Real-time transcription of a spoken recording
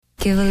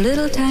Give a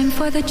little time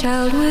for the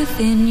child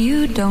within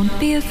you. Don't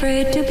be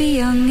afraid to be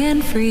young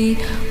and free.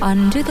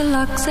 Undo the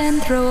locks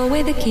and throw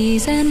away the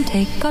keys and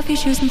take off your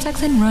shoes and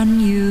socks and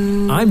run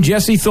you. I'm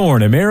Jesse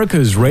Thorne,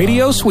 America's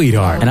radio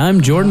sweetheart. And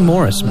I'm Jordan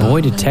Morris,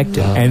 boy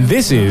detective. And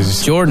this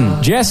is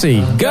Jordan. Jesse,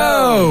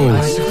 go!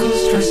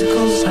 Bicycles,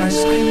 tricycles,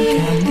 ice cream,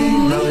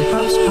 candy,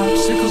 lollipops,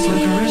 popsicles,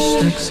 licorice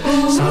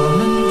sticks,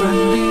 Solomon,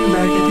 Grundy,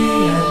 Raggedy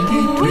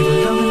Andy,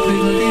 Tweedledum and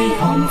Tweedledee,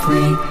 home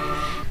free.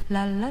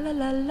 La la la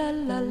la la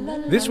la la.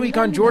 This week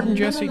on Jordan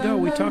Jesse Go,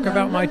 we talk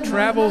about my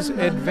travels,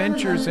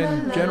 adventures,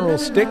 and general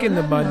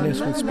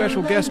stick-in-the-mudness with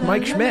special guest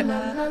Mike Schmidt.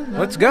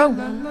 Let's go!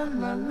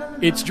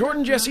 It's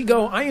Jordan Jesse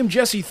Go. I am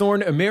Jesse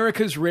Thorne,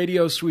 America's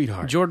radio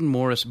sweetheart. Jordan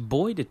Morris,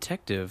 boy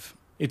detective.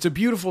 It's a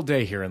beautiful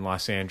day here in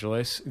Los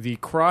Angeles. The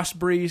cross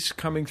breeze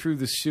coming through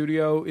the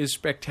studio is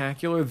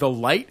spectacular. The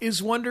light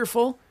is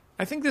wonderful.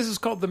 I think this is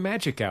called the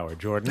magic hour,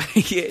 Jordan.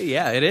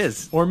 Yeah, it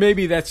is. Or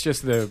maybe that's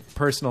just the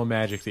personal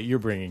magic that you're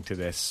bringing to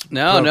this.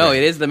 No,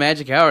 it is the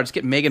magic hour. Let's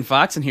get Megan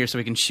Fox in here so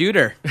we can shoot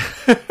her.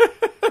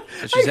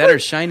 So she's at her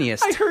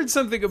shiniest. I heard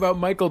something about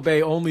Michael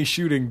Bay only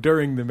shooting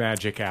during the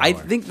magic hour.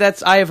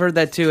 I have heard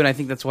that too, and I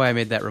think that's why I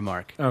made that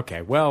remark.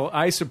 Okay, well,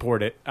 I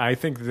support it. I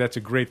think that's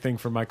a great thing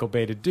for Michael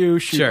Bay to do.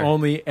 Shoot Sure.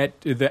 only at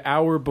the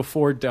hour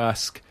before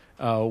dusk,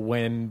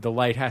 when the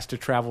light has to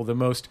travel the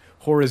most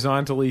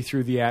horizontally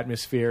through the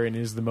atmosphere and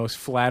is the most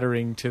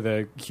flattering to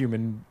the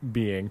human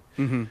being.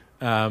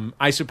 Mm-hmm.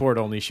 I support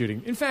only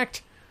shooting. In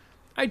fact,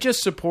 I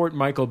just support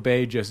Michael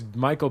Bay just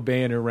Michael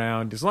Baying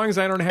around as long as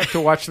I don't have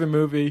to watch the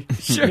movie.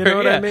 Sure, you know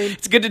what I mean?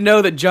 It's good to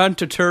know that John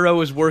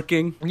Turturro is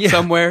working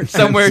somewhere.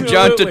 Absolutely.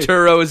 John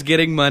Turturro is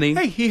getting money.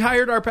 Hey, he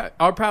hired our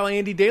pal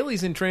Andy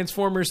Daly's in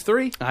Transformers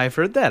 3. I've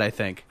heard that, I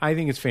think. I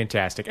think it's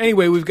fantastic.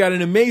 Anyway, we've got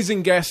an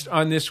amazing guest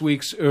on this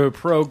week's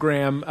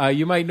program.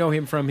 You might know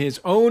him from his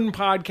own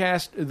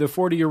podcast, The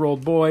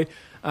 40-Year-Old Boy.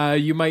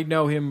 You might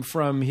know him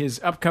from his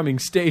upcoming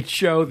stage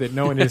show that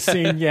no one has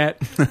seen yet.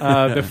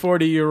 The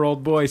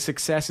 40-Year-Old Boy,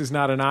 Success is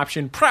Not an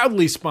Option,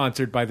 proudly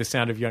sponsored by the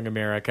Sound of Young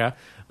America.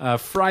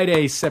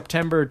 Friday,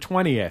 September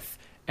 20th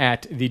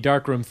at the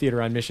Darkroom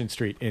Theater on Mission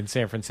Street in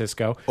San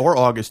Francisco. Or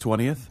August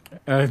 20th.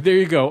 There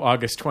you go,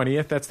 August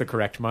 20th. That's the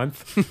correct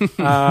month.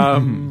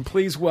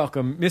 Please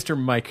welcome Mr.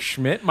 Mike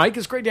Schmidt. Mike,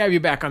 it's great to have you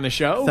back on the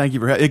show. Thank you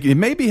for having it.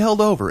 May be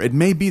held over. It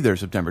may be there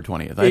September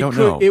 20th. I don't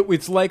know.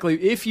 It's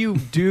likely. If you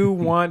do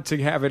want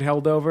to have it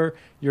held over,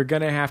 you're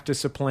going to have to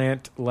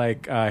supplant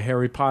like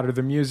Harry Potter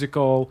the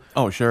musical.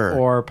 Oh, sure.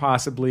 Or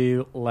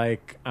possibly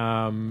like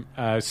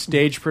a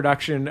stage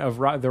production of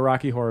the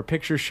Rocky Horror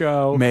Picture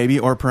Show. Maybe,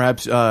 or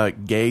perhaps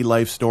Gay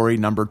Life Story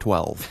number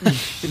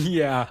 12.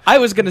 Yeah. I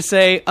was going to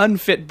say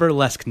unfit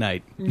burlesque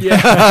night.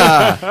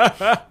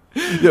 Yeah.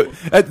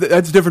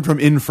 That's different from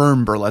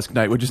Infirm Burlesque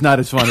Night, which is not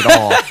as fun at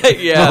all.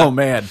 Yeah. Oh,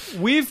 man.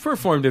 We've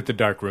performed at the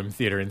Darkroom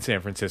Theater in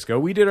San Francisco.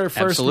 We did our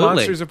first Absolutely.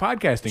 Monsters of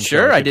Podcasting show.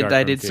 Sure, at the I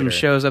Darkroom did some Theater.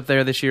 shows up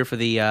there this year for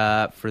the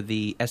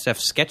SF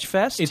Sketch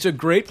Fest. It's a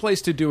great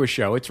place to do a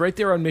show. It's right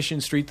there on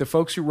Mission Street. The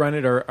folks who run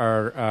it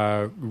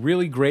are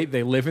really great.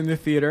 They live in the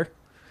theater.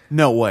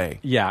 No way.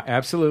 Yeah,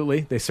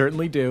 absolutely. They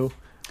certainly do.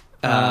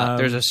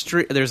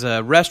 There's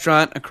a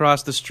restaurant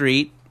across the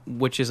street,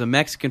 which is a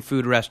Mexican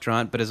food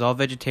restaurant, but is all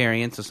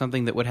vegetarian, so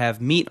something that would have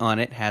meat on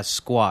it has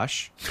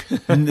squash.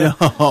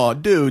 No,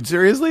 dude,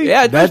 seriously?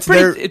 Yeah, that's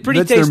it's pretty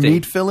that's tasty. their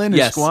meat fill-in is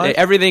Yes, squash?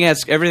 everything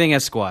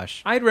has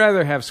squash. I'd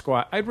rather have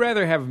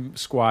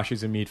squash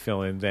as a meat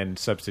fill-in than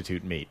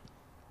substitute meat.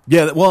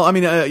 Yeah, well, I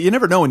mean, you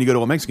never know when you go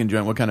to a Mexican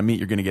joint what kind of meat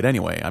you're going to get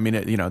anyway. I mean,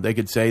 they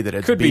could say that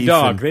it's Could beef be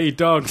dog. and- They eat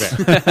dog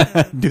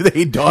there. Do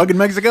they eat dog in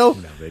Mexico?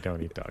 No, they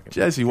don't eat dog.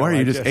 Jesse, why are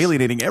you just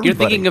alienating everybody? You're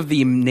thinking of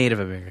the Native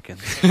Americans.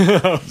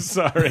 Oh,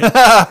 sorry.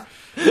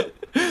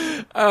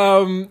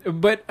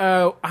 But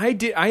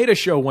I had a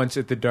show once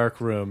at the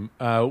Dark Room.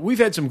 We've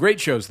had some great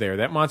shows there.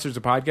 That Monsters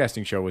of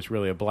Podcasting show was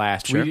really a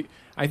blast. Sure.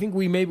 I think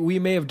we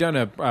may have done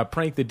a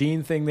Prank the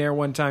Dean thing there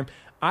one time.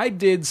 I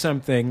did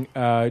something.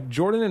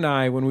 Jordan and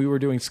I, when we were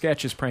doing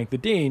sketches, Prank the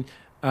Dean,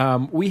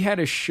 we had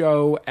a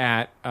show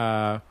at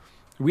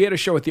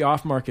the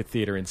Off Market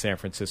Theater in San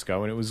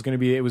Francisco, and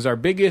it was our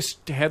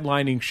biggest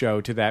headlining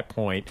show to that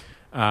point.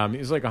 It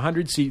was like a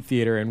 100-seat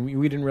theater, and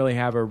we didn't really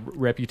have a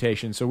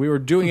reputation, so we were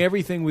doing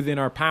everything within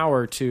our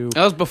power to...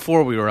 That was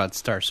before we were on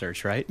Star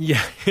Search, right?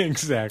 Yeah,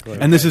 exactly.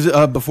 And this is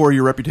before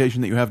your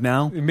reputation that you have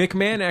now?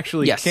 McMahon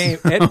actually Yes. came...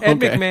 Ed Okay.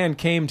 McMahon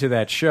came to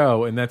that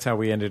show, and that's how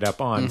we ended up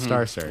on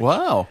Star Search.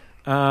 Wow.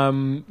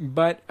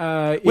 Wait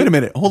Wait a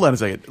minute. Hold on a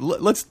second.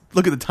 Let's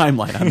look at the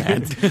timeline on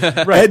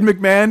that. Ed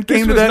McMahon This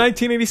came was to that?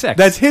 1986.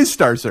 That's his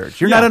Star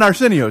Search. You're Yeah. not an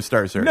Arsenio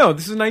Star Search. No,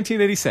 this is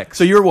 1986.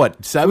 So you're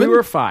what, 7? we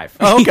were 5.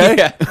 Oh, okay.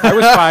 Yeah. I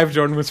was 5,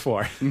 Jordan was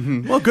 4.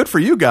 Well, good for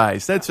you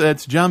guys.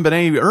 That's John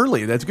Benet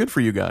early. That's good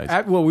for you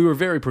guys. Well, we were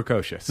very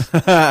precocious.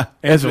 And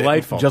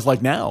delightful. Just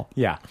like now.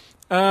 Yeah.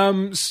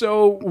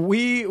 So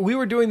we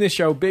were doing this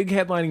show, big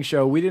headlining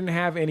show. We didn't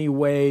have any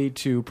way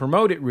to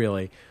promote it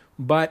really.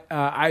 But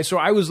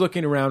I was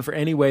looking around for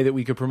any way that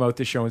we could promote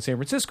this show in San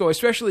Francisco,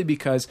 especially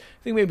because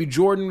I think maybe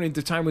Jordan at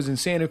the time was in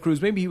Santa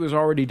Cruz. Maybe he was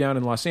already down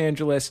in Los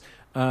Angeles.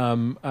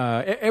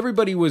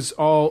 Everybody was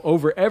all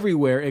over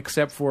everywhere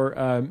except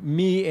for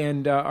me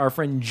and our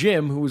friend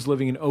Jim, who was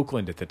living in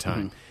Oakland at the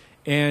time. Mm-hmm.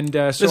 And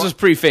so this was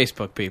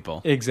pre-Facebook,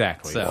 people.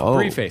 Exactly. So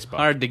pre-Facebook.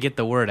 Hard to get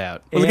the word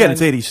out. Well, again,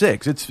 it's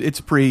 86.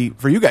 It's pre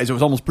for you guys. It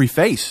was almost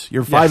pre-Face.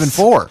 You're 5 and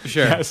 4.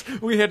 Sure. Yes,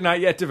 we had not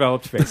yet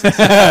developed faces.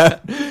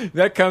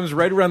 That comes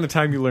right around the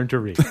time you learn to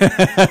read.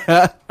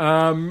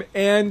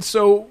 And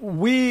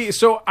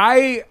so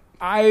I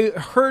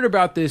heard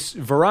about this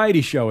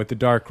variety show at the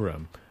Dark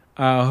Room,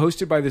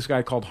 hosted by this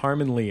guy called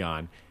Harmon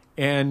Leon.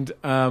 And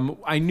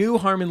I knew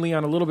Harmon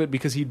Leon a little bit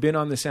because he'd been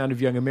on The Sound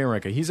of Young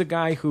America. He's a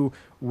guy who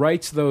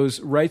writes those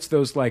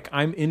like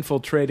I'm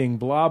infiltrating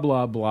blah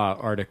blah blah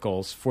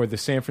articles for the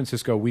San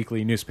Francisco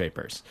weekly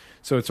newspapers.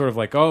 So it's sort of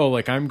like,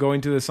 I'm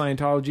going to the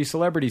Scientology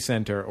Celebrity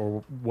Center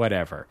or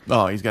whatever.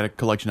 Oh, he's got a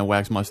collection of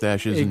wax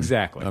mustaches.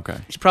 Exactly. Okay.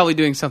 He's probably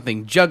doing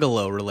something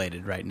Juggalo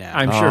related right now.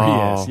 I'm sure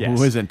he is. Yes.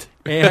 Who isn't?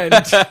 And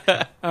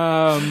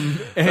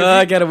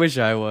I gotta wish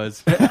I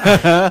was.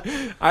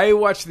 I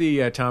watched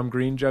the Tom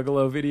Green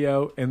Juggalo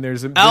video, and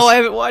there's I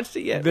haven't watched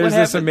it yet. There's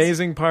this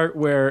amazing part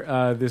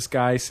where this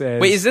guy says,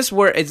 "Wait, is this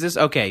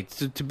okay?"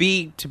 So to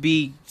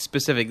be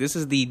specific, this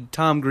is the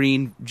Tom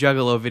Green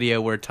Juggalo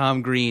video where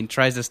Tom Green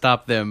tries to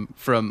stop them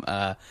from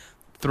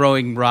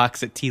throwing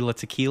rocks at Tila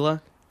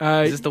Tequila.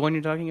 Is this the one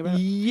you're talking about?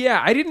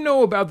 Yeah, I didn't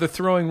know about the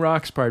throwing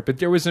rocks part, but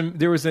there was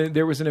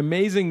an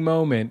amazing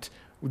moment.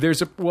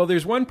 There's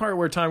one part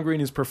where Tom Green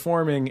is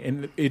performing,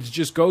 and it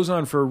just goes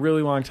on for a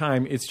really long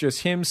time. It's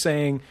just him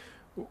saying,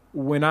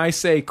 "When I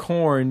say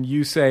corn,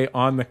 you say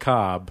on the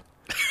cob."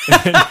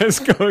 And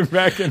just going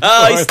back and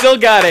forth. He still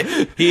got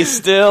it. He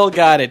still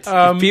got it.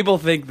 People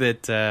think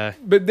that...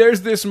 But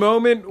there's this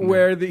moment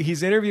where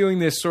he's interviewing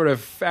this sort of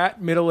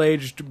fat,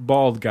 middle-aged,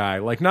 bald guy.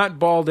 Like, not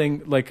balding,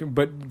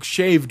 but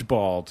shaved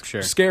bald.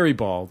 Sure. Scary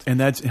bald. And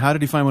how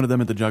did he find one of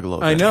them at the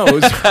Juggalo? I know. It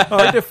was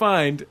hard to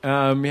find.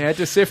 He had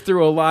to sift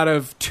through a lot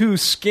of too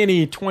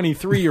skinny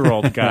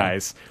 23-year-old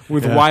guys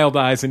with wild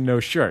eyes and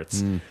no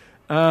shirts.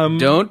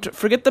 Don't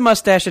forget the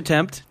mustache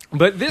attempt.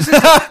 But this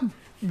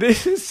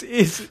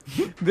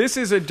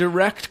is a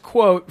direct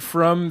quote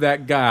from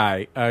that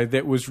guy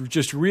that was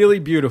just really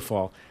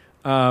beautiful.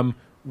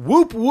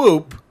 Whoop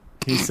whoop,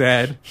 he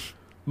said.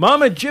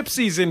 Mama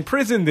Gypsy's in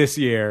prison this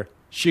year.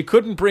 She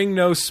couldn't bring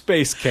no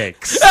space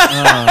cakes.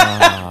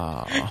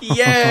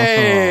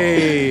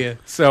 Yay!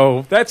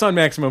 So that's on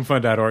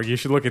MaximumFun.org. You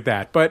should look at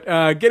that. But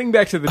getting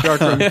back to the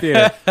Dark Room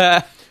Theater.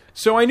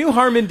 So I knew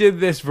Harmon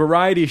did this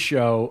variety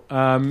show,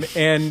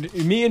 and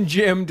me and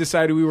Jim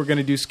decided we were going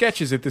to do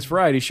sketches at this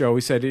variety show.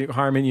 We said,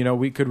 Harmon,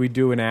 could we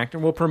do an act,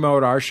 and we'll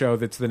promote our show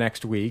that's the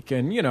next week,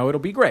 and, it'll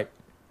be great.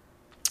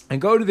 And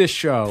go to this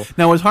show.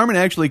 Now, was Harmon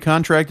actually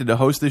contracted to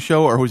host this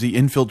show, or was he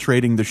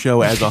infiltrating the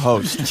show as a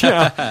host?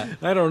 Yeah,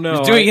 I don't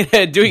know.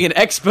 He's doing an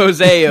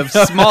expose of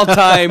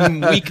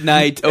small-time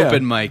weeknight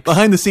open mics.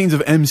 Behind the scenes of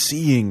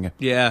emceeing.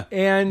 Yeah.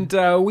 And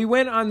we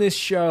went on this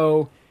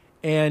show...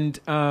 And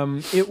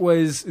it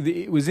was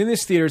in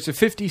this theater. It's a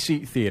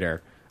 50-seat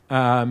theater,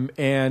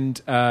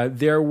 and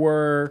there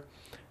were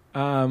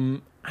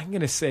I'm going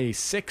to say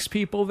 6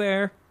 people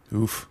there.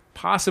 Oof,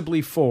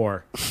 possibly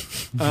 4.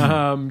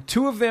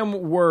 2 of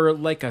them were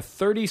like a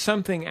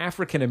 30-something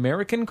African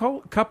American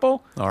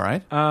couple. All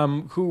right,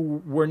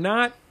 who were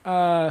not.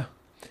 On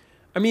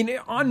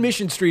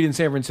Mission Street in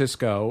San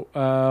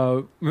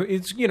Francisco,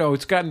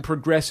 it's gotten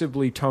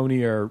progressively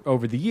tonier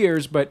over the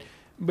years, but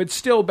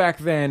still back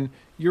then.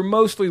 You're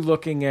mostly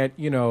looking at,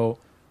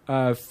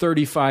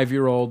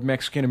 35-year-old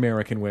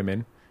Mexican-American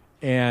women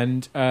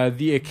and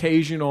the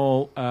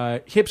occasional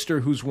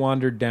hipster who's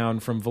wandered down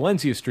from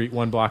Valencia Street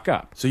 1 block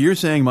up. So you're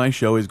saying my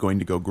show is going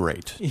to go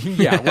great?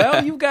 Yeah,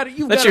 well, you've got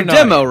That's your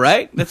demo,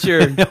 right? That's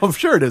your... I'm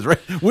sure it is, right?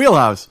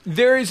 Wheelhouse.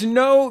 There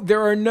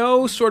are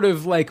no sort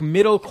of like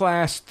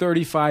middle-class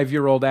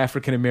 35-year-old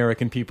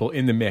African-American people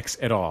in the mix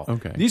at all.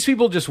 Okay. These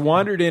people just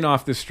wandered in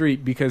off the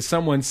street because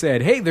someone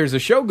said, hey, there's a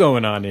show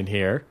going on in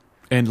here.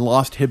 And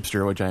Lost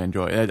Hipster, which I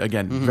enjoy.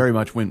 Again, very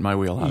much went my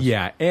wheelhouse.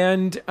 Yeah,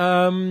 and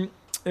there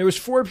was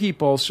 4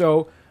 people.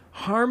 So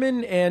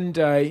Harmon and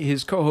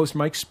his co-host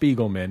Mike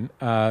Spiegelman,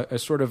 a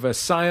sort of a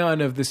scion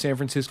of the San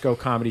Francisco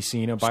comedy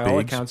scene, by all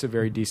accounts a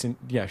very decent...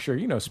 Yeah, sure,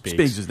 Spiegs.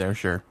 Spiegs is there,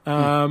 sure.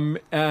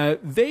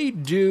 They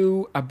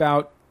do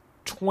about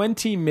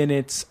 20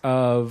 minutes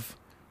of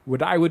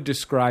what I would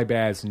describe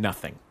as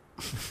nothing.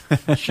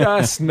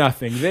 Just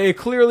nothing. They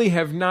clearly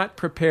have not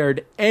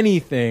prepared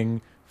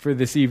anything... for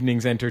this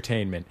evening's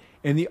entertainment.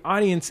 And the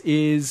audience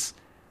is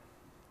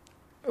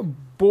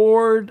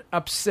bored,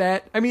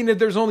 upset. I mean,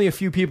 there's only a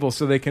few people,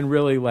 so they can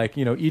really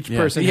each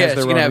person has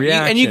their own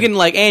reaction.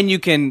 And you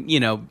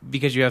can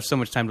because you have so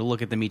much time to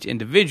look at them each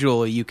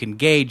individually, you can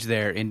gauge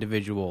their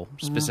individual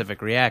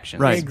specific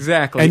reactions. Right,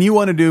 exactly. And you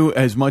want to do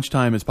as much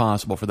time as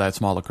possible for that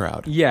smaller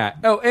crowd. Yeah.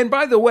 Oh, and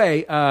by the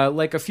way,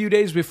 a few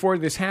days before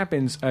this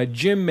happens,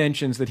 Jim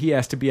mentions that he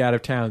has to be out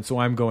of town, so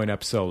I'm going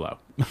up solo.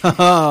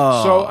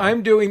 So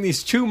I'm doing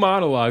these 2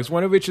 monologues,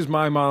 one of which is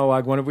my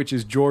monologue, one of which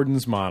is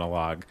Jordan's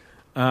monologue.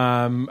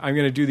 I'm going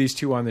to do these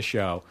 2 on the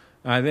show.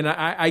 Then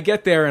I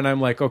get there and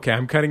I'm like, okay,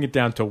 I'm cutting it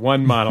down to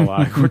 1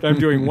 monologue. I'm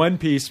doing 1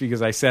 piece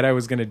because I said I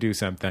was going to do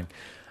something.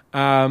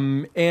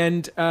 And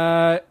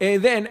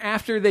then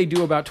after they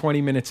do about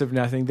 20 minutes of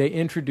nothing, they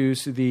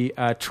introduce the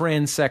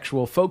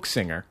transsexual folk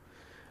singer.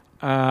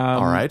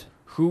 All right.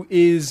 Who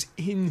is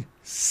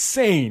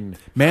insane.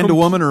 Man to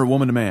woman or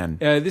woman to man?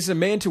 This is a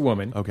man to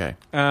woman. Okay.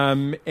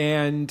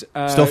 And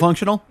still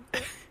functional?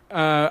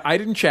 I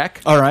didn't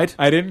check. All right.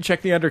 I didn't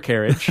check the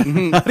undercarriage. How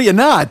do you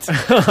not?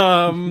 If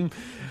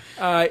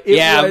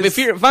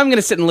I'm going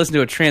to sit and listen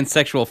to a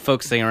transsexual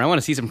folk singer, I want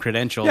to see some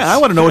credentials. Yeah, I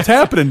want to know what's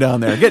happening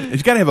down there.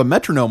 He's got to have a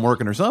metronome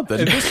working or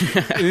something.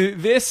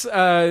 This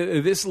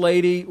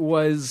lady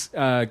was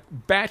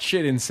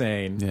batshit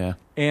insane. Yeah.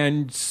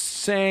 And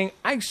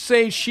I'd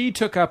say she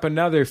took up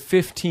another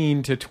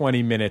 15 to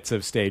 20 minutes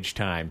of stage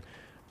time.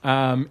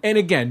 And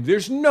again,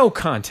 there's no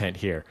content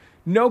here.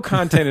 No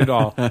content at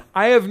all.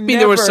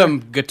 There was some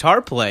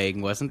guitar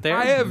playing, wasn't there?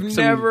 I have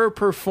never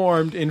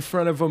performed in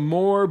front of a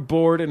more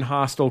bored and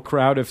hostile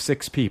crowd of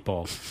 6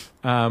 people.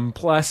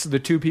 Plus the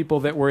 2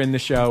 people that were in the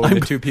show and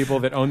the 2 people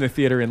that own the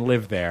theater and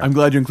live there. I'm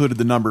glad you included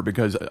the number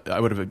because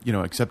I would have,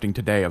 accepting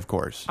today, of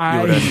course.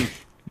 I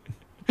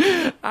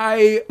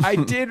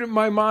did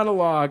my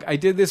monologue. I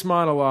did this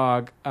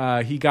monologue.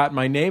 He got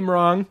my name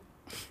wrong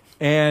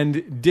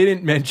and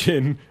didn't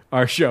mention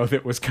our show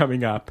that was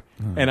coming up,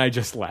 and I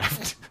just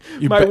left.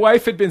 My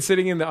wife had been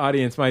sitting in the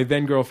audience. My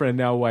then girlfriend,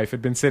 now wife,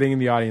 had been sitting in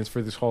the audience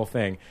for this whole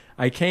thing.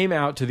 I came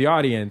out to the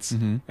audience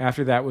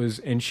after that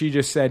and she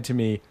just said to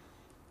me,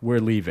 "We're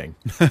leaving."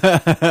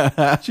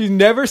 She's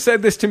never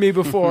said this to me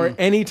before,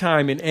 any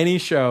time in any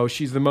show.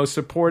 She's the most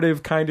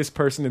supportive, kindest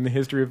person in the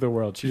history of the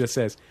world. She just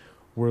says,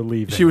 "We're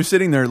leaving." She was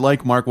sitting there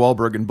like Mark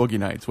Wahlberg in Boogie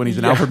Nights when he's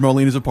in Alfred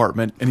Molina's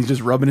apartment and he's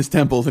just rubbing his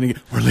temples and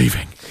 "We're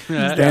leaving." He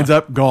stands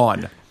up,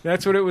 gone.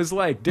 That's what it was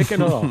like, dick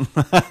and all.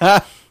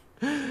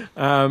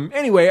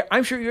 Anyway,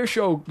 I'm sure your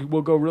show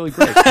will go really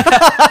great.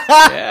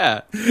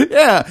 Yeah.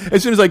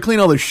 As soon as I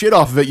clean all the shit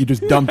off of it, you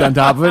just dumped on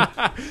top of it.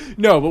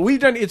 No, but we've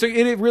done. It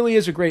really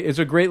is a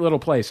great little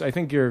place. I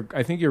think you're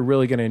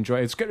really going to enjoy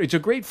it. It's a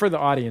great for the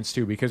audience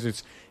too because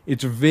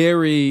it's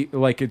very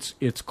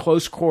it's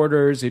close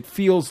quarters. It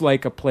feels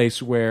like a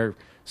place where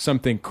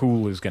something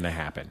cool is going to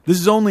happen. This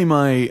is only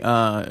my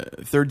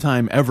 3rd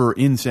time ever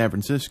in San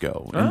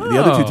Francisco. And the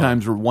other 2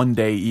 times were 1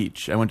 day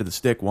each. I went to the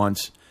Stick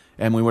once,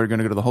 and we were going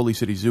to go to the Holy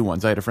City Zoo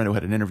once. I had a friend who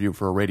had an interview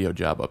for a radio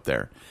job up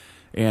there.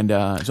 And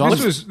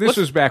this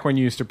was back when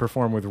you used to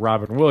perform with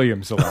Robin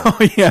Williams a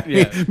lot. Oh, yeah.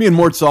 Me and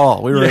Mort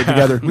Saul. We were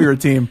together. We were a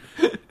team.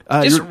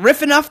 Just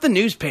riffing off the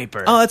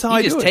newspaper. Oh, that's how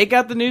I do it. You just take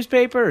out the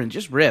newspaper and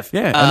just riff.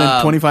 Yeah, and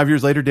then 25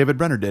 years later, David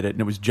Brenner did it, and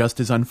it was just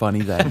as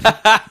unfunny then.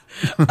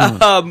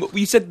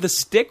 You said the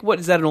Stick. What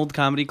is that? An old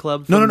comedy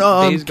club? No.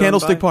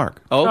 Candlestick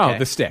Park. Oh, okay.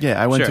 The Stick.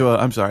 Yeah, I went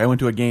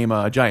to a game,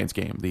 a Giants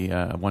game, the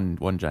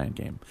one Giant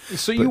game.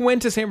 So you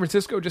went to San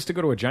Francisco just to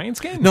go to a Giants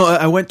game? No,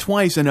 I went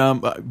twice, and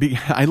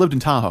I lived in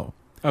Tahoe.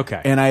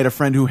 Okay. And I had a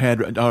friend who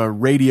had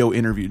radio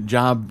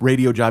job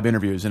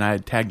interviews, and I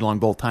had tagged along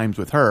both times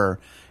with her.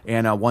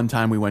 And one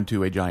time we went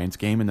to a Giants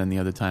game, and then the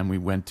other time we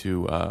went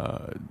to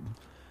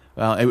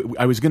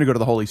I was going to go to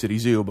the Holy City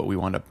Zoo, but we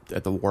wound up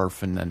at the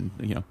wharf, and then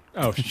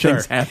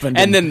things happened.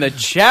 And then the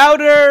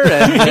chowder,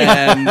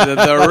 and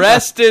the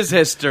rest is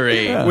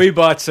history. Yeah. We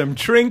bought some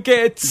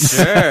trinkets.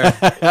 Sure.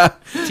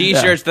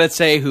 T-shirts that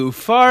say "Who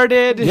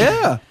farted?"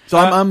 Yeah. So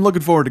I'm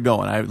looking forward to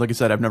going. Like I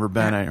said, I've never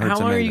been. How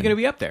long are you going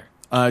to be up there?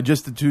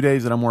 Just the 2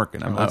 days that I'm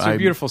working. It's a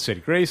beautiful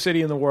city, greatest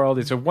city in the world.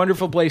 It's a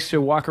wonderful place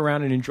to walk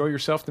around and enjoy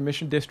yourself. The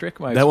Mission District.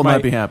 That will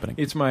not be happening.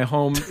 It's my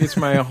home. It's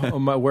my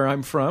home, where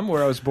I'm from,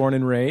 where I was born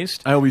and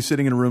raised. I will be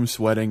sitting in a room,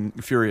 sweating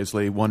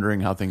furiously,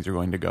 wondering how things are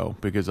going to go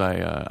because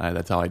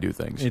that's how I do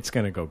things. It's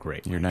going to go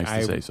great. You're nice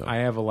to say so. I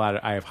have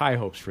I have high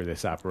hopes for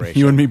this operation.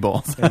 You and me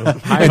both.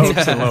 High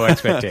hopes and low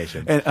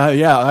expectations. And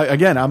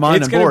again, I'm on.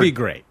 It's going to be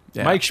great.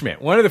 Yeah. Mike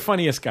Schmidt, one of the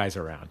funniest guys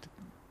around.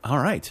 All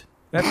right,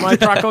 that's my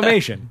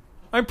proclamation.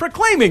 I'm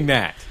proclaiming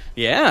that.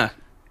 Yeah.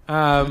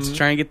 Let's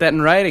try and get that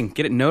in writing.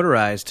 Get it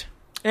notarized.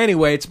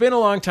 Anyway, it's been a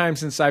long time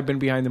since I've been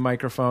behind the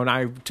microphone.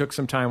 I took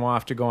some time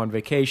off to go on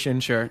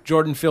vacation. Sure.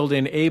 Jordan filled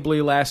in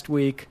ably last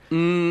week.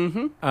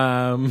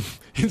 Mm-hmm.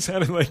 It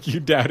sounded like you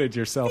doubted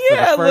yourself.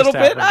 Yeah, for the first a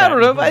little bit. I don't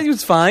know. It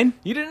was fine.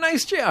 You did a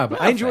nice job.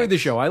 I enjoyed the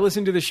show. I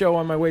listened to the show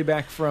on my way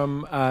back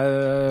from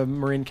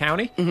Marin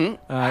County.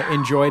 Mm-hmm.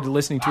 Enjoyed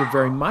listening to it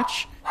very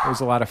much. It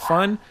was a lot of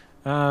fun.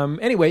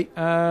 Anyway,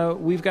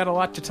 we've got a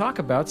lot to talk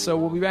about, so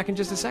we'll be back in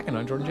just a second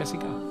on Jordan Jesse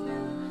Go.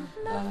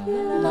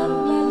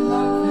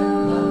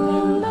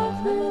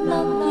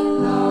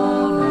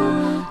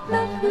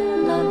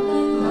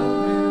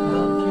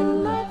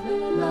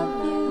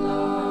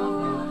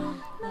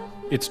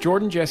 It's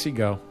Jordan Jesse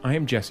Go. I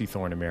am Jesse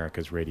Thorne,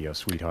 America's radio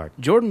sweetheart.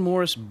 Jordan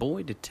Morris,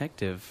 boy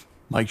detective.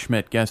 Mike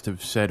Schmidt, guest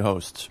of said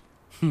hosts.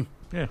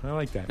 Yeah, I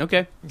like that.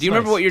 Okay. Do you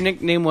remember what your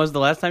nickname was the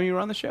last time you were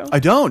on the show? I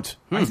don't.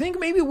 I think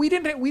maybe we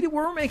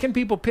weren't making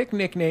people pick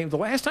nicknames. The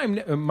last time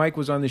Mike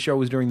was on the show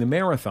was during the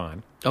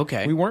marathon.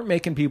 Okay. We weren't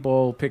making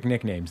people pick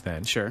nicknames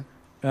then. Sure.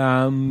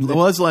 Well,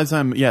 that's the last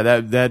time. Yeah,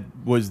 that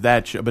was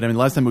that show. But I mean,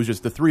 last time it was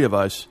just the three of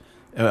us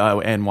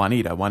and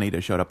Juanita. Juanita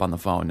showed up on the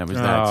phone. That was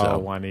that. Oh, So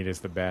Juanita's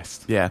the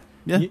best. yeah.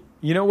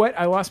 You know what?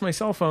 I lost my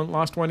cell phone,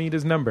 lost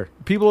Juanita's number.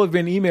 People have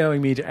been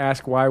emailing me to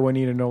ask why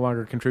Juanita no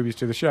longer contributes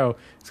to the show.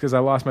 It's because I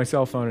lost my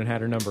cell phone and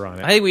had her number on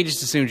it. I think we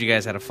just assumed you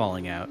guys had a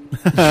falling out.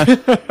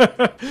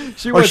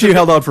 She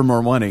held out for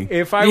more money.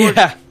 If I were,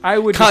 I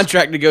would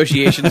Contract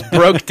negotiations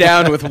broke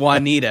down with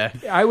Juanita.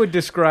 I would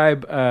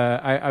describe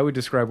I would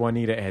describe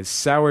Juanita as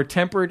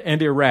sour-tempered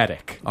and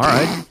erratic. All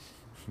right.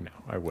 No,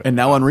 I wouldn't. And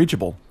now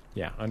unreachable.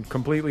 Yeah,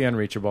 completely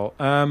unreachable.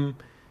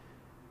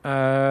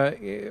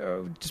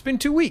 It's been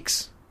 2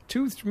 weeks.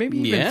 Maybe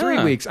even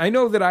 3 weeks. I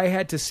know that I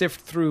had to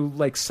sift through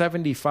like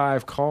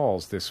 75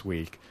 calls this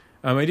week.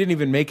 I didn't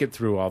even make it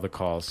through all the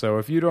calls. So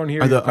if you don't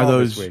hear your call are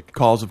those this week,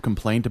 calls of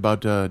complaint about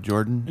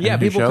Jordan? yeah,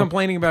 and his people show?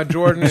 complaining about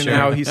Jordan and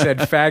how he said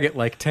faggot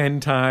like 10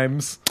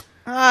 times.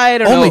 I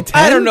don't Only know.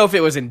 10? I don't know if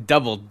it was in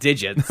double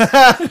digits.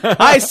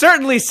 I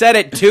certainly said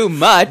it too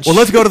much. Well,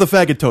 let's go to the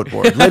faggot tote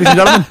board, ladies and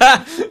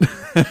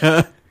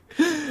gentlemen.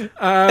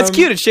 It's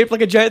cute. It's shaped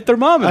like a giant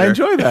thermometer. I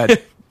enjoy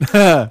that.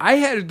 I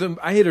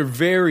had a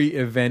very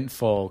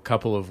eventful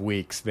couple of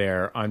weeks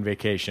there on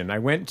vacation. I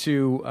went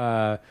to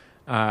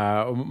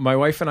my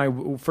wife and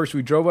I. First,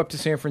 we drove up to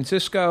San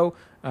Francisco.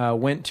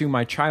 Went to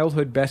my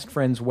childhood best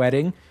friend's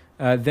wedding.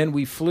 Then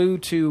we flew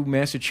to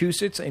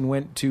Massachusetts and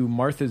went to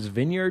Martha's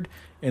Vineyard.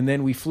 And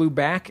then we flew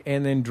back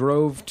and then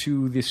drove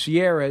to the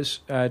Sierras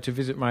to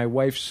visit my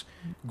wife's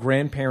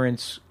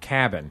grandparents'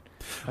 cabin.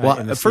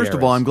 Well, first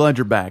of all, I'm glad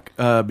you're back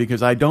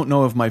because I don't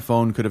know if my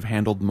phone could have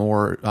handled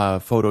more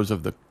photos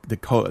of the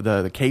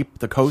Cape,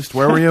 the coast.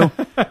 Where were you?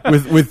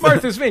 with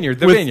Martha's Vineyard,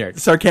 the with vineyard.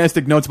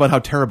 Sarcastic notes about how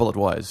terrible it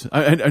was,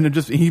 and it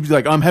just he'd be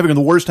like, "I'm having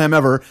the worst time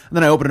ever." And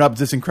then I open it up, it's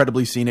this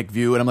incredibly scenic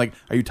view, and I'm like,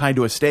 "Are you tied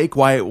to a stake?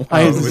 Why is It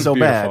this was so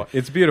beautiful. bad?"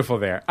 It's beautiful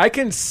there. I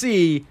can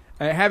see,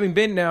 having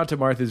been now to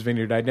Martha's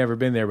Vineyard, I'd never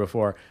been there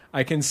before.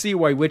 I can see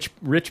why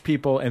rich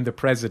people and the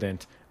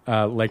president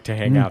like to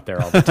hang out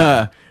there all the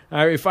time.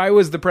 If I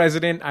was the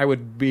president, I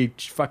would be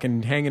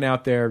fucking hanging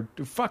out there.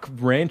 Fuck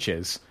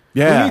ranches.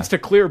 Yeah. Who needs to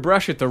clear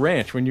brush at the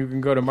ranch when you can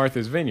go to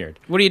Martha's Vineyard?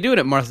 What are you doing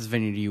at Martha's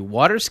Vineyard? Are you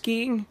water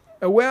skiing?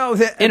 Well,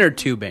 Inner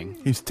tubing.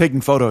 He's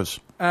taking photos.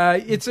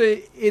 it's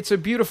a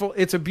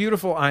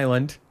beautiful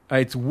island.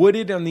 It's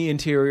wooded on the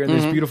interior, and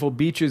there's beautiful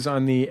beaches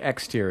on the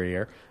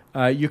exterior.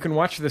 You can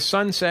watch the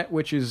sunset,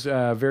 which is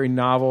very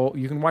novel.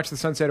 You can watch the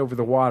sunset over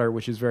the water,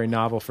 which is very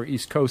novel for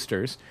East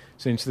Coasters,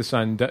 since the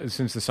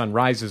sun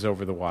rises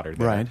over the water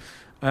there. Right.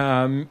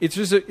 It's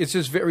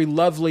just very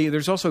lovely.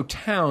 There's also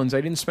towns. I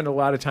didn't spend a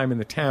lot of time in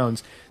the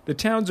towns. The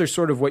towns are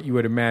sort of what you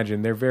would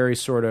imagine. They're very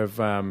sort of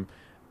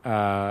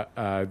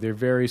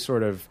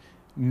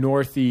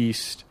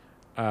northeast,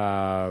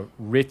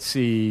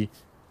 ritzy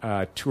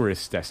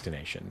tourist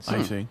destinations.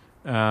 I see.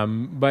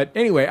 But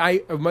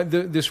anyway,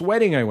 this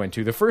wedding I went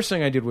to, the first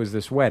thing I did was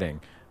this wedding.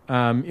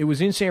 It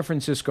was in San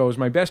Francisco. It was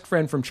my best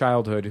friend from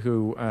childhood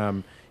who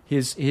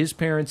his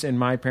parents and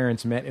my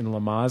parents met in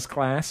Lamaze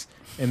class,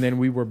 and then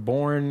we were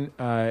born in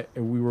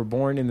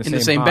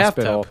the same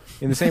hospital. bathtub.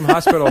 In the same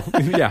hospital.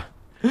 Yeah.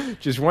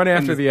 Just one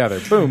after the other.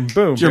 Boom,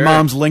 boom. Your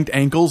mom's linked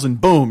ankles, and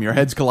boom, your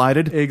heads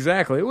collided.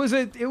 Exactly. It was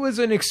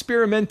an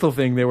experimental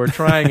thing they were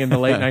trying in the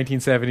late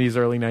 1970s,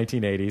 early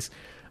 1980s.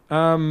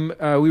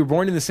 We were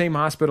born in the same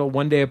hospital,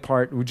 one day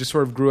apart. We just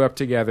sort of grew up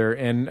together,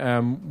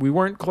 and we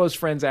weren't close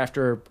friends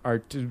after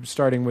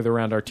starting with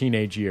around our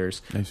teenage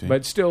years. I see.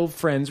 But still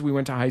friends. We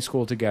went to high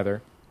school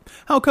together.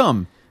 How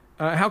come?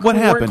 How come What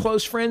we happened? weren't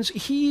close friends?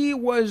 He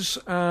was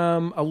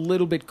a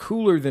little bit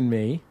cooler than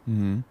me,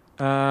 and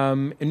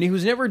he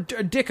was never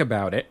a dick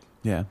about it.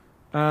 Yeah.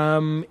 We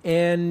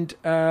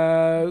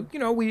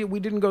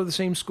didn't go to the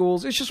same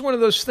schools. It's just one of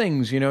those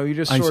things, you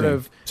just I sort see.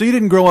 of. So you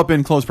didn't grow up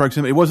in close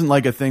proximity. It wasn't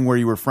like a thing where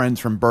you were friends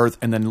from birth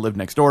and then lived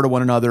next door to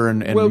one another and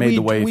made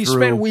the way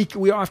through.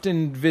 We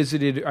often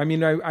visited. I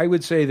mean, I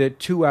would say that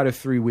 2 out of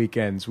 3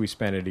 weekends we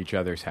spent at each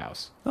other's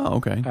house. Oh,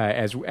 okay.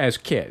 As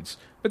kids.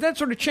 But that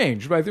sort of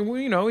changed. But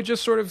it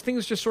just sort of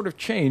things just sort of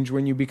change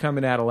when you become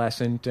an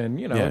adolescent, and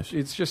Yes.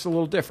 it's just a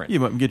little different.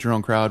 You get your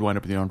own crowd, wind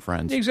up with your own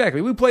friends.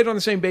 Exactly. We played on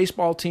the same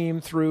baseball team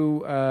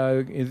through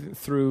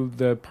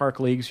the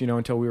park leagues,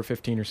 until we were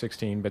 15 or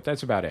 16. But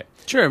that's about it.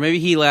 Sure, maybe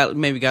he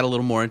maybe got a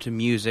little more into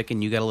music,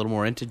 and you got a little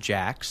more into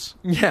jacks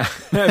Yeah,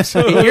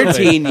 absolutely. in your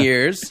teen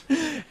years.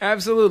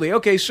 Absolutely.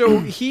 Okay, so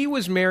he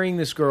was marrying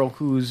this girl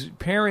whose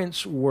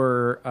parents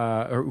were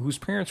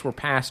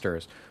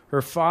pastors.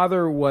 Her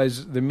father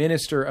was the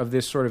minister of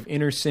this sort of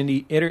inner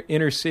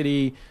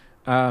city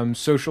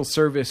social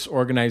service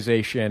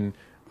organization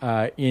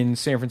in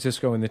San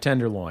Francisco in the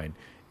Tenderloin.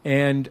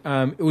 And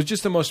it was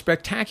just the most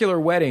spectacular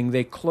wedding.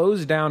 They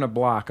closed down a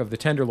block of the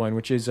Tenderloin,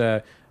 which is,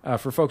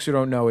 for folks who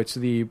don't know, it's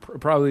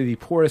probably the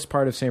poorest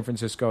part of San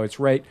Francisco. It's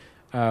right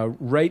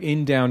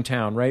in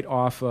downtown, right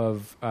off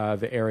of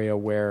the area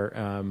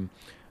where...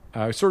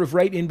 sort of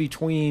right in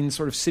between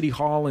sort of City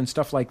Hall and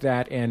stuff like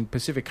that and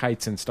Pacific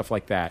Heights and stuff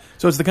like that.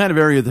 So it's the kind of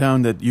area of the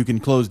town that you can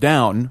close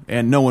down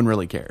and no one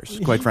really cares,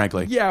 quite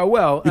frankly. Yeah,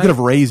 well... You could have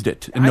raised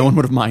it and no one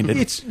would have minded.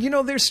 It's,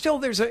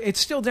 it's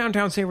still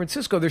downtown San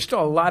Francisco. There's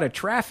still a lot of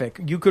traffic.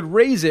 You could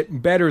raise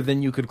it better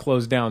than you could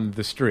close down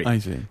the street. I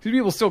see. Because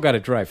people still got to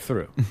drive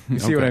through. You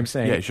see what I'm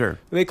saying? Yeah, sure.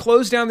 They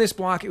closed down this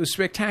block. It was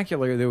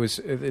spectacular.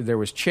 There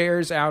was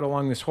chairs out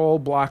along this whole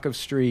block of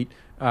street.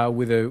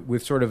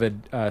 With sort of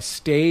a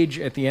stage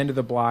at the end of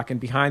the block, and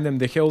behind them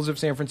the hills of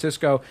San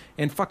Francisco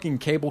and fucking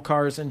cable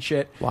cars and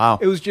shit. Wow.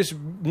 It was just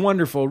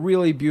wonderful,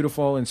 really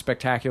beautiful and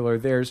spectacular.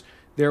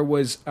 There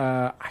was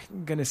I'm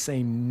gonna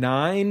say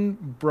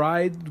 9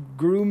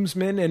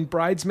 groomsmen and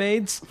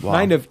bridesmaids, Wow.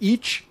 9 of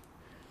each,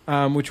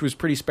 which was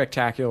pretty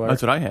spectacular.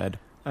 That's what I had.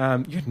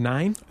 You had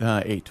 9?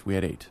 8. We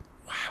had 8.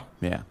 Wow.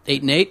 Yeah.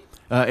 8 and 8.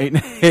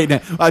 8. No,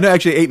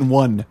 actually 8 and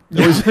 1.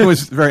 It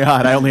was very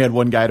hot. I only had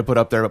one guy to put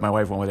up there, but my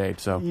wife went with 8.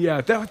 So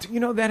yeah,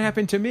 that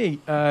happened to me.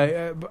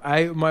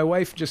 My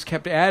wife just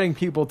kept adding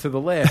people to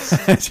the list.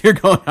 so you're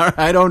going. All right,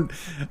 I don't.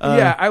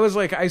 Yeah,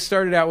 I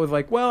started out with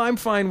well, I'm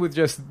fine with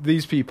just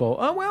these people.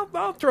 Oh well,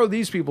 I'll throw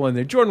these people in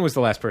there. Jordan was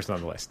the last person on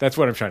the list. That's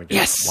what I'm trying to get.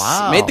 Yes.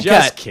 Wow. Made the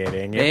Just cut.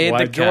 kidding. Made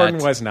the Jordan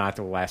cut. was not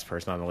the last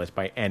person on the list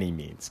by any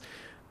means.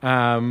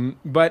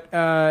 But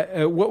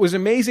what was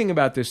amazing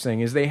about this thing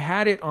is they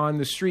had it on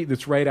the street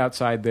that's right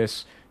outside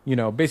this,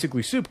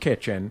 basically soup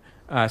kitchen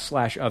 /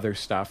 other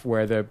stuff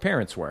where the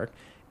parents work.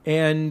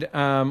 And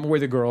where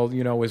the girl,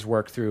 was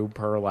worked through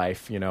her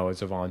life,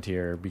 as a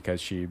volunteer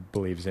because she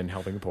believes in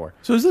helping the poor.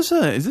 So is this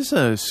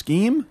a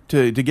scheme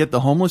to get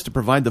the homeless to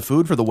provide the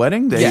food for the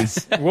wedding?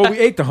 Yes. Well, we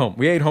ate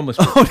homeless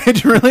food. Oh,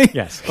 did you really?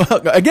 Yes.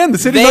 Well, again, the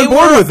city's on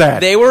board with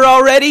that. They were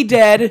already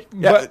dead.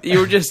 Yeah. But you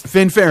were just,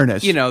 In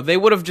fairness, they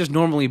would have just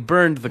normally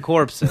burned the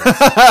corpses.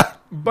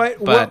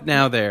 But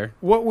now they're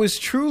what was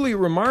truly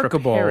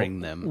remarkable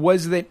preparing them.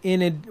 was that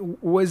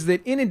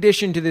in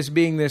addition to this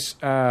being this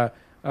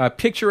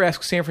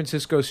picturesque San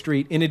Francisco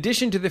street, in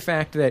addition to the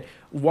fact that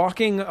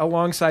walking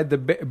alongside the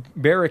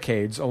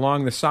barricades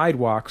along the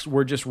sidewalks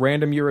were just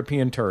random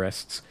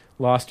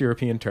lost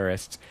European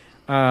tourists,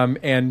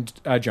 and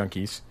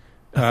junkies.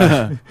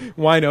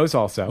 Winos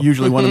also.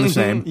 usually one and the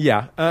same.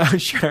 Yeah,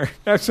 sure,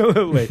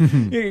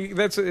 absolutely.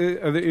 That's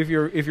if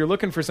you're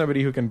looking for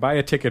somebody who can buy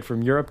a ticket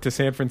from Europe to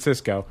San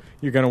Francisco,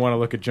 you're going to want to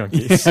look at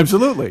junkies. Yeah,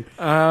 absolutely.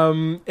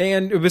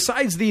 And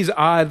besides these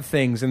odd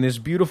things and this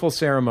beautiful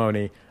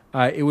ceremony,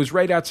 it was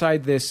right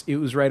outside this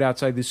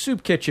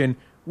soup kitchen,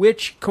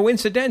 which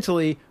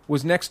coincidentally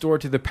was next door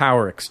to the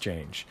Power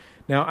Exchange.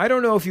 Now, I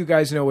don't know if you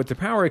guys know what the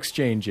Power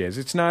Exchange is.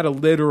 It's not a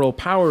literal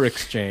power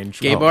exchange.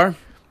 gay bar.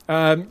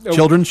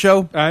 Children's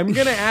show. I'm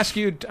going to ask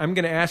you. A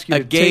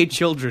to gay take,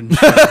 children.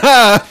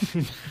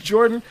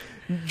 Jordan.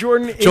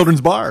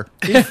 Children's bar.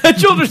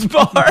 Children's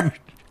bar.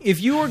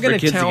 If you were going For to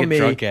kids to tell get me,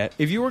 drunk at.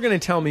 if you were going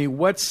to tell me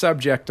what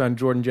subject on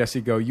Jordan Jesse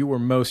Go you were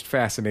most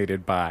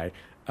fascinated by,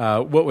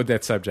 what would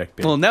that subject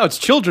be? Well, now it's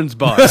children's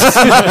bars.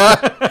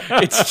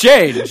 It's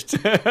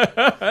changed.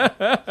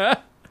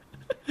 But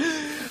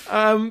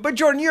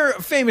Jordan, you're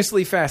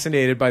famously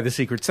fascinated by the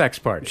secret sex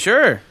party.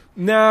 Sure.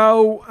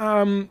 Now,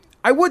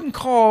 I wouldn't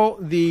call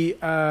the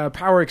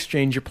Power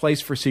Exchange a place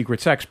for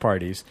secret sex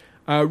parties.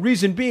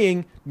 Reason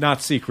being,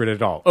 not secret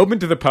at all. Open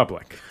to the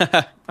public.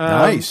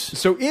 Nice.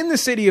 So in the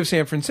city of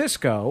San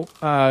Francisco,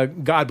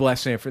 God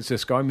bless San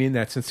Francisco. I mean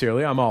that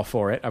sincerely. I'm all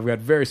for it. I've got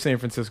very San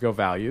Francisco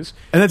values.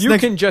 And that's you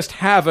can just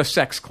have a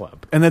sex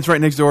club. And that's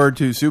right next door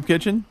to Soup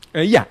Kitchen?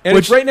 Yeah, and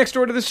it's right next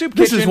door to the soup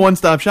This kitchen. is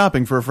one-stop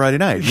shopping for a Friday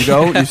night. You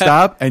go, you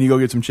stop, and you go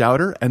get some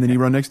chowder, and then you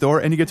run next door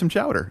and you get some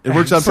chowder. It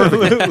works out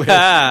perfectly.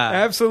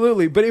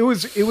 Absolutely. But it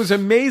was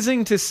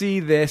amazing to see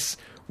this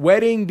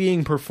wedding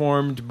being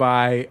performed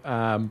by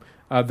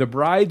the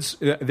brides.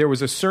 There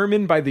was a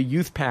sermon by the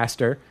youth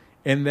pastor,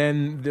 and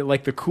then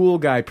the cool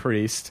guy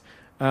priest,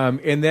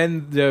 and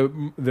then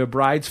the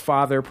bride's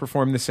father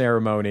performed the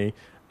ceremony.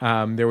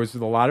 There was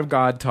a lot of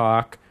God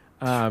talk.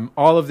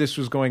 All of this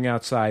was going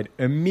outside,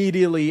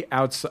 immediately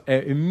outside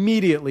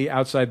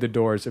the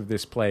doors of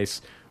this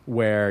place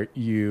where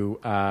you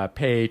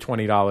pay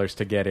 $20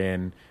 to get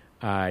in.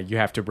 You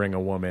have to bring a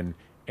woman,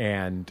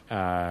 and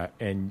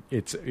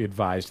it's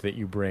advised that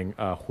you bring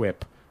a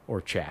whip or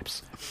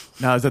chaps.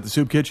 Now, is that the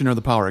Soup Kitchen or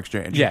the Power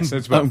Exchange? Yes,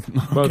 it's both.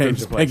 Both Okay, of the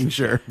just places. making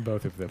sure.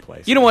 Both of the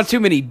places. You don't want too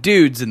many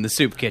dudes in the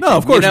soup kitchen. No,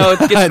 of course it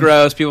not. gets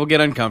gross. People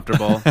get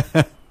uncomfortable.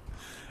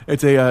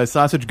 It's a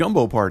sausage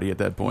gumbo party at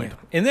that point.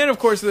 And then, of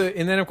course,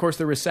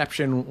 the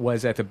reception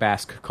was at the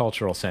Basque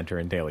Cultural Center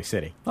in Daly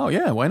City. Oh,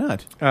 yeah, why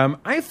not?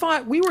 I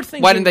thought we were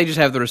thinking. Why didn't they just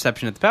have the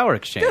reception at the Power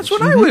Exchange? That's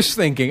what I was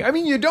thinking. I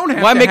mean, you don't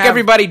have. Why to make have,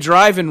 everybody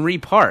drive and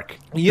repark?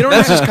 You don't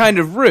That's have- just kind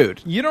of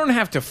rude. You don't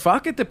have to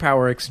fuck at the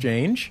Power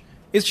Exchange.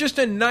 It's just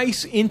a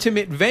nice,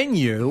 intimate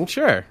venue.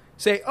 Sure.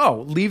 Say,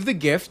 oh, leave the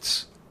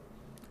gifts.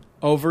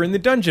 over in the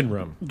dungeon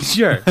room.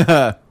 Sure.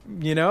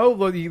 You know,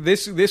 well,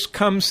 this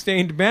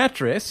cum-stained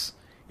mattress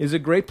is a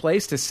great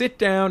place to sit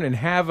down and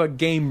have a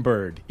game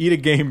bird. Eat a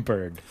game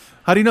bird.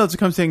 How do you know it's a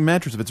cum-stained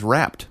mattress if it's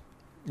wrapped?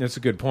 That's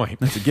a good point.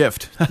 That's a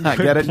gift.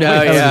 Get it?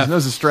 No, yeah. That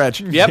was a stretch.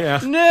 Yep.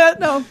 Yeah.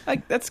 No,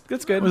 that's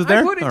good. Was it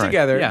there? I put it All right.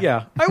 together. Yeah.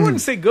 Yeah. I wouldn't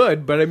say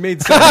good, but it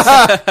made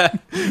sense.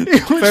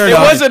 It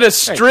wasn't a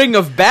string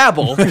of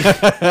babble.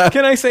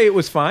 Can I say it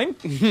was fine?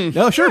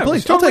 No, sure, Yeah, it please.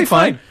 was Don't totally take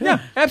fine.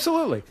 Yeah,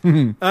 absolutely.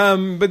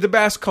 But the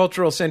Basque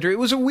Cultural Center, it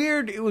was a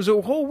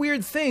whole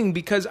weird thing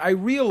because I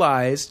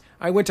realized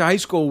I went to high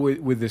school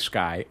with this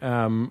guy,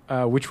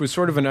 which was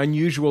sort of an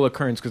unusual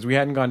occurrence because we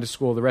hadn't gone to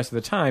school the rest of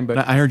the time. But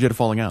I heard you had a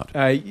falling out.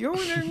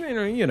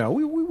 you know,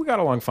 we got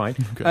along fine.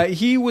 Okay.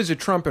 He was a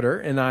trumpeter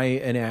and I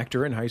an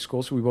actor in high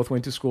school, so we both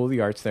went to School of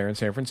the Arts there in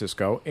San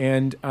Francisco.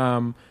 And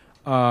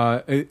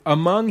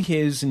among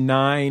his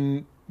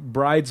 9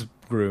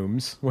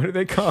 bridegrooms, what are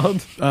they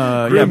called?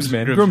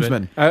 Groomsmen.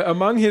 Groomsmen.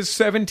 Among his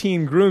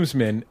 17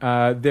 groomsmen,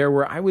 there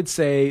were, I would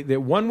say, that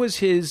one was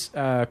his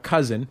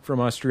cousin from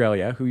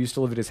Australia who used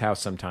to live at his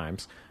house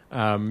sometimes.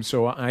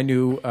 So I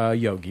knew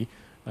Yogi.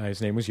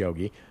 His name was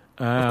Yogi.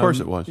 Of course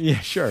it was.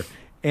 Yeah, sure.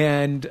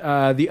 And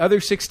the other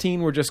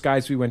 16 were just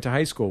guys we went to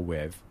high school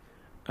with.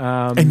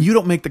 And you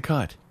don't make the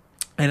cut.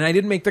 And I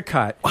didn't make the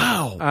cut.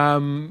 Wow.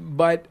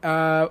 But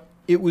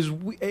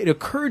it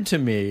occurred to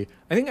me,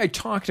 I think I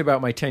talked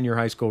about my 10-year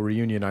high school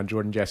reunion on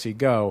Jordan Jesse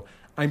Go.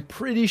 I'm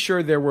pretty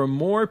sure there were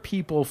more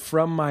people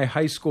from my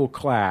high school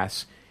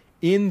class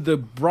in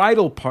the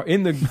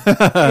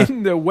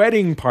in the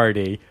wedding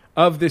party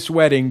of this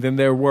wedding than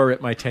there were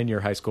at my 10-year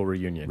high school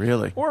reunion.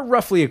 Really? Or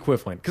roughly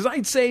equivalent. Because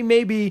I'd say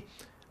maybe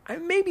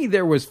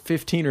there was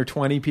 15 or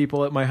 20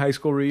 people at my high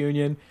school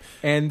reunion,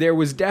 and there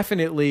was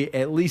definitely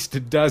at least a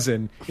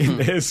dozen in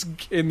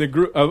the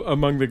group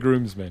among the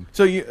groomsmen.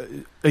 So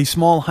a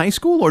small high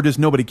school, or just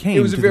nobody came?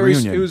 It was to the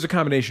reunion? It was a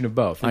combination of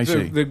both. I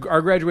see.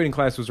 Our graduating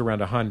class was around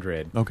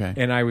 100. Okay.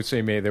 And I would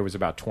say maybe there was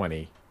about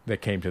 20 that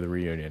came to the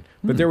reunion.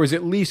 But there was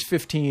at least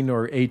 15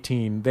 or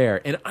 18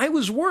 there. And I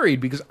was worried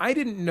because I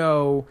didn't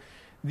know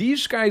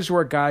these guys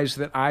were guys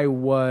that I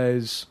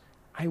would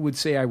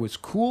say I was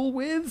cool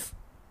with,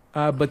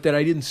 but that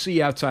I didn't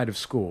see outside of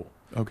school.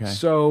 Okay.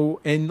 So,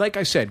 and like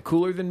I said,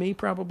 cooler than me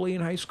probably in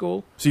high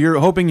school. So you're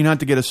hoping not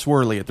to get a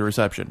swirly at the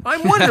reception.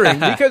 I'm wondering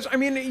because, I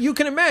mean, you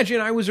can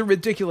imagine I was a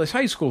ridiculous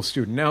high school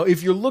student. Now,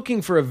 if you're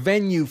looking for a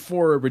venue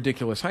for a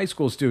ridiculous high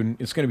school student,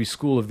 it's going to be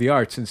School of the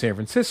Arts in San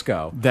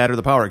Francisco. That or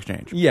the Power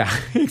Exchange. Yeah,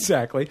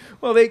 exactly.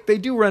 Well, they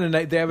do run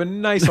they have a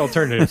nice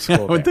alternative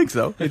school. I would think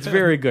so. It's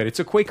very good. It's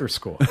a Quaker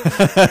school.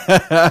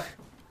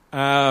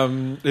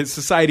 It's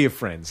Society of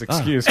Friends.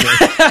 Excuse me.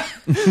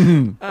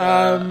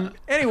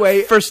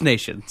 Anyway, First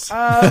Nations.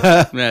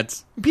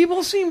 That's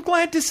people seem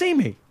glad to see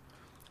me.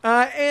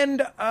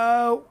 And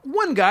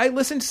one guy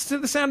listens to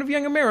the Sound of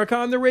Young America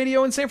on the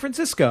radio in San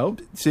Francisco.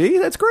 See,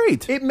 that's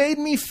great. It made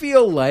me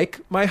feel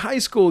like my high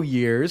school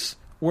years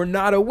were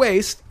not a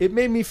waste. It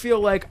made me feel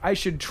like I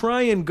should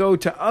try and go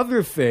to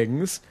other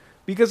things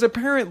because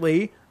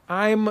apparently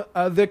I'm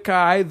the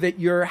guy that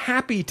you're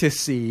happy to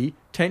see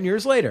 10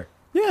 years later.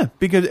 Yeah,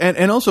 because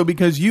and also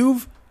because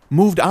you've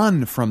moved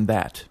on from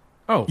that.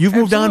 Oh, you've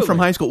moved on absolutely. from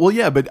high school. Well,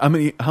 yeah, but how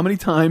many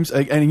times?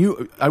 And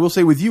I will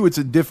say with you, it's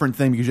a different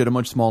thing because you had a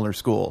much smaller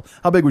school.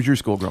 How big was your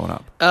school growing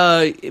up?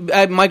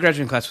 my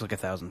graduating class was like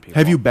 1,000 people.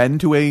 Have you been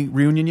to a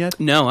reunion yet?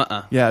 No,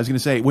 Yeah, I was going to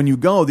say when you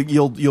go,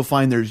 you'll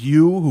find there's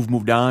you who've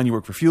moved on. You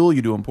work for Fuel.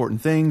 You do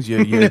important things.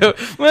 You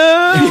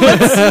Well,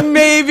 let's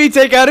maybe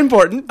take out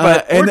important,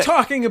 but We're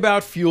talking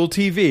about Fuel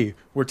TV.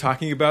 We're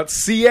talking about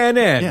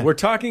CNN. Yeah. We're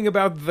talking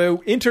about the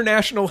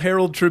International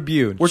Herald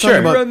Tribune. We're talking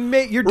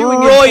about you're doing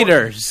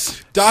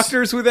Reuters.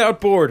 Doctors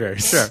Without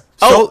Borders. Sure.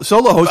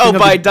 solo hosting.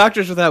 By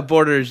Doctors Without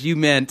Borders, you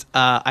meant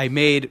I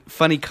made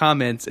funny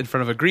comments in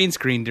front of a green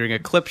screen during a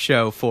clip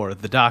show for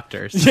the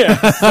doctors. Yeah,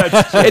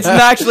 It's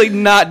actually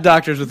not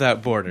Doctors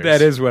Without Borders.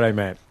 that is what I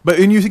meant. But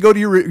when you go to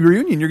your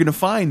reunion, you're going to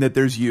find that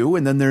there's you,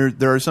 and then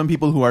there are some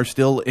people who are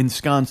still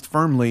ensconced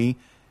firmly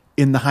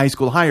in the high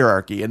school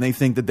hierarchy, and they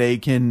think that they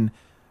can.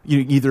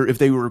 Either if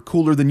they were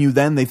cooler than you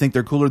then, they think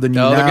they're cooler than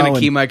you now. they're going to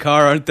key my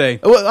car, aren't they?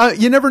 Well,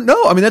 you never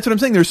know. I mean, that's what I'm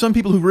saying. There's some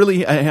people who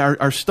really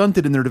are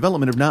stunted in their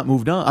development, have not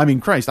moved on. I mean,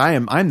 Christ,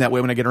 I'm that way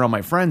when I get around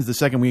my friends. The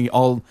second we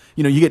all,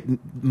 you get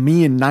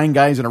me and 9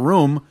 guys in a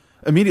room,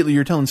 immediately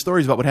you're telling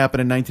stories about what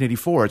happened in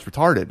 1984. It's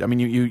retarded. I mean,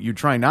 you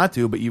try not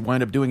to, but you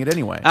wind up doing it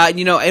anyway.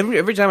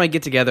 Every time I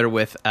get together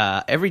with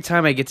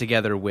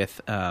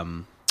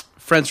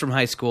friends from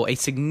high school, a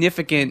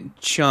significant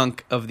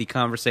chunk of the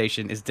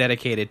conversation is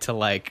dedicated to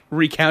like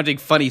recounting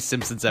funny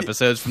Simpsons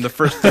episodes from the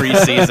first 3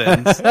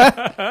 seasons.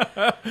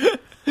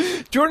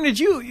 Jordan, did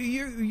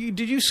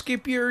you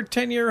skip your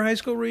 10-year high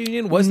school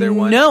reunion? Was there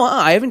one? No,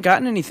 I haven't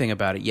gotten anything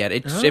about it yet.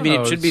 It should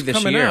be this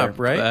coming year, up,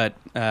 right?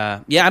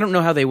 But I don't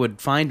know how they would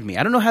find me.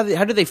 I don't know how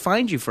do they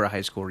find you for a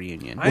high school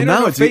reunion? I don't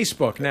know,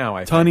 Facebook now.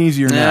 I ton think.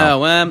 easier now.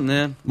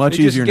 Much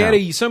easier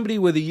now. Somebody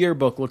with a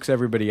yearbook looks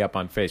everybody up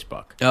on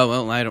Facebook. Oh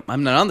well,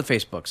 I'm not on the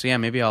Facebook, so yeah,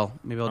 maybe I'll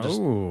just.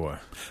 Ooh.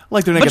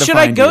 Like they're not. But should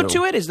I go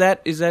to it? Is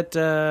that?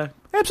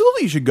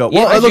 Absolutely, you should go.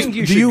 Yeah, I think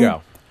you should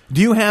go. Do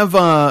you have?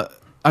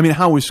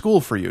 How was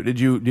school for you? Did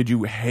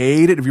you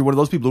hate it? If you're one of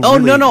those people who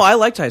no, I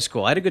liked high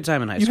school. I had a good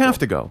time in high school. You have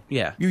to go.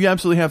 Yeah. You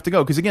absolutely have to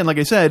go. Because again, like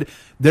I said,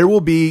 there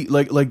will be,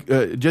 like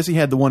Jesse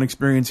had the one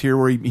experience here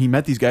where he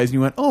met these guys and he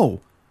went,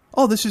 oh,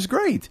 this is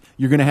great.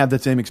 You're going to have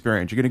that same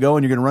experience. You're going to go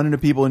and you're going to run into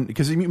people,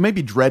 because you may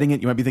be dreading it.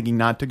 You might be thinking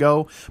not to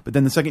go. But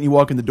then the second you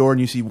walk in the door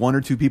and you see one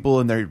or two people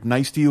and they're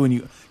nice to you and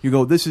you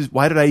go,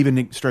 why did I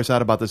even stress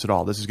out about this at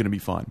all? This is going to be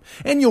fun.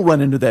 And you'll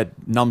run into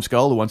that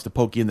numbskull who wants to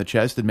poke you in the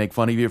chest and make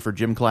fun of you for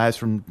gym class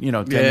from 10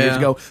 years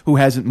ago, who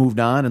hasn't moved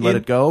on and let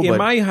it go. In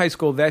my high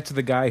school, that's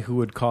the guy who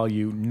would call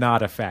you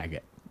not a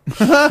faggot.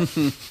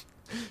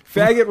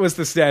 Faggot was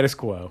the status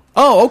quo.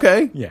 Oh,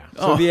 okay. Yeah.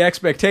 So the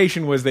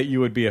expectation was that you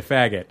would be a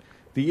faggot.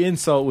 The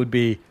insult would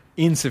be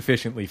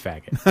insufficiently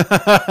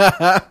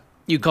faggot.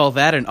 You call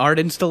that an art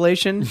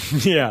installation?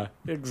 Yeah,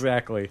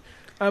 exactly.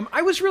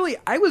 I was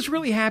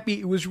really happy.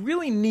 It was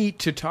really neat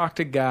to talk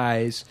to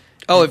guys.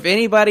 Oh, if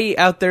anybody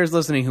out there is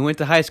listening who went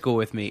to high school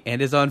with me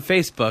and is on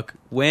Facebook,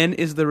 when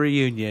is the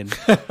reunion?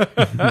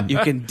 You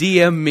can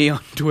DM me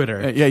on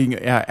Twitter. You can,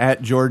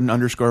 at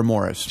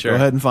Jordan_Morris. Sure. Go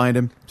ahead and find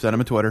him. Send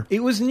him a Twitter.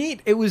 It was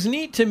neat. It was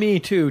neat to me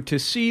too to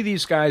see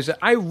these guys that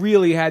I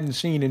really hadn't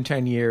seen in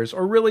 10 years,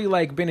 or really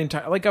been in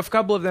touch. Like a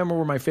couple of them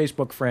were my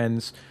Facebook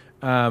friends.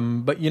 But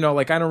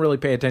I don't really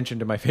pay attention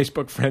to my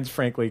Facebook friends,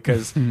 frankly,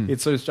 because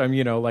it's just I'm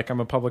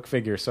a public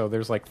figure, so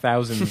there's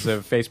thousands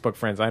of Facebook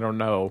friends I don't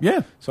know.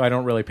 Yeah. So I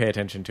don't really pay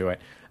attention to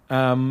it.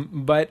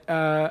 But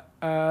the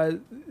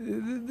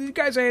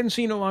guys I hadn't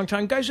seen in a long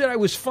time, guys that I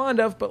was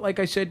fond of, but like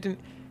I said, didn't.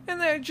 And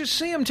then I just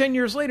see them 10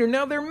 years later.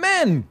 Now they're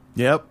men.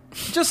 Yep.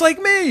 Just like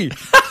me. Isn't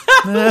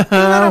that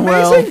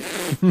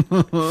amazing?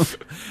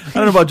 I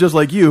don't know about just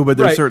like you, but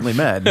they're certainly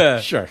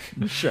men. Sure.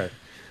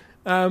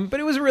 But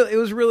it was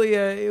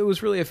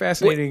really a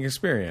fascinating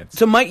experience.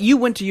 So, Mike, you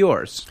went to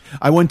yours.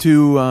 I went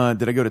to.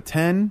 Did I go to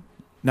 10?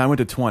 No, I went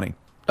to 20.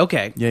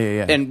 Okay.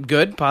 Yeah. And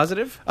good,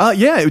 positive.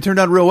 Yeah, it turned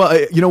out real well.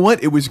 You know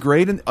what? It was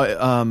great.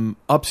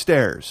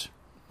 Upstairs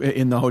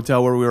in the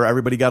hotel where we were,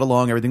 everybody got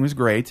along. Everything was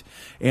great,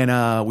 and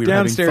we were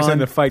downstairs having fun. in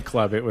the Fight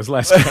Club. It was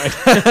less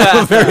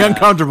good. Very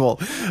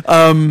uncomfortable.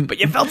 But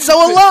you felt so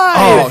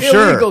alive. Oh,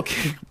 sure. Illegal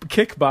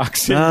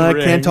kickboxing. I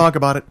can't talk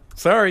about it.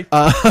 Sorry.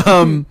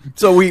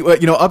 So we,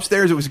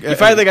 upstairs it was. You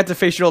finally got to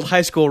face your old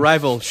high school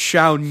rival,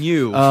 Shaun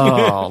Yu.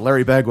 Oh,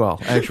 Larry Bagwell,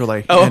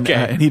 actually. Oh, okay.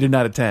 And he did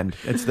not attend.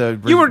 It's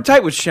You were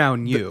tight with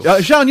Shaun Yu.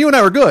 Shaun Yu and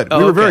I were good. Oh,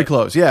 we were okay. very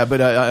close. Yeah, but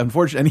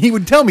unfortunately, and he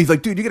would tell me, he's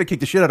like, "Dude, you got to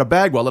kick the shit out of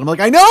Bagwell," and I'm like,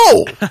 "I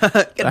know."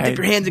 Gotta dip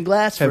your hands in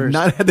glass have first.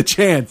 not had the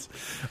chance.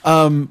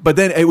 But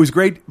then it was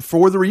great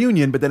for the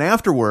reunion. But then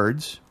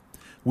afterwards,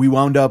 we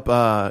wound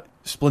up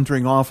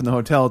splintering off in the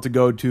hotel to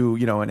go to,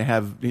 and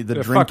have the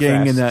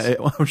drinking and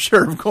I'm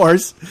sure, of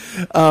course.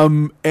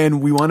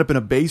 And we wound up in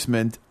a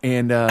basement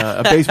and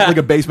like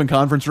a basement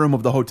conference room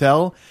of the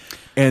hotel.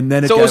 And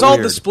then so it was got all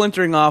weird. the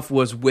splintering off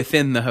was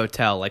within the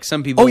hotel. Like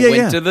some people yeah,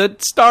 went to the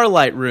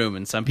Starlight room,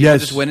 and some people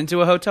Yes. just went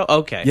into a hotel.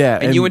 Okay, Yeah,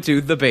 and you went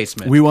to the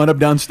basement. We wound up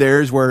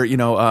downstairs where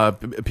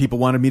people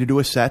wanted me to do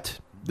a set.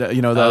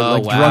 wow.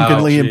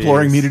 Drunkenly Jeez.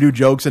 imploring me to do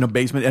jokes in a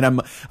basement, and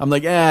I'm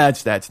like,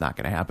 that's not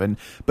going to happen.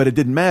 But it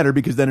didn't matter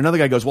because then another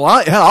guy goes, well,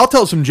 I'll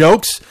tell some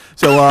jokes.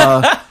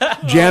 So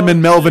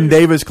Jammin' Melvin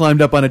Davis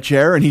climbed up on a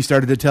chair and he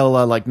started to tell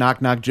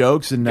knock knock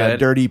jokes and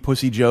dirty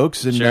pussy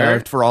jokes and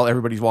Sure. for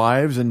everybody's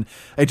wives, and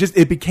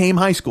it became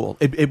high school.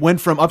 It went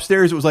from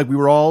upstairs. It was like we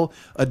were all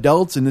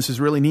adults and this is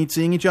really neat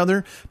seeing each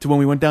other, to when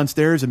we went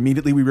downstairs,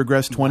 immediately we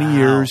regressed 20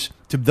 years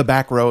to the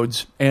back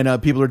roads,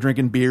 and people are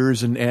drinking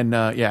beers and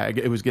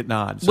it was getting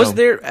on. So. Was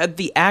there at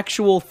the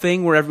actual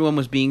thing where everyone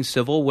was being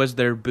civil? Was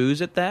there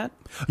booze at that?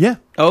 Yeah.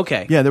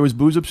 Okay. Yeah, there was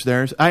booze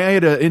upstairs. I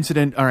had an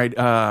incident. All right,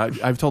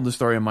 I've told this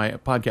story on my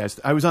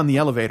podcast. I was on the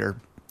elevator.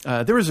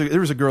 There was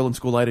a girl in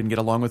school I didn't get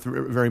along with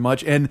very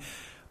much, and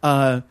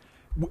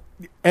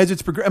as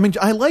it's progressed,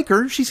 I like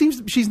her.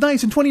 She's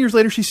nice, and 20 years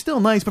later, she's still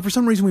nice. But for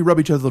some reason, we rub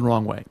each other the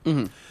wrong way.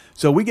 Mm-hmm.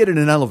 So we get in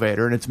an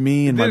elevator, and it's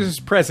me and this is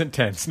present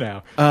tense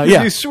now.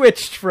 Yeah. You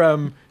switched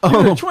from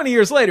 20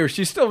 years later,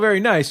 she's still very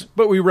nice,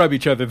 but we rub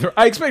each other.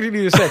 I expected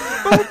you to say,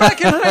 but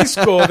back in high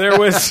school, there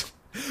was...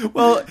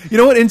 Well, you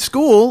know what? In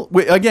school,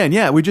 we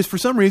just, for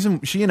some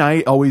reason, she and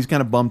I always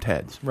kind of bumped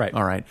heads. Right.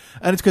 All right.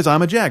 And it's because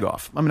I'm a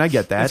jagoff. I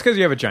get that. It's because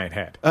you have a giant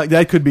head.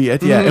 That could be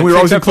it, yeah. And we were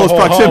always in close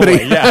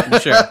proximity. Yeah,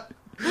 Sure.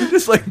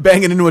 just like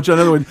banging into each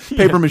other with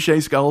paper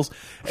mache skulls.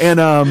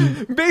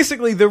 And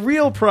basically, the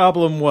real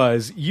problem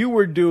was you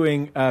were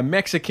doing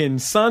Mexican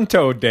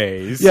Santo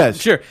days. yes,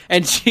 Sure.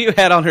 And she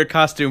had on her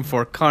costume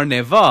for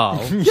Carnival.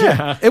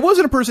 yeah, it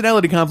wasn't a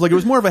personality conflict. It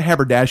was more of a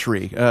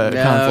haberdashery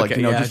conflict. okay,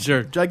 You know, yeah, just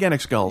sure.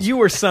 gigantic skulls. You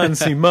were San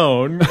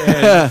Simon,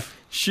 and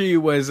she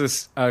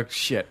was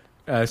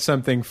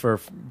something for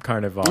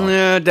Carnival.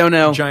 Don't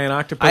know. Giant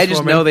octopus I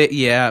just woman? know that,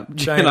 giant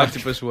Giant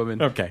octopus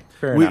woman. Okay,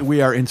 fair enough.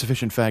 We are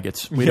insufficient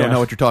faggots. We Yeah. don't know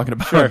what you're talking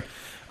about. Sure.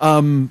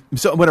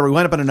 So whatever. We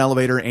went up on an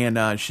elevator,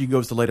 and she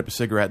goes to light up a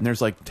cigarette, and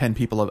there's like 10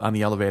 people on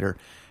the elevator,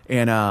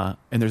 and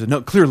there's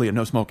clearly a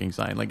no smoking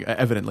sign, like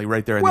evidently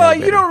right there in the Well,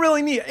 elevator. you don't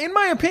really need, in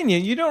my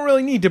opinion, you don't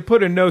really need to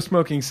put a no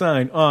smoking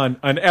sign on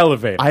an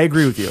elevator. I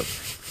agree with you.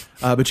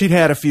 But she'd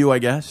had a few, I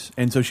guess,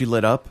 and so she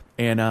lit up,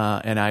 and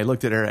I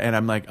looked at her, and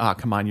I'm like,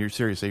 come on, you're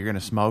seriously, you're going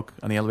to smoke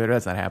on the elevator?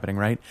 That's not happening,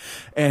 right?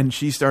 And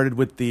she started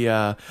with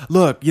the,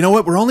 look, you know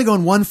what? We're only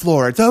going one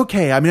floor. It's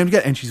okay. I mean,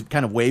 and she's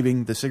kind of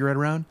waving the cigarette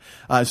around.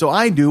 So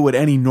I do what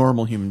any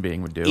normal human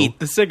being would do. Eat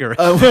the cigarette.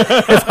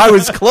 If I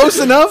was close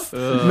enough,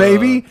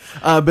 maybe.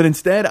 But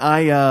instead,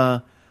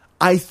 I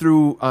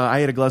threw.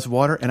 I had a glass of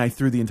water, and I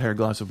threw the entire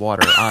glass of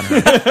water on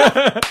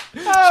her,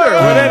 Sure,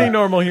 what any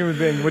normal human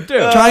being would do.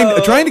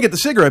 trying to get the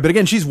cigarette. But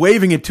again, she's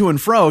waving it to and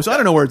fro, so I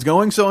don't know where it's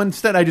going. So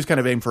instead, I just kind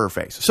of aim for her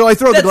face. So I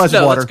throw the glass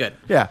of water. That's good.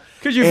 Yeah,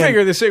 Because you And-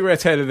 figure the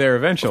cigarette's headed there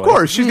eventually. Of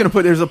course, she's going to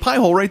put. There's a pie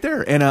hole right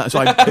there, and so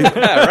I Right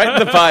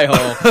in the pie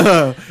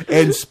hole.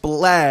 and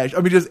splash.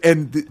 I mean, just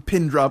and the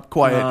pin drop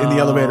quiet in the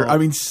elevator. I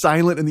mean,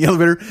 silent in the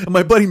elevator. And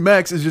my buddy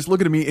Max is just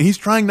looking at me, and he's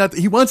trying not.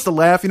 He wants to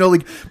laugh,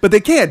 like, but they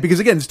can't because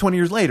again, it's 20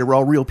 years later. We're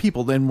all real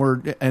people. Then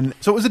and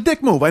so it was a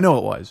dick move. I know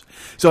it was.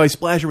 So I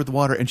splash her with the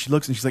water, and she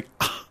looks and she's like,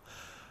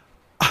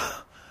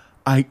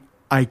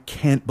 I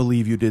can't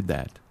believe you did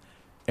that.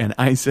 And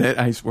I said,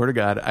 I swear to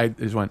God, I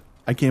just went,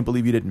 I can't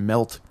believe you didn't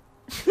melt.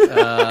 And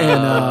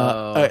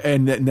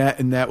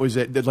that was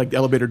it. Like the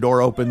elevator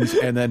door opens,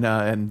 and then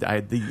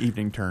the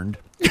evening turned.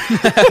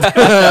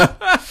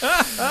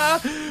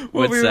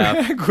 We'll What's be up?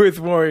 back with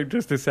more in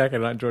just a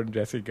second on Jordan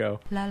Jesse Go.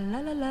 La la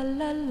la la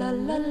la la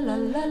la la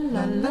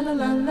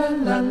la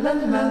la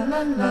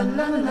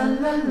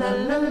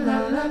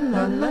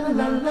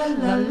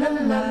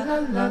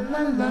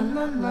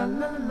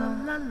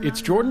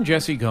It's Jordan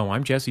Jesse Go.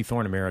 I'm Jesse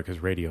Thorne, America's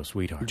radio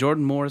sweetheart.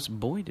 Jordan Morris,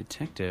 boy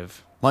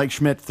detective. Like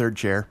Schmidt, third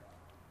chair.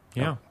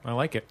 Yeah, I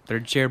like it.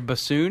 Third chair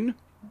bassoon?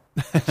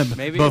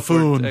 Maybe?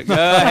 Buffoon. Hey,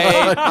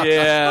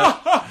 yeah.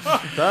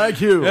 Thank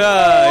you. In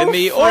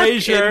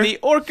Frasier. the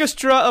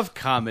orchestra of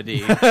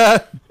comedy.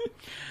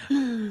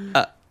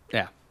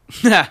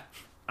 Yeah.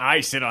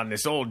 I sit on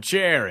this old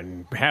chair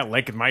and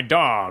like my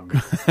dog.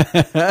 Is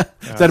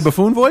that a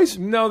buffoon voice?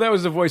 No, that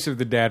was the voice of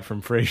the dad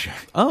from Frasier.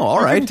 Oh, all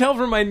You right. can tell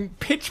from my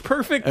pitch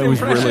perfect It was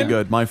impression. really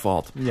good. My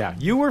fault. Yeah,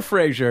 you were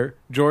Frasier,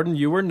 Jordan,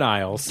 you were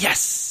Niles.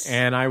 Yes.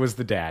 And I was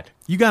the dad.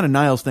 You got a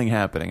Niles thing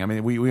happening. I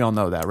mean, we all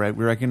know that, right?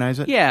 We recognize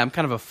it? Yeah, I'm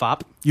kind of a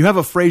fop. You have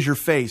a Frasier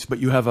face, but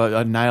you have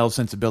a Niles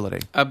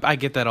sensibility. I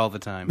get that all the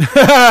time.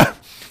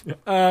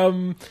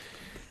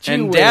 Gee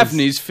And whiz.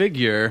 Daphne's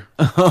figure.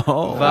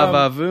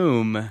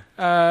 Va-va-voom.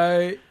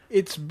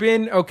 It's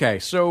been okay.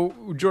 So,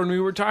 Jordan, we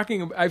were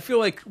talking. I feel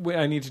like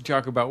I need to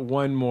talk about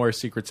one more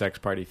secret sex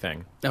party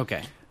thing.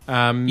 Okay.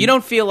 You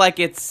don't feel like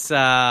it's,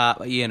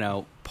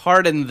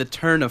 pardon the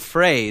turn of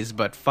phrase,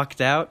 but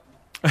fucked out?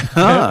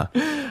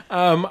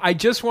 I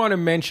just want to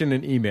mention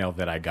an email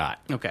that I got.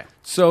 Okay.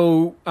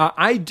 So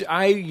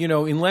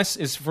unless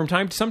it's from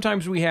time.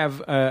 Sometimes we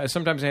have.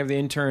 Sometimes I have the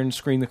intern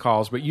screen the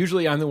calls, but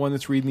usually I'm the one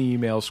that's reading the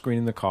emails,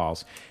 screening the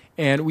calls.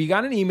 And we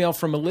got an email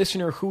from a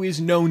listener who is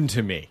known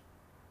to me.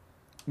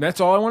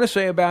 That's all I want to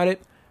say about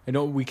it.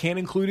 We can't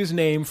include his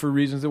name for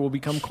reasons that will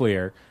become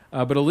clear.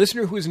 But a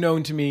listener who is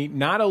known to me,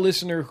 not a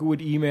listener who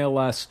would email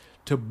us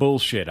to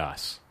bullshit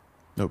us.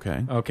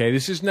 Okay. Okay,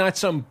 this is not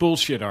some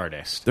bullshit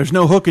artist. There's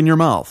no hook in your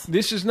mouth.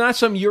 This is not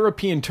some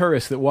European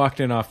tourist that walked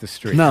in off the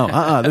street.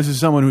 No, this is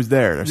someone who's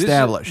there,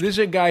 established. This is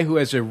a guy who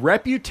has a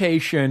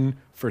reputation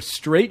for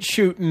straight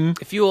shooting.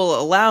 If you will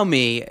allow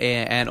me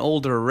an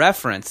older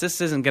reference, this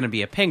isn't going to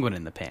be a penguin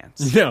in the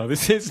pants. No,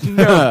 this is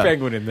no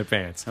penguin in the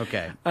pants.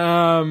 Okay.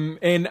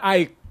 And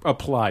I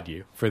applaud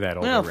you for that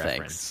older Well,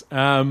 reference.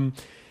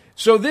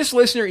 So this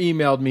listener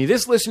emailed me.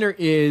 This listener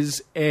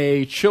is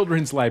a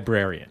children's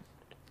librarian,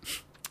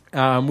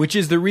 which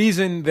is the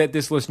reason that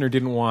this listener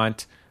didn't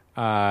want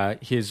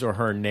his or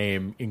her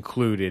name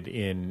included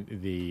in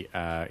the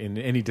in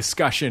any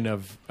discussion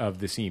of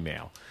this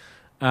email.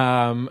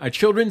 A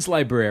children's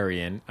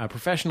librarian, a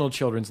professional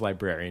children's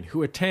librarian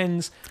who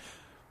attends.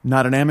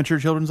 Not an amateur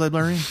children's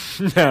librarian?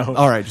 No.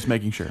 All right, just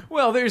making sure.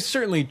 Well, there's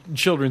certainly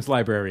children's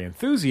library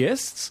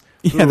enthusiasts.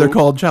 Yeah, they're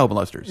called child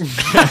molesters.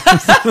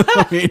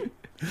 I mean,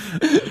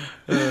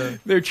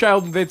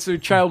 That's a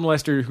child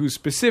molester who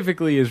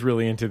specifically is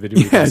really into the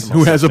Dewey yes, Decimal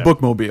who has a System.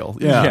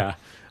 bookmobile. Yeah.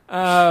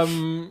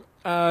 Yeah.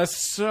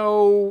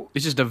 So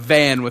It's just a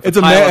van with It's a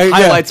a pile of yeah.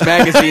 highlights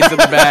magazines in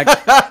the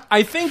back.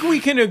 I think we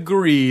can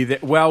agree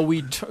that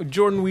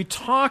Jordan, we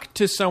talked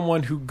to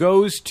someone who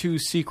goes to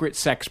secret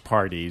sex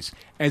parties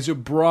as a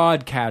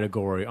broad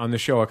category on the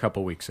show a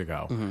couple weeks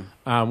ago.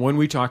 When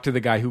we talked to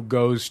the guy who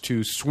goes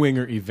to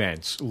swinger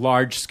events,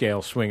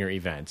 large-scale swinger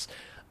events.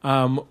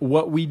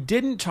 What we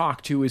didn't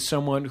talk to is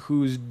someone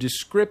whose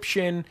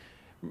description,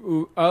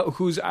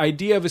 whose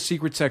idea of a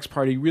secret sex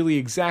party really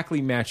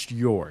exactly matched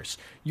yours.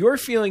 Your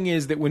feeling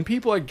is that when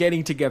people are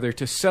getting together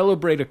to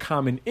celebrate a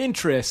common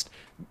interest,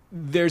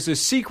 there's a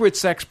secret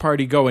sex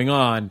party going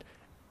on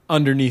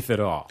underneath it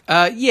all.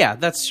 Yeah,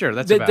 that's sure.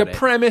 That's about The it.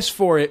 premise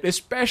for it,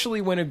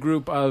 especially when a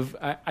group of,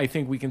 I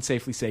think we can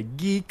safely say,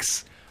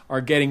 geeks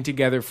are getting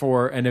together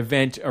for an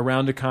event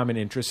around a common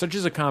interest, such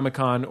as a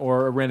Comic-Con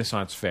or a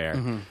Renaissance fair,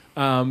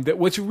 that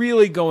what's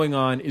really going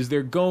on is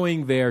they're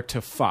going there to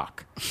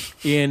fuck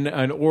in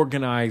an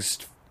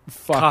organized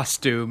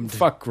Costumed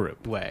fuck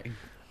group. way.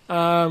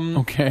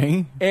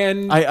 Okay.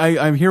 And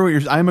I'm hear what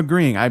you're. I'm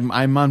agreeing.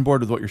 I'm on board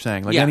with what you're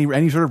saying. Like Yeah.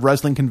 any sort of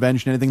wrestling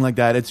convention, anything like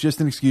that. It's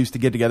just an excuse to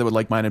get together with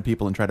like-minded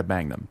people and try to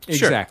bang them.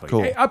 exactly.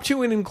 Cool. Up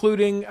to and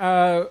including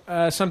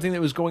something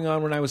that was going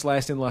on when I was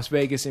last in Las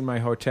Vegas in my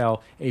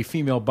hotel, a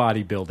female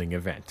bodybuilding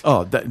event.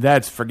 Oh,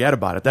 that's forget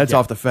about it. That's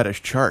off the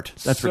fetish chart.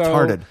 That's So,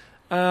 retarded.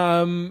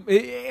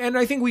 And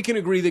I think we can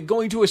agree that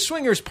going to a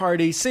swingers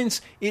party,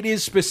 since it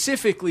is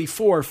specifically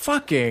for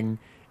fucking,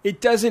 it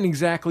doesn't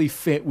exactly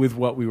fit with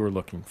what we were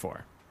looking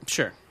for.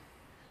 Sure.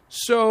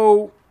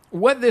 So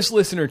what this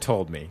listener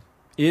told me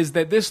is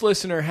that this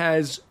listener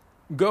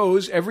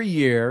goes every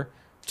year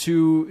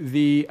to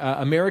the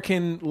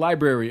American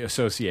Library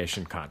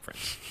Association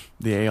conference,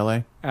 The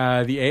ALA.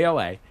 the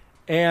ALA,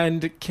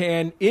 and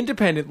can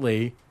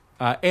independently,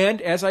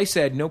 and as I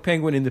said, no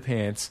penguin in the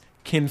pants,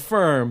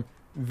 confirm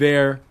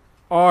there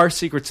are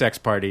secret sex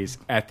parties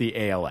at the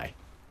ALA.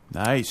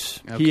 Nice.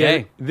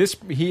 Okay.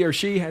 He or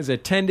she has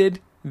attended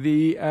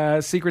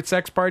the secret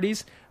sex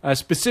parties,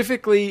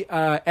 specifically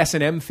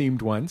S&M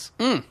themed ones.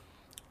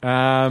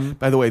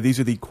 By the way, these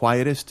are the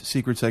quietest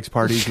secret sex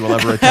parties you will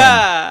ever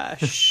attend.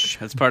 Shh,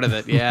 that's part of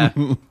it. Yeah.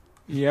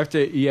 You have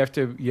to.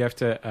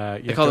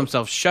 They call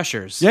themselves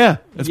shushers. Yeah,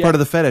 that's Yeah. part of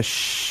the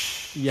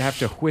fetish. You have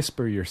to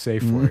whisper your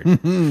safe word.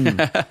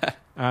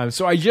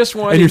 So I just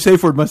wanted. And your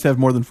safe word must have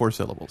more than 4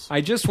 syllables.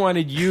 I just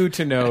wanted you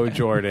to know,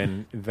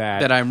 Jordan,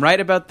 That I'm right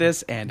about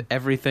this and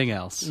everything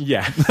else.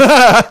 Yeah.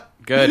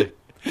 Good.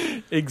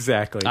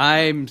 Exactly.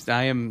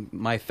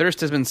 My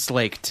thirst has been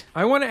slaked.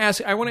 I want to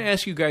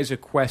ask you guys a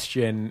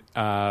question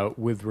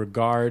with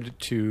regard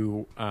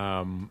to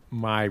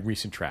my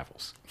recent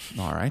travels.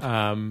 All right.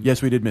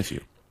 Yes, we did miss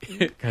you.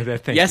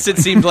 Thank Yes, you. it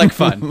seemed like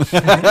fun.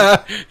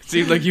 It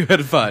seemed like you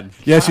had fun.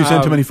 Yes, you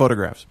sent too many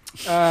photographs.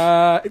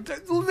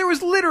 There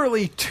was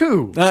literally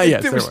 2.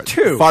 Yes, there was were.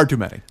 2. Far too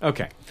many.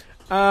 Okay.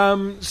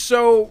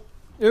 So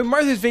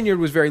Martha's Vineyard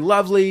was very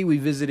lovely. We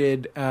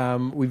visited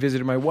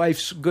my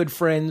wife's good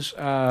friends.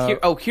 Here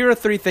are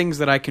 3 things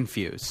that I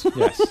confuse.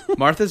 Yes.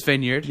 Martha's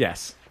Vineyard.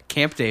 Yes.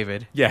 Camp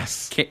David.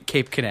 Yes.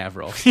 Cape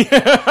Canaveral.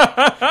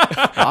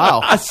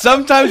 Wow.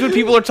 Sometimes when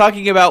people are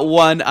talking about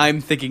one, I'm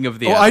thinking of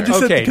the Oh, other. I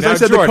just Okay, because now, I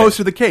said Jordan. the coast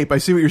of the Cape. I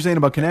see what you're saying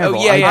about Canaveral.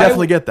 Oh, yeah, I yeah.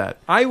 definitely get that.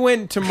 I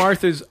went to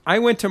Martha's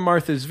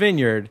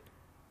Vineyard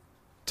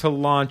to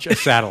launch a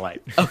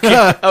satellite.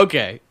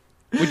 Okay.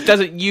 Which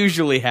doesn't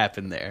usually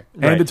happen there.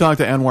 And to talk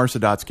to Anwar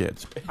Sadat's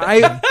kids.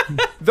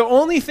 The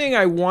only thing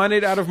I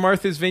wanted out of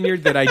Martha's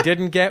Vineyard that I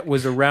didn't get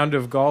was a round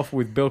of golf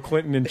with Bill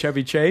Clinton and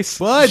Chevy Chase.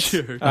 What?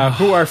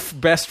 Who are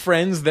best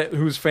friends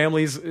whose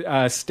families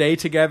stay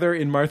together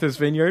in Martha's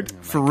Vineyard.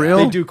 For real?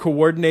 They do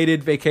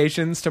coordinated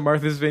vacations to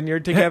Martha's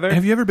Vineyard together.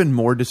 Have you ever been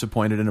more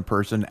disappointed in a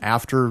person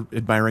after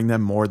admiring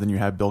them more than you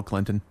have Bill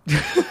Clinton?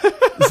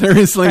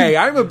 Seriously? Hey,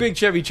 I'm a big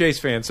Chevy Chase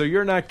fan, so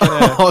you're not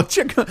gonna. Oh,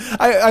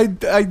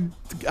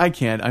 I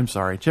can't. I'm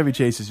sorry. Chevy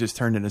Chase has just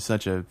turned into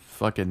such a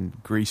fucking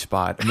grease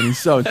spot. I mean, he's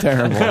so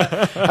terrible.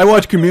 I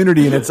watch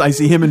Community, and I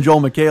see him and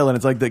Joel McHale, and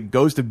it's like the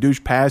ghost of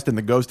douche past and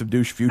the ghost of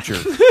douche future.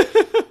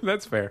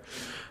 That's fair.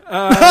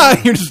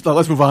 You're just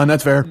let's move on.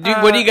 That's fair.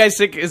 What do you guys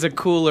think is a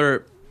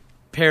cooler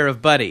pair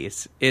of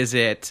buddies? Is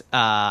it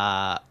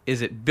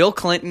Bill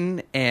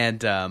Clinton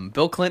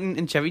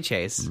and Chevy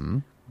Chase,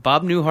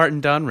 Bob Newhart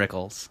and Don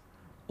Rickles,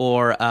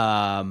 or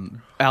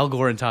Al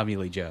Gore and Tommy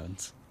Lee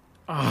Jones?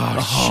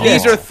 Oh,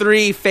 These are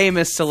 3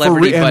 famous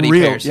celebrity and buddy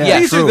real, pairs. yeah. Yeah.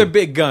 These true. are the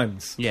big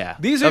guns. Yeah.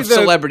 These are of the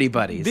celebrity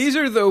buddies. These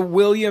are the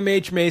William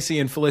H. Macy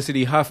and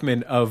Felicity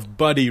Huffman of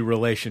buddy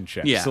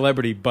relationships. Yeah.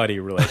 Celebrity buddy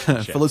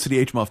relationships. Felicity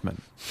H. Muffman.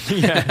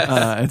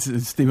 Yes.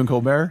 It's Stephen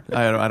Colbert.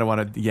 I don't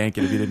want to yank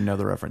it if you didn't know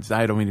the reference.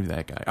 I don't mean to be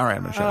that guy. All right,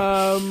 I'm going to shut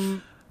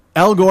up.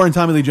 Al Gore and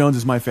Tommy Lee Jones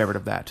is my favorite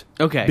of that.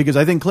 Okay. Because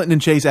I think Clinton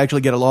and Chase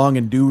actually get along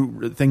and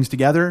do things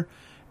together.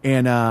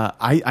 And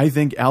I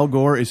think Al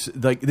Gore is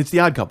like, it's the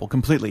odd couple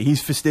completely.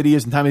 He's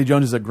fastidious, and Tommy Lee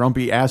Jones is a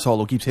grumpy asshole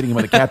who keeps hitting him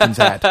with a captain's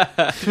hat.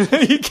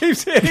 He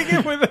keeps hitting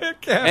him with a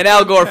cap. and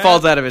Al Gore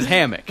falls out of his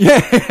hammock.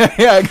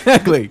 Yeah,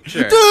 exactly.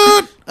 Sure.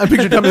 I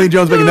picture Tommy Lee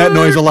Jones making that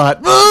noise a lot.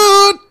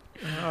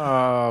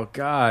 Oh Oh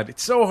God,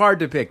 it's so hard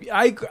to pick.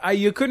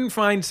 You couldn't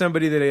find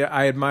somebody that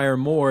I admire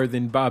more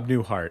than Bob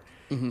Newhart.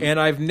 And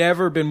I've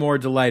never been more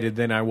delighted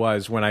than I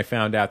was when I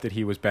found out that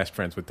he was best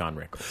friends with Don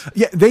Rickles.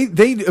 Yeah,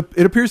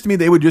 it appears to me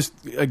they would just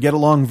get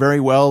along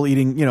very well,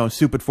 eating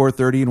soup at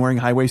 4:30 and wearing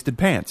high-waisted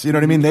pants. You know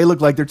what I mean? They look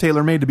like they're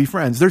tailor-made to be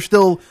friends. They're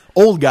still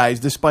old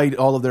guys, despite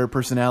all of their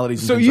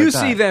personalities. And so things you like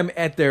see that.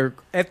 them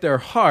at their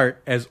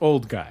heart as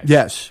old guys.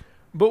 Yes.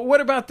 But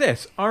what about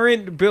this?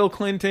 Aren't Bill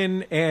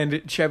Clinton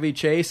and Chevy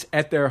Chase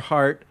at their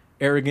heart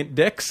arrogant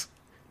dicks?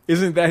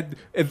 Isn't that?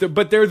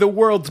 But they're the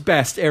world's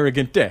best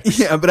arrogant dicks.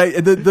 Yeah,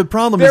 but the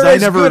problem they're is I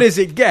as never good as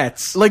it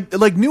gets. Like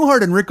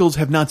Newhart and Rickles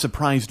have not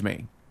surprised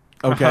me.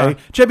 Okay, Uh-huh.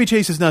 Chevy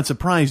Chase has not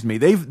surprised me.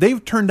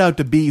 They've turned out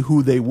to be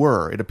who they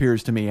were. It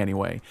appears to me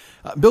anyway.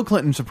 Bill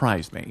Clinton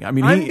surprised me. I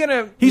mean,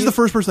 he's the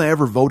first person I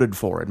ever voted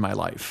for in my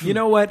life. You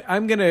know what?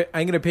 I'm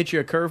gonna pitch you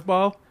a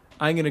curveball.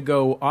 I'm gonna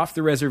go off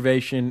the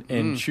reservation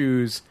and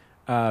choose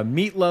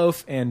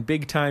Meatloaf and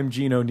big time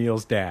Gene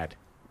O'Neill's dad.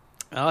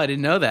 Oh, I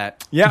didn't know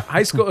that. Yeah,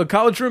 high school,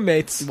 college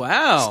roommates.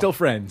 Wow. Still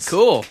friends.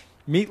 Cool.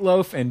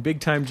 Meatloaf and big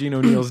time Gene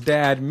O'Neill's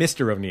dad,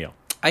 Mr. O'Neill.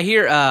 I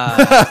hear.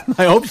 I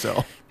hope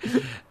so.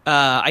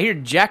 I hear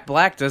Jack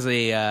Black does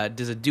a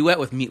duet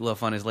with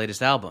Meatloaf on his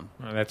latest album.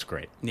 Oh, that's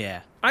great.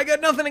 Yeah. I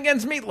got nothing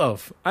against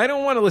Meatloaf. I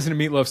don't want to listen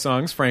to Meatloaf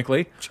songs,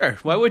 frankly. Sure.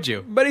 Why would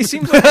you? But he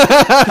seems like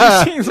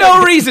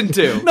No reason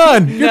to.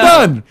 None. You're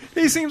done.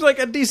 He seems like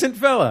a decent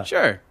fella.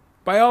 Sure.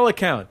 By all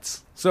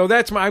accounts. So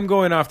I'm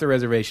going off the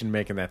reservation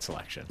making that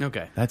selection.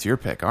 Okay. That's your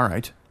pick. All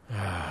right.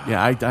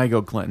 Yeah, I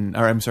go Clinton.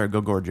 Or I'm sorry,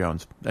 go Gore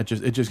Jones. It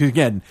just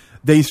again,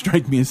 they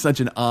strike me as such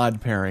an odd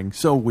pairing.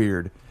 So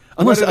weird.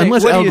 Unless what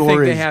Al do you Gore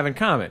think is, they have in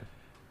common?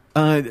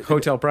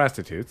 Hotel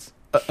prostitutes.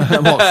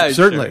 well,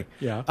 certainly.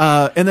 Sure.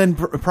 Yeah. And then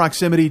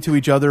proximity to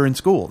each other in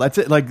school. That's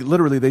it. Like,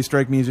 literally, they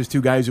strike me as just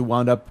two guys who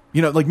wound up,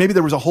 like maybe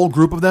there was a whole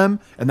group of them,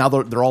 and now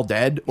they're all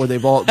dead, or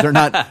they're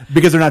not,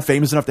 because they're not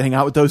famous enough to hang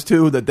out with those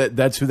two,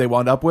 that's who they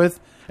wound up with.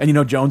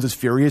 And, Jones is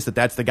furious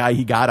that's the guy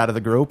he got out of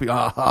the group.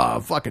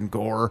 Fucking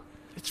Gore.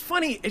 It's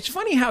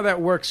funny how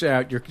that works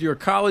out. Your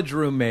college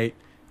roommate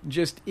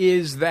just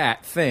is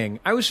that thing.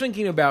 I was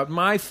thinking about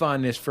my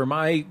fondness for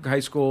my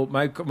high school,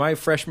 my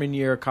freshman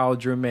year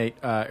college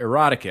roommate,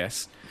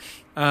 Eroticus.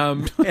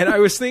 And I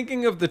was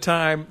thinking of the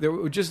time, there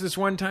was just this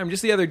one time,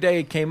 just the other day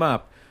it came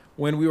up,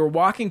 when we were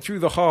walking through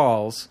the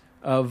halls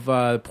of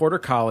Porter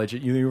College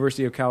at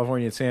University of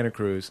California at Santa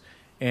Cruz,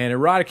 and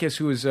Eroticus,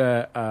 who was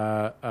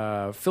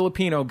a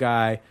Filipino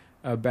guy,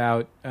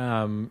 about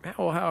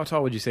how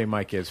tall would you say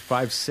Mike is?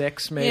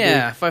 5'6", maybe?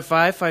 Yeah,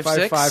 5'5",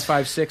 5'6".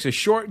 5'6", a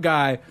short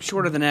guy.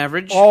 Shorter than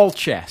average. All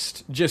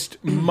chest.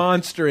 Just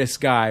monstrous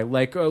guy.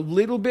 Like a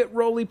little bit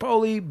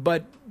roly-poly,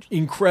 but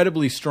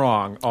incredibly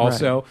strong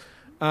also.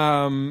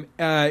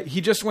 Right. He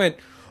just went,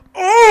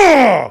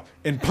 "Oh!"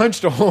 and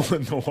punched a hole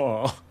in the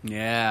wall.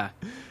 Yeah.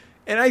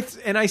 And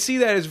I see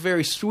that as a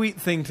very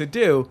sweet thing to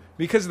do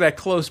because of that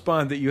close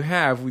bond that you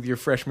have with your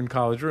freshman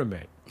college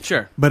roommate.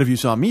 Sure. But if you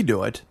saw me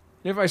do it...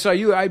 If I saw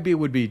you,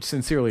 would be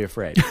sincerely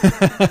afraid.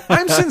 Mike,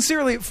 I'm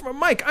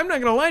not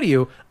going to lie to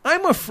you.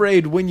 I'm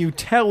afraid when you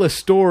tell a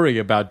story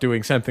about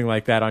doing something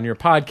like that on your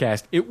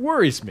podcast, it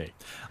worries me.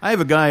 I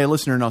have a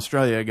listener in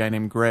Australia, a guy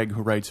named Greg,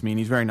 who writes me, and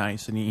he's very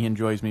nice, and he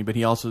enjoys me, but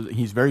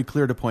he's very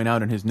clear to point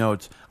out in his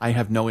notes, I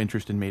have no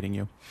interest in meeting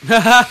you.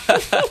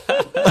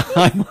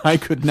 I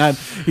could not.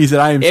 He said,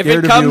 I am scared of you.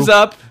 If it comes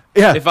up,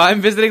 yeah. If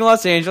I'm visiting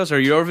Los Angeles or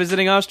you're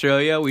visiting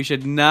Australia, we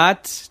should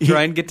not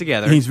try and get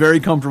together. He's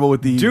very comfortable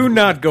with the... Do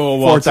not go a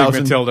waltzing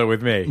Matilda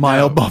with me.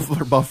 Mile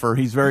buffer.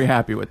 He's very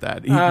happy with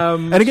that.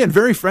 And again,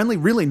 very friendly,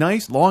 really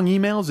nice, long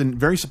emails, and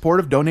very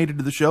supportive, donated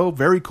to the show.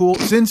 Very cool.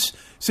 Since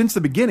the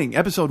beginning,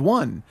 episode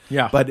 1.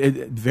 Yeah. But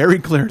it very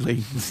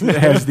clearly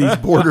has these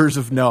borders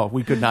of no,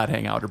 we could not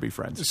hang out or be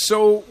friends.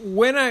 So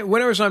when I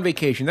was on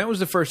vacation, that was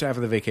the first half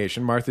of the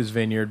vacation, Martha's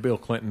Vineyard, Bill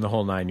Clinton, the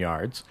whole 9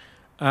 yards.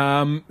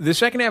 The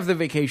second half of the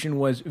vacation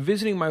was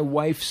visiting my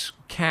wife's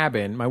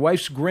cabin. My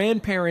wife's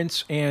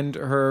grandparents and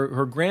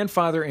her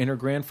grandfather and her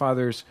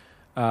grandfather's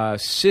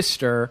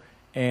sister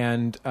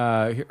and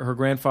her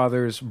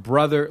grandfather's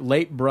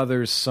late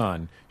brother's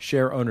son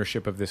share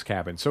ownership of this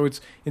cabin. So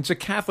it's a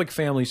Catholic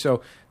family.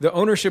 So the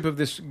ownership of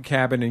this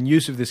cabin and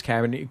use of this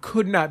cabin, it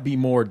could not be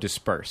more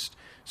dispersed.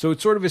 So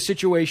it's sort of a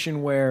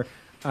situation where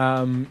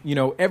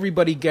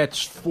everybody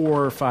gets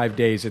 4 or 5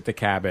 days at the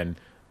cabin.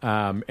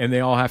 And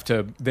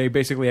they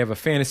basically have a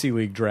fantasy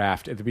league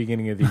draft at the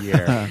beginning of the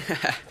year.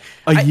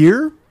 A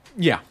year?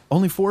 Yeah.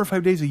 Only 4 or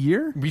 5 days a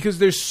year? Because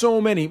there's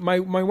so many. My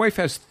wife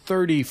has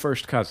 30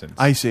 first cousins.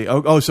 I see.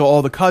 Oh, so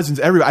all the cousins,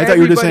 everybody. I thought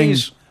you were just saying...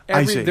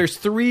 I see. There's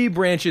 3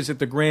 branches at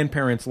the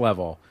grandparents'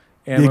 level.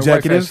 And the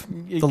executive,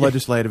 the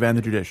legislative, and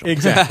the judicial.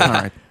 Exactly.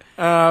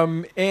 All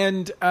right.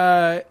 And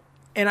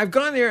I've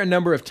gone there a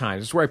number of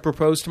times. It's where I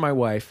proposed to my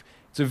wife.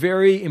 It's a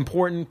very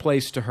important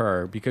place to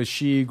her because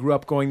she grew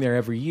up going there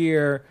every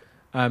year.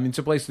 It's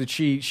a place that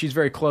she's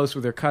very close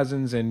with her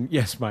cousins. And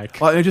yes, Mike.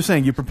 Well, I'm just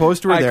saying, you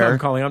proposed to her there. I'm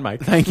calling on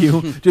Mike. Thank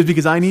you. Just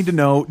because I need to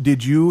know,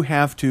 did you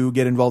have to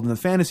get involved in the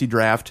fantasy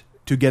draft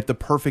to get the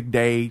perfect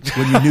day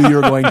when you knew you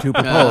were going to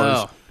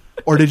propose?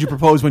 Or did you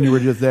propose when you were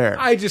just there?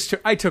 I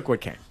took what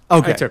came.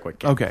 Okay. I took what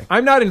came. Okay.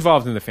 I'm not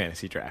involved in the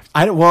fantasy draft.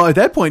 Well, at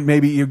that point,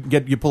 maybe you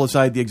pull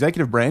aside the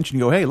executive branch and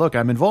you go, "Hey, look,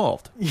 I'm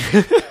involved."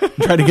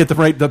 Try to get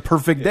the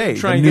perfect day,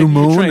 Try the and new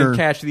moon, try or and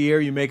catch the air.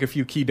 You make a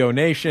few key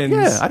donations.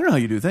 yeah. I don't know how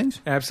you do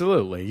things.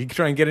 Absolutely. You can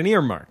try and get an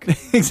earmark.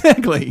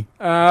 Exactly.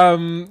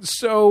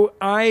 So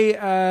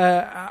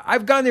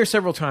I've gone there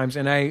several times,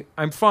 and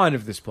I'm fond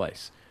of this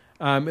place.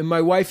 And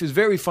my wife is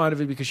very fond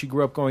of it because she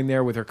grew up going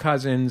there with her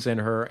cousins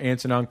and her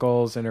aunts and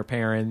uncles and her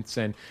parents.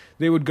 And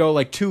they would go,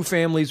 like, 2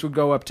 families would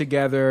go up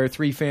together.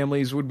 3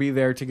 families would be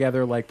there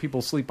together. Like,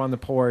 people sleep on the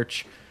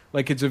porch.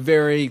 Like, it's a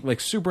very, like,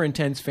 super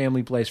intense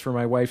family place for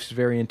my wife's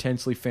very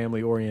intensely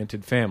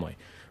family-oriented family,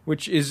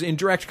 which is in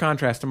direct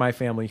contrast to my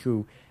family,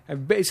 who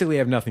basically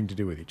have nothing to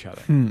do with each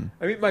other.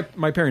 I mean,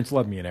 my parents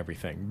love me and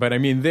everything, but I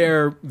mean,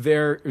 they're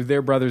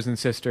brothers and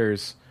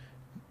sisters.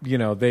 You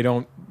know, they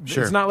don't.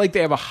 Sure. It's not like they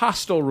have a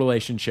hostile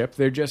relationship.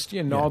 They're just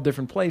in all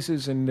different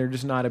places, and they're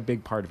just not a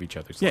big part of each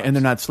other's lives. And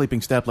they're not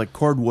sleeping step like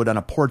cordwood on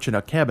a porch in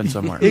a cabin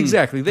somewhere.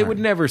 Exactly. They would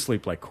never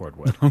sleep like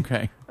cordwood.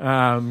 Okay.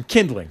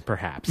 Kindling,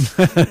 perhaps.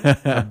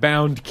 A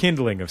bound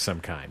kindling of some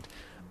kind.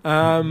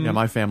 Yeah,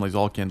 my family's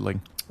all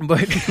kindling.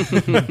 But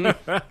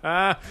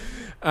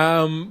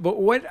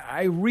what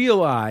I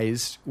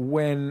realized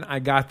when I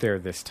got there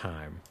this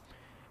time,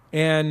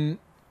 and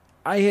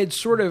I had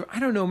sort of, I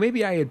don't know,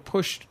 maybe I had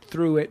pushed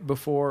through it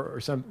before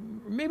or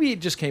something. Maybe it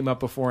just came up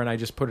before and I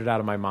just put it out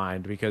of my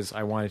mind because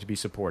I wanted to be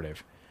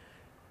supportive.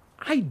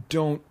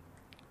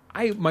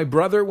 My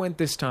brother went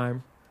this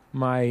time.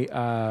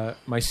 My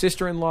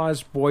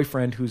sister-in-law's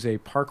boyfriend, who's a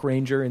park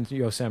ranger in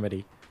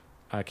Yosemite,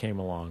 came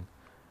along.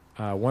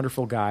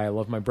 Wonderful guy. I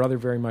love my brother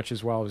very much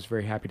as well. I was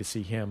very happy to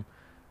see him.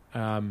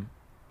 I'm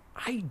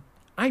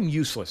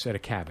useless at a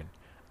cabin.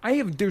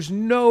 There's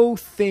no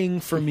thing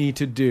for me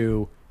to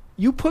do.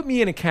 You put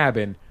me in a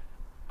cabin,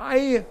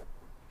 I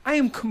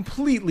am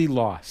completely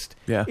lost.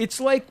 Yeah. It's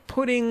like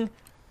putting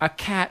a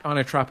cat on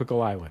a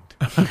tropical island.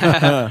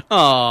 Aww.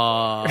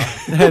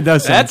 That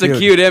does sound That's a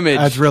cute image.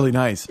 That's really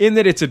nice. In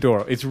that it's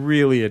adorable. It's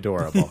really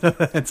adorable.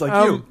 It's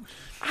like you.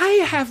 I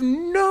have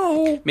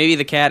no... Maybe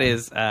the cat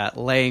is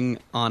laying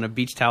on a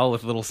beach towel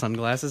with little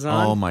sunglasses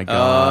on. Oh, my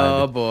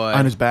God. Oh, boy.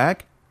 On his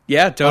back?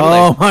 Yeah, totally.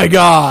 Oh, my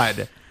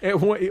God.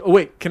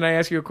 Wait, can I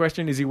ask you a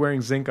question? Is he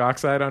wearing zinc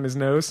oxide on his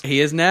nose? He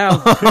is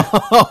now.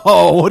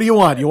 Oh, what do you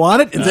want? You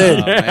want it? It's in.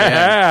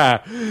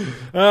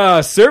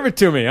 Yeah. Serve it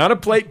to me on a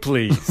plate,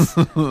 please.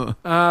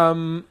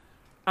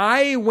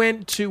 I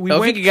went to...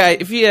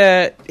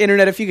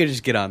 Internet, if you could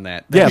just get on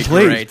that. That'd be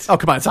please. Great. Oh,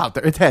 come on. It's out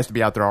there. It has to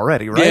be out there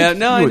already, right? Yeah,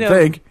 no, you would I know.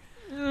 think.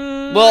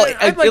 Well,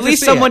 I'd like at to least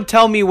see someone it.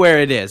 tell me where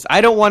it is.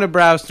 I don't want to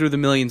browse through the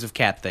millions of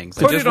cat things.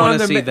 I just want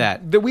to see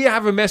that. We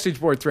have a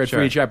message board thread for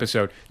Sure. each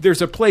episode.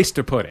 There's a place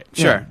to put it.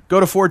 Sure. Yeah. Go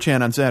to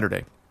 4chan on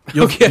Saturday.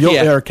 Yeah.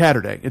 Or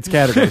Catterday. It's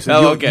Catterday.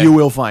 So okay. you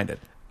will find it.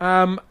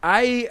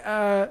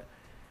 I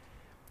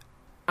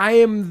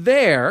am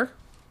there.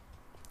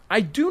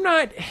 I do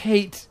not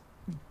hate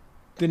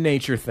the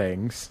nature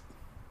things,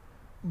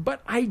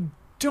 but I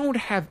don't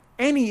have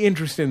any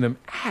interest in them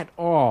at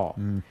all.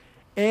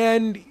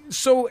 And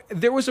so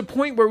there was a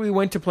point where we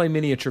went to play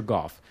miniature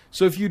golf.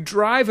 So if you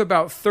drive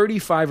about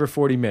 35 or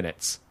 40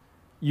 minutes,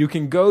 you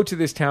can go to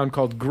this town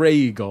called Grey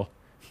Eagle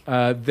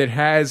that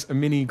has a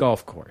mini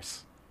golf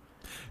course.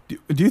 Do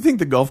you think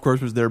the golf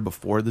course was there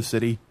before the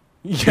city?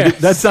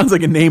 Yes. That sounds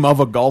like a name of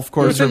a golf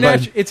course.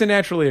 It's a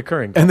naturally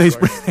occurring golf and they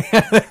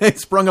course. they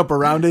sprung up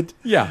around it?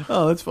 Yeah.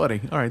 Oh, that's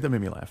funny. All right, that made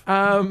me laugh.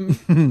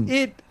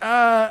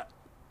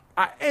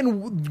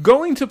 And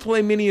going to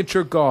play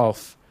miniature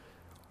golf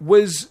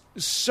was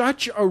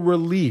such a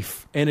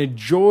relief and a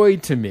joy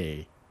to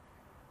me.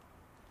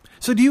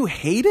 So do you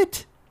hate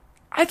it?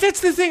 That's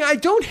the thing. I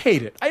don't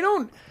hate it.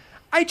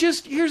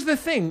 Here's the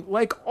thing.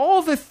 Like,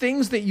 all the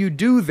things that you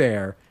do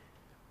there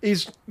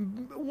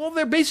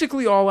they're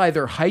basically all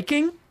either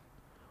hiking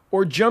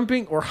or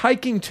jumping or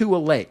hiking to a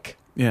lake.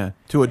 Yeah,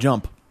 to a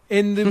jump.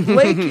 And the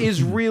lake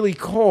is really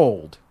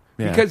cold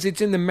because Yeah. it's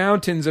in the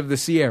mountains of the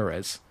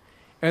Sierras.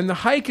 And the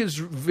hike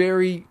is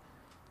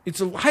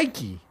it's a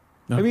hikey.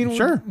 I mean,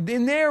 sure.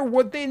 In their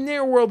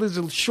world is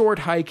a short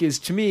hike is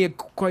to me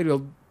quite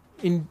a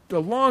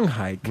long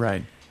hike.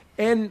 Right.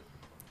 And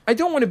I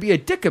don't want to be a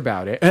dick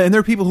about it. And there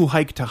are people who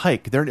hike to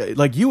hike. They're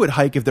like, you would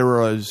hike if there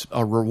was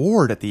a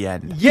reward at the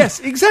end. Yes,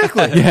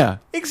 exactly. Yeah.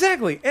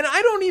 Exactly. And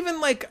I don't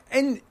even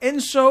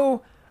and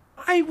so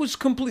I was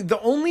the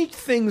only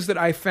things that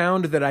I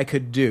found that I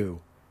could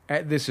do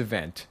at this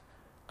event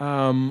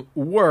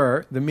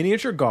were the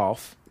miniature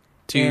golf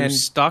To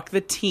stalk the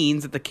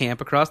teens at the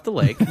camp across the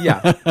lake.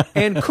 Yeah,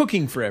 and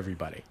cooking for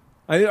everybody.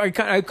 I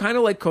kind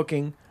of like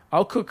cooking.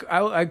 I'll cook.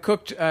 I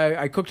cooked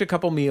a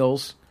couple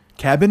meals.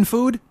 Cabin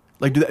food?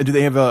 Like, do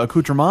they have a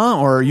accoutrement,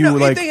 or are you No,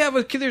 like?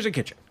 there's a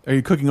kitchen. Are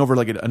you cooking over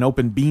like an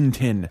open bean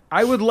tin?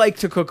 I would like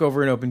to cook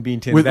over an open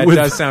bean tin. With- That with-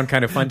 does sound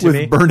kind of fun to with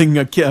me. burning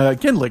a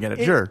kindling in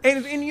it? Sure.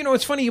 And you know,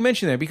 it's funny you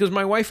mention that because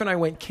my wife and I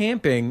went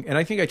camping, and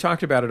I think I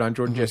talked about it on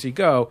Jordan Jesse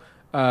Go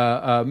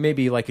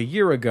maybe like a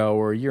year ago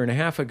or a year and a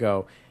half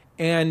ago.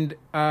 And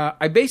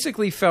I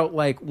basically felt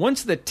like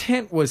once the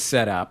tent was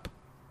set up,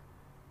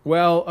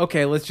 well,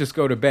 okay, let's just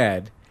go to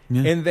bed.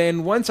 Yeah. And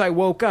then once I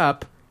woke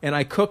up and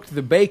I cooked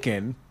the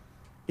bacon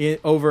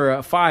over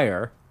a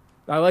fire,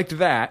 I liked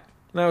that.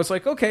 And I was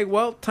like, okay,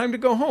 well, time to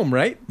go home,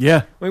 right?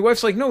 Yeah. My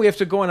wife's like, no, we have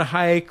to go on a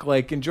hike,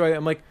 like, enjoy it.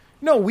 I'm like,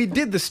 no, we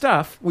did the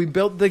stuff. We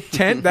built the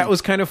tent. That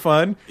was kind of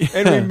fun.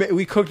 And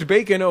we cooked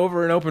bacon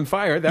over an open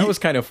fire. That was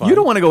kind of fun. You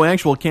don't want to go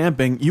actual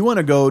camping. You want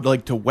to go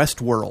like to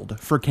Westworld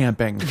for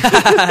camping.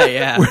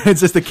 Yeah. Where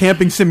it's just a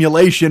camping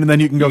simulation, and then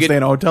you can stay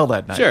in a hotel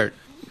that night. Sure.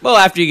 Well,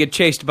 after you get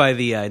chased by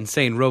the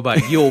insane robot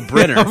Yul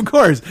Brynner. Of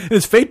course.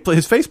 His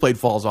faceplate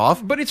falls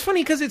off. But it's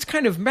funny because it's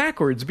kind of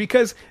backwards,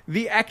 because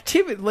the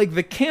activity, like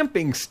the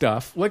camping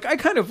stuff, like I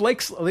kind of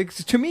like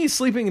to me,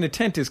 sleeping in a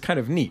tent is kind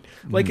of neat.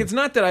 Like it's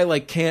not that I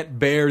like can't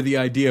bear the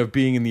idea of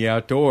being in the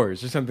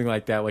outdoors or something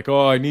like that. Like,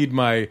 oh, I need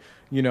my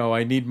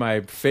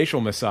facial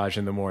massage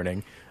in the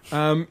morning.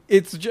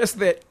 It's just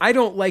that I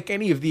don't like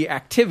any of the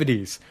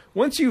activities.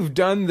 Once you've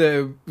done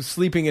the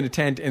sleeping in a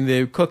tent and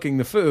the cooking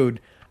the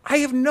food, I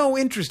have no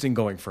interest in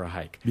going for a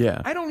hike.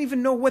 Yeah. I don't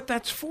even know what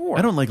that's for.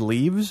 I don't like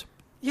leaves.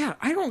 Yeah,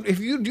 I don't. If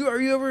you do, are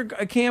you ever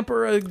a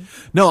camper?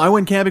 No, I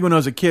went camping when I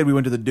was a kid. We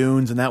went to the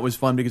dunes, and that was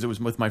fun because it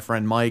was with my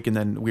friend Mike, and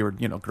then we were,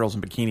 girls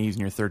in bikinis, and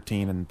you're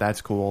 13, and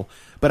that's cool.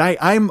 But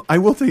I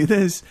will tell you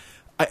this: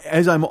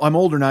 as I'm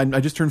older now,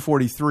 I just turned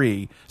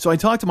 43, so I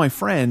talked to my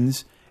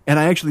friends, and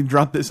I actually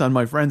dropped this on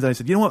my friends, and I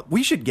said, you know what,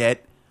 we should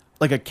get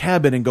like a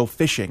cabin and go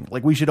fishing.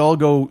 Like we should all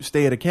go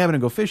stay at a cabin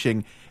and go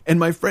fishing. And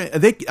my friend,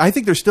 I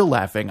think they're still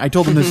laughing. I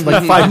told them this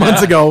like 5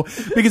 months ago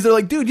because they're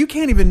like, dude, you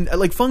can't even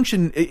like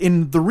function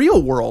in the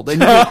real world,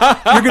 and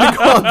you're going to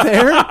go out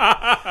there.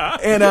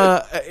 And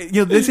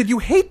they said you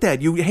hate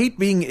that. You hate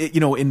being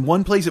in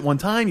one place at one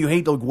time. You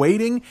hate like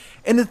waiting.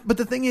 But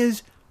the thing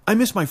is, I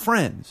miss my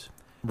friends.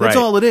 That's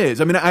all it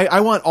is. I mean,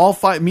 I want all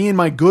me and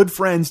my good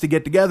friends to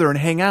get together and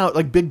hang out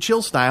like Big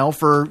Chill style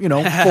for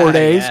 4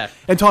 days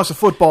and toss a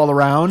football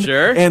around,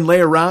 and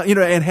lay around,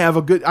 and have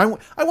a good. I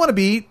want to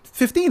be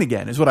 15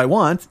 again is what I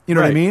want. You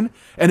know what I mean?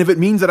 And if it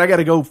means that I got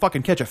to go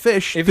fucking catch a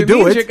fish if to it do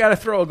means it, you got to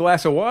throw a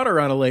glass of water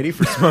on a lady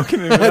for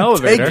smoking in an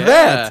elevator. Take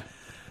that.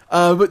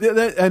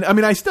 And I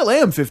mean, I still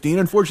am 15.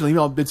 Unfortunately,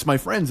 it's my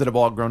friends that have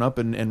all grown up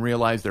and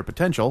realized their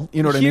potential.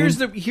 You know what I mean?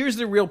 Here's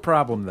the real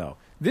problem, though.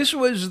 This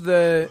was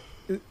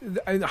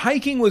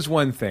hiking was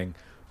one thing,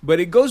 but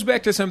it goes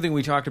back to something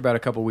we talked about a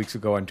couple weeks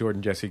ago on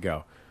Jordan Jesse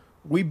Go.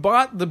 We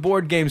bought the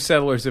board game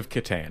Settlers of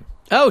Catan.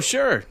 Oh,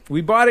 sure.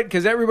 We bought it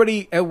because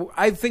everybody,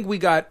 I think we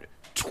got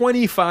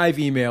 25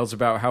 emails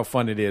about how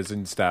fun it is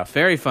and stuff.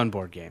 Very fun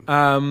board game.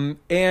 Are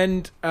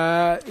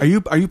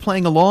you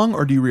playing along,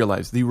 or do you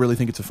really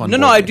think it's a fun board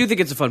game? No, I do think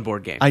it's a fun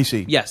board game. I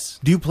see.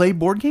 Yes. Do you play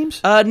board games?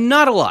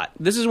 Not a lot.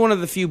 This is one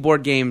of the few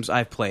board games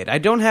I've played. I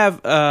don't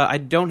have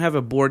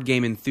a board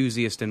game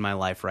enthusiast in my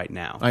life right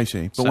now. I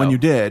see. But when you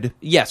did...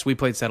 Yes, we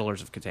played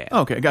Settlers of Catan.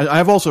 Okay.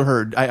 I've also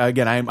heard...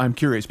 I'm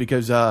curious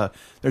because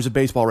there's a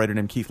baseball writer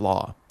named Keith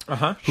Law.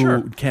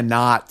 Who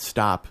cannot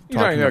stop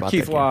talking about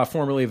Keith that Law,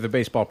 formerly of the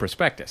Baseball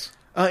Prospectus.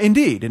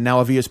 Indeed, and now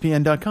of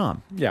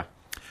ESPN.com. Yeah.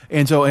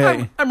 And so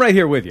I'm right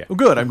here with you. Well,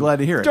 good. I'm glad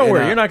to hear it. Don't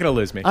worry, you're not going to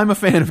lose me. I'm a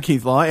fan of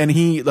Keith Law, and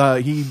he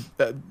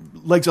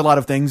likes a lot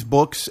of things,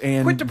 books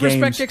and Quit the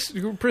games.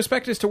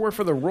 prospectus to work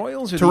for the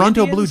Royals or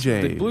Toronto the Blue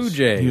Indians? Jays. The Blue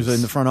Jays. He was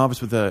in the front office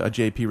with a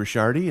J.P.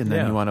 Ricciardi, and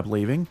then he wound up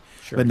leaving.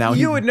 Sure. But now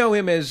you would know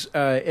him as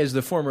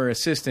the former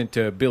assistant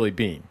to Billy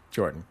Beane,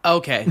 Jordan.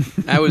 Okay,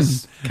 I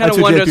was kind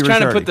of wondering. I was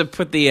trying to put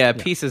the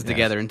pieces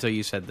together until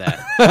you said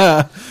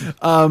that.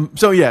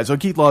 So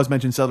Keith Law has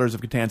mentioned Settlers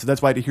of Catan, so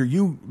that's why to hear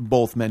you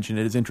both mention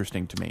it is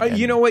interesting to me.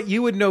 You know what?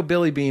 You would know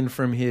Billy Beane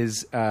from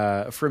his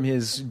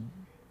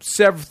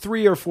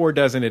 3 or 4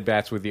 dozen at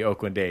bats with the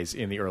Oakland A's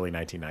in the early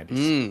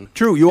 1990s.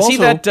 True. You also see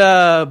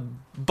that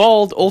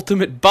bald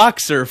Ultimate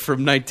Boxer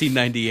from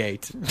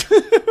 1998.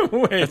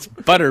 Wait, that's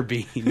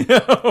Butterbean. No,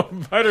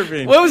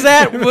 Butterbean. What was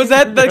that? Was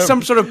that like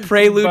some sort of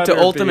prelude to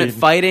Ultimate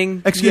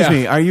Fighting? Excuse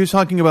me. Are you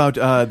talking about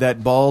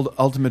that bald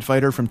Ultimate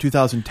Fighter from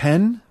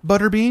 2010,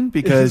 Butterbean?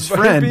 Because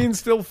friend, Butterbean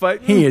still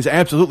fighting? He is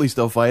absolutely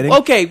still fighting.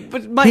 Okay,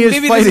 but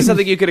maybe this is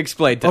something you could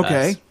explain to us.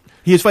 Okay.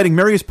 He is fighting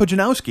Mariusz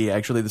Pudzianowski,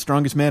 actually, the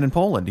strongest man in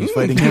Poland. He's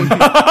fighting him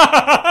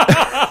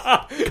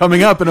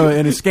coming up in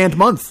a scant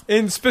month.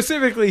 And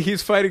specifically,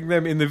 he's fighting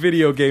them in the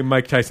video game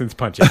Mike Tyson's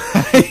Punch-Out.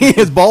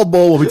 His bald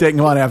bull will be taking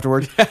him on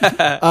afterwards.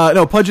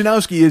 No,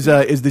 Pudzianowski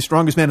is the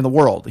strongest man in the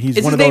world.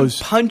 He's one of those.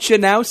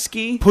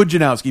 Pudzianowski?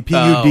 Pudzianowski,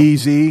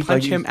 P-U-D-Z.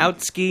 Punch him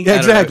outski? Yeah,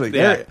 exactly.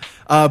 Yeah.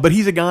 But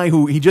he's a guy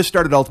who he just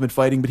started Ultimate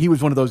Fighting, but he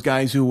was one of those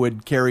guys who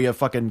would carry a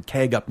fucking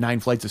keg up 9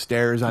 flights of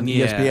stairs on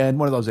ESPN.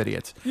 One of those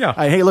idiots. Yeah.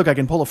 Hey, look, I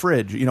can pull a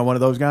fridge. One of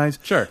those guys.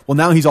 Sure. Well,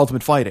 now he's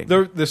Ultimate Fighting.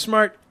 The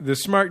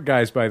smart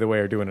guys, by the way,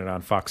 are doing it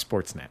on Fox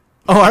Sports Net.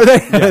 Oh, are they?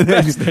 Yeah,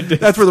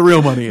 that's where the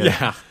real money is.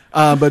 Yeah.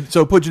 But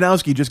so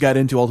Pudzianowski just got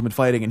into Ultimate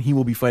Fighting, and he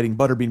will be fighting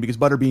Butterbean because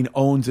Butterbean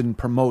owns and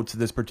promotes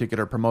this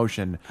particular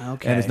promotion,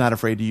 and is not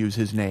afraid to use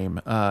his name.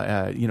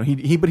 But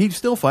he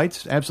still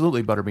fights.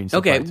 Absolutely, Butterbean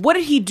still fights. What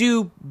did he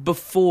do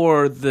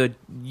before the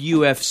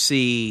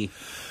UFC?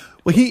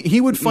 Well, he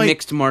would fight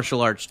mixed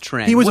martial arts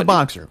trend. He was a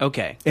boxer.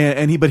 Okay.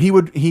 And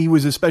he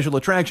was a special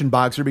attraction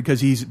boxer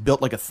because he's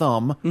built like a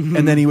thumb,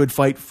 and then he would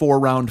fight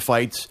 4-round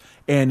fights,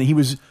 and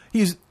he's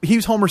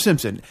Homer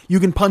Simpson. You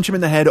can punch him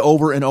in the head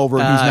over and over,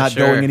 and he's not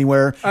going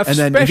anywhere. And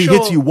then if he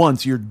hits you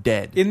once, you're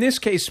dead. In this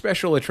case,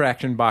 special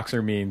attraction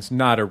boxer means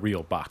not a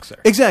real boxer.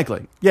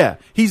 Exactly. Yeah,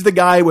 he's the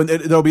guy when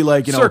they'll be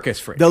like, circus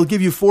freak. They'll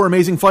give you 4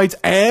 amazing fights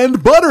and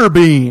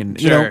Butterbean.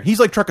 Sure. He's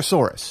like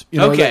Truckosaurus.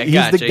 Okay,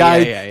 he's the guy.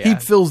 Yeah. He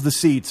fills the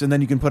seats, and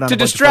then you can put on to a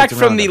bunch distract of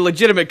fights from the around him.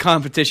 legitimate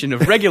competition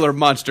of regular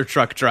monster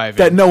truck driving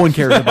that no one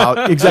cares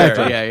about.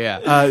 Exactly. Sure,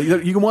 yeah.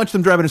 You can watch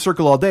them drive in a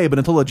circle all day, but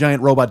until a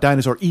giant robot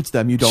dinosaur eats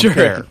them, you don't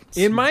care.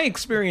 In my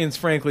experience,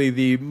 frankly,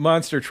 the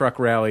monster truck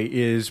rally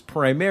is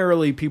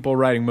primarily people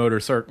riding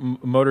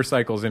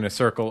motorcycles in a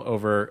circle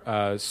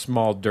over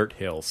small dirt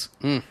hills.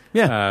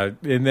 Yeah.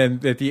 And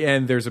then at the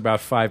end, there's about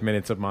 5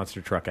 minutes of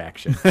monster truck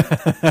action.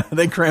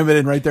 They cram it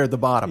in right there at the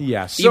bottom.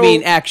 Yeah. You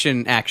mean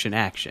action.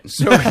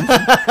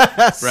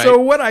 So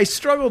what I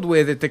struggled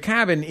with at the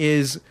cabin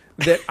is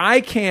that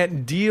I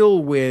can't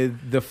deal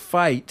with the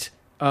fight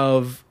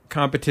of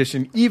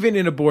competition, even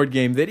in a board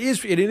game it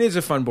is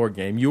a fun board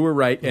game. You were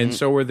right, and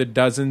so were the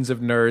dozens of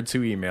nerds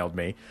who emailed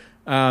me.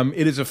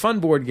 It is a fun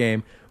board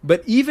game,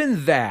 but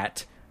even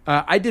that,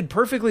 I did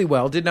perfectly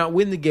well. Did not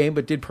win the game,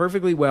 but did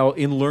perfectly well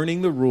in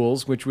learning the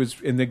rules,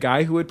 and the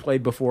guy who had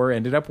played before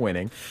ended up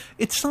winning.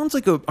 It sounds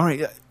like all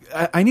right.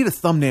 I need a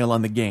thumbnail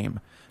on the game.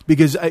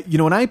 Because,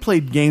 when I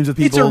played games with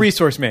people... It's a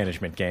resource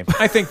management game.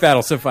 I think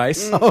that'll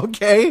suffice.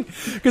 Okay.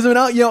 Because,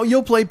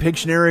 you'll play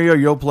Pictionary or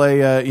you'll play,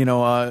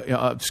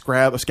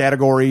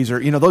 Scattergories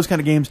or, those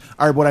kind of games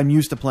are what I'm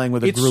used to playing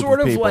with a group of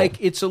people. It's sort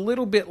of it's a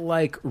little bit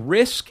like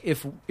Risk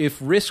if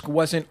Risk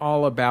wasn't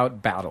all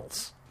about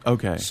battles.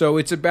 Okay. So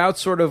it's about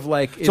sort of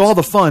like... So all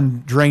the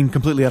fun drained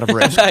completely out of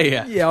Risk.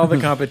 Yeah, all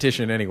the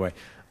competition anyway.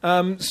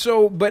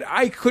 But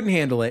I couldn't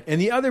handle it. And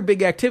the other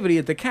big activity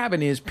at the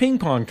cabin is ping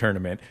pong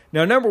tournament.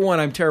 Now, number one,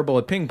 I'm terrible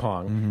at ping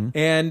pong.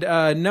 And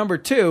number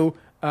two,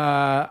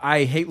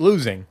 I hate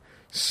losing.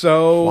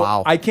 So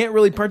wow. I can't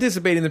really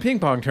participate in the ping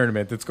pong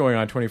tournament that's going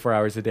on 24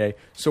 hours a day.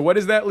 So what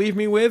does that leave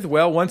me with?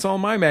 Well, once all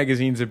my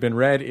magazines have been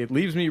read, it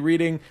leaves me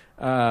reading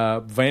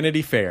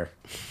Vanity Fair.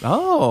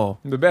 Oh.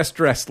 The best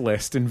dressed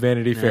list in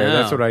Vanity Fair. Oh.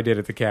 That's what I did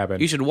at the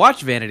cabin. You should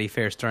watch Vanity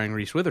Fair starring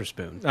Reese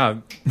Witherspoon.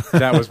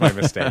 That was my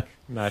mistake,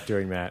 not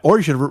doing that. Or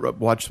you should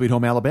watch Sweet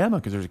Home Alabama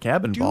because there's a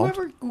cabin involved.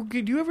 Do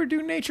you ever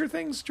do nature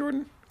things,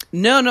 Jordan?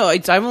 No.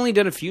 I've only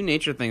done a few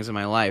nature things in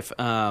my life.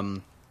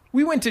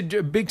 We went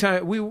to big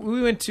time. We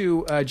went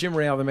to Jim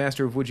Rayl, the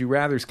master of Would You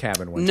Rather's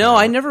cabin one time. No,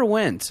 I never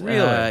went.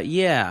 Really?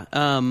 Yeah.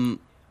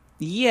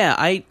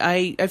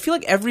 I feel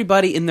like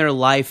everybody in their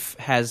life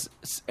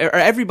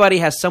everybody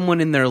has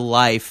someone in their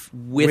life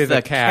with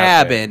a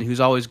cabin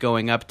who's always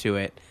going up to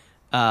it.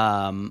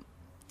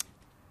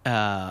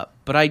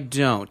 But I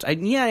don't. I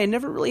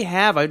never really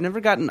have.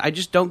 I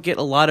just don't get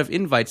a lot of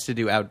invites to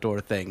do outdoor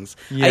things.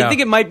 Yeah. I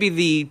think it might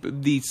be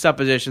the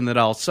supposition that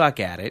I'll suck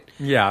at it.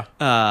 Yeah.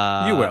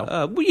 You will.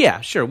 Well, yeah,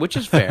 sure, which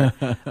is fair.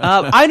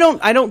 I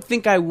don't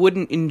think I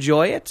wouldn't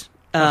enjoy it.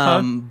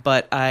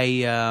 But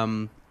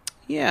I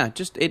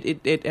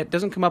it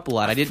doesn't come up a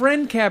lot.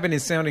 Friend cabin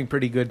is sounding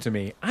pretty good to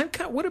me.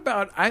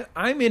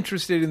 I'm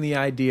interested in the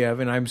idea of,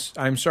 and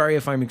I'm sorry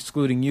if I'm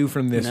excluding you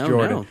from this,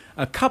 Jordan. No.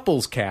 A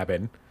couples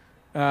cabin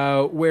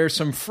where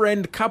some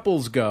friend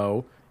couples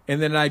go,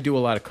 and then I do a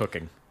lot of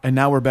cooking. And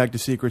now we're back to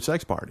Secret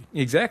Sex Party.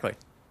 Exactly.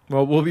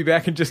 Well, we'll be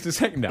back in just a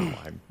second. No,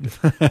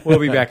 we'll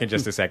be back in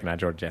just a second on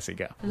Jordan Jesse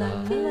Go.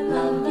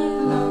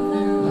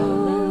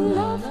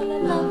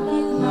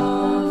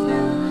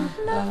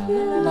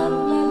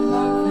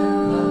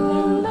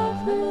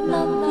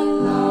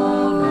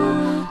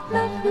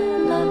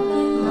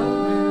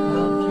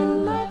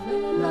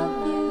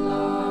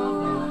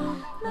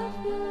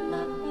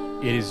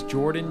 It is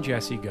Jordan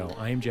Jesse Go.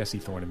 I am Jesse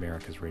Thorne,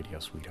 America's radio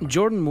sweetheart.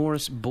 Jordan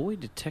Morris, boy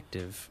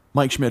detective.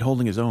 Mike Schmidt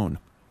holding his own.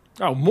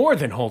 Oh, more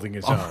than holding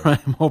his own.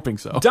 I'm hoping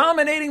so.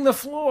 Dominating the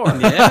floor.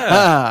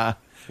 Yeah.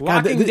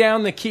 Locking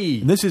down the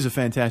key. This is a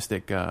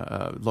fantastic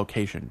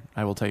location,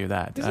 I will tell you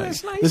that. Isn't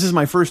this nice? This is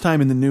my first time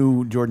in the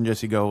new Jordan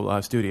Jesse Go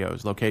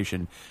studios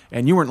location.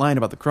 And you weren't lying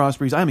about the cross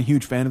breeze. I'm a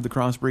huge fan of the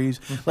cross breeze.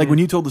 Mm-hmm. Like when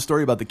you told the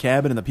story about the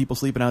cabin and the people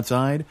sleeping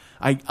outside,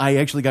 I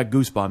actually got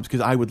goosebumps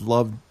because I would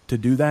love to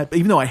do that. But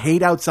even though I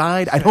hate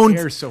outside, I don't... The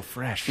air's so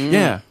fresh.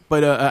 Yeah,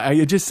 but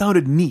it just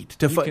sounded neat.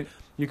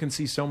 You can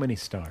see so many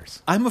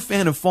stars. I'm a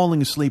fan of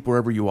falling asleep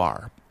wherever you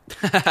are.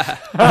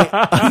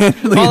 I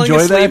really Falling enjoy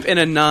asleep that. in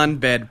a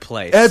non-bed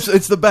place.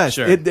 It's the best.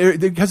 Sure.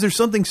 Because there's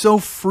something so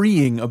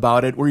freeing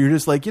about it where you're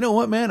just like, you know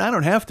what, man, I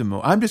don't have to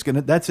move. I'm just going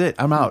to, that's it.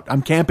 I'm out.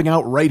 I'm camping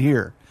out right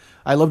here.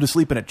 I love to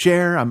sleep in a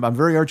chair. I'm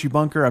very Archie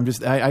Bunker.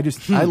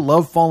 I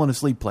love falling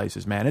asleep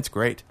places, man. It's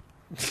great.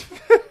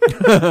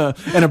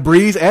 And a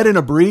breeze, add in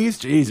a breeze,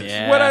 Jesus.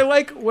 Yeah. What I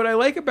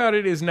like about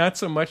it is not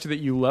so much that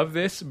you love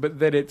this, but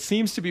that it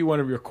seems to be one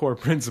of your core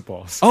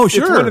principles. Oh,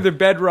 sure. It's one of the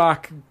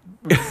bedrock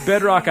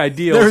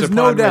ideals. There's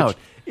no upon doubt. which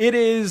it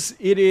is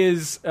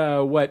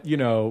what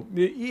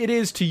it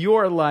is to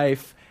your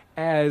life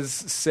as,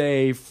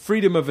 say,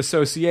 freedom of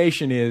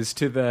association is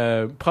to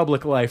the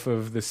public life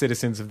of the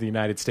citizens of the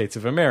United States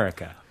of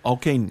America.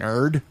 Okay,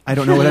 nerd. I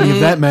don't know what any of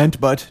that meant,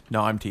 but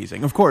no, I'm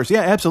teasing. Of course,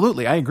 yeah,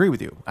 absolutely. I agree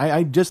with you.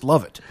 I just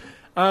love it.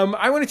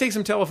 I want to take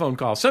some telephone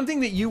calls.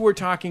 Something that you were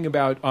talking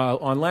about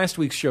on last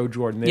week's show,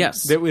 Jordan,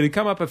 Yes. that would have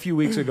come up a few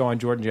weeks ago on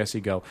Jordan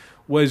Jesse Go,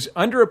 was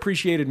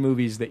underappreciated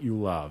movies that you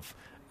love.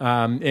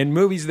 And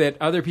movies that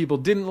other people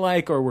didn't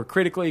like or were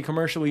critically,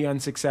 commercially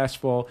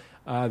unsuccessful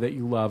that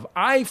you love.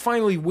 I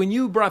finally, when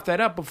you brought that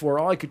up before,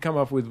 all I could come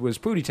up with was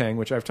Pootie Tang,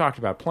 which I've talked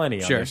about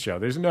plenty on Sure. this show.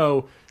 There's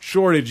no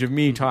shortage of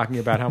me talking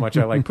about how much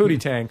I like Pootie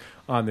Tang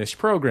on this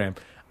program.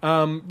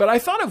 But I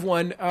thought of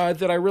one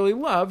that I really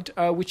loved,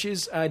 which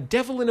is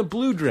Devil in a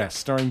Blue Dress,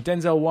 starring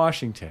Denzel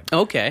Washington.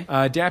 Okay.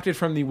 Adapted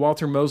from the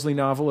Walter Mosley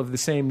novel of the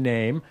same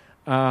name.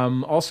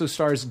 Also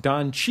stars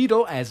Don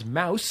Cheadle as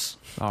Mouse.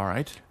 All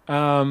right.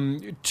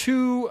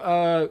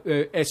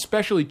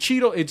 Especially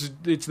Cheadle,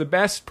 it's the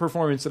best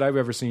performance that I've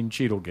ever seen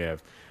Cheadle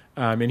give.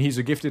 And he's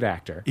a gifted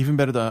actor. Even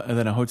better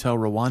than a Hotel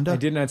Rwanda? I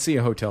did not see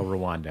a Hotel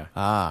Rwanda.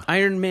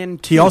 Iron Man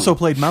 2. He also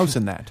played Mouse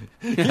in that.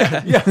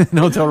 Yeah. In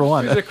Hotel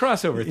Rwanda. It's a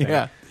crossover thing.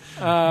 Yeah.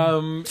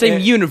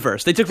 Same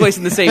universe. They took place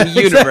in the same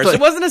universe. It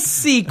wasn't a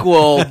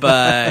sequel,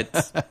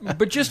 but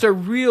But just a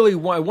really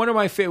one of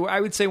my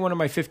I would say one of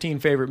my 15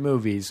 favorite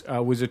movies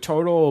was a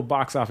total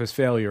box office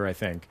failure. I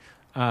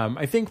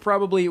think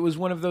probably it was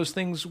one of those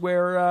things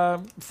where,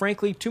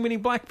 frankly, too many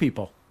black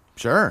people.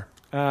 Sure.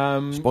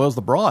 Spoils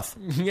the broth.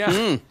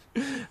 Yeah,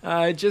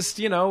 just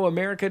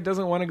America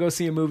doesn't want to go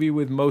see a movie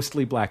with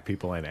mostly black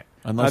people in it.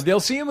 Unless they'll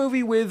see a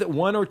movie with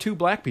one or two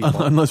black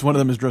people. Unless one of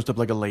them is dressed up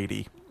like a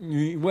lady.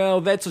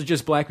 Well, that's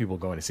just black people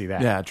going to see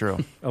that. Yeah, true.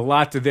 A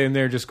lot. Then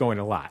they're just going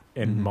a lot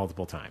and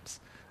multiple times.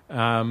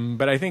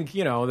 But I think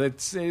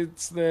it's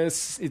the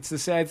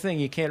sad thing.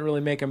 You can't really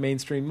make a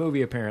mainstream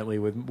movie apparently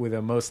with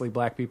a mostly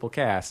black people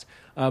cast.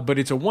 But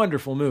it's a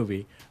wonderful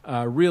movie.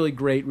 Really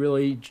great.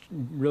 Really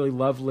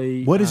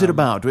lovely. What is it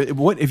about?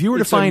 What if you were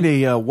to find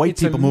a white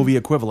people movie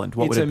equivalent?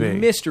 What would it be? It's a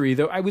mystery,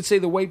 though. I would say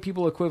the white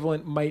people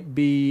equivalent might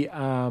be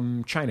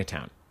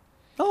Chinatown.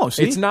 Oh,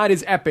 see, it's not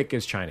as epic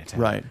as Chinatown,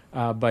 right?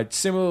 But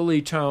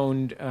similarly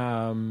toned.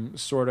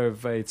 Sort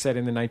of. It's set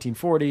in the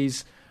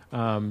 1940s.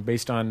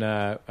 Based on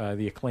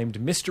the acclaimed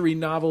mystery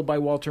novel by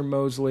Walter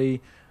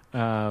Mosley.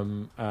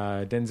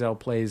 Denzel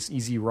plays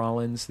Easy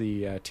Rollins,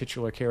 the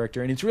titular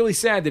character. And it's really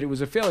sad that it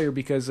was a failure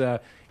because it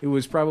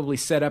was probably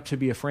set up to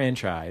be a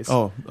franchise.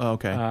 Oh,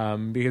 okay.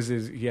 Because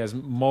he has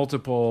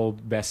multiple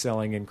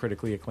best-selling and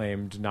critically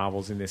acclaimed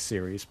novels in this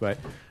series. But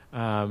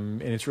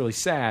and it's really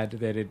sad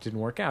that it didn't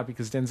work out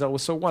because Denzel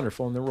was so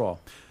wonderful in the role.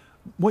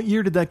 What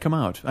year did that come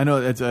out? I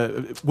know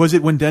it's was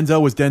it when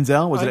Denzel was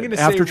Denzel? Was it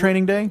after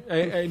Training Day?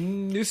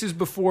 This is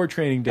before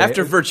Training Day.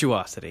 After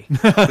Virtuosity.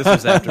 This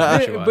was after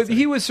Virtuosity. But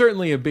he was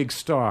certainly a big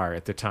star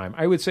at the time.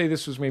 I would say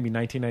this was maybe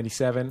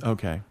 1997.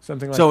 Okay.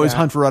 Something like that. So it was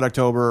Hunt for Red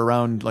October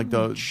around like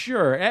the...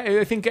 Sure.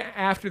 I think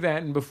after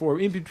that and before,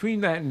 in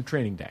between that and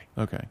Training Day.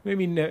 Okay.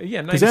 Maybe,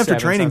 97. Because after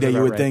Training Day,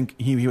 you would right. think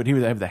he would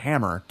have the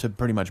hammer to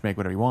pretty much make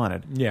whatever he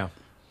wanted. Yeah.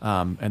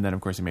 And then,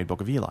 of course, he made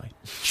Book of Eli.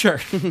 Sure.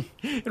 And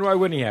why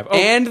wouldn't he have? Oh,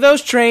 and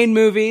those train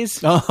movies.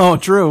 Oh,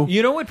 true.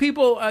 You know what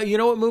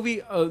what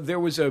movie there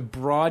was a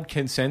broad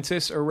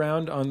consensus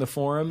around on the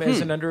forum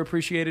as an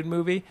underappreciated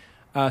movie?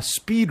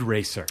 Speed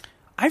Racer.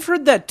 I've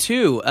heard that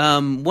too.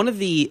 One of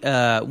the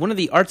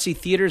artsy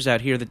theaters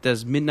out here that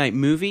does midnight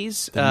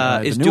movies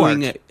is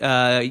doing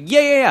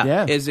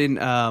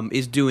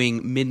is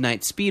doing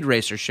midnight Speed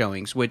Racer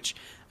showings, which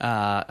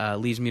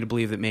leads me to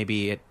believe that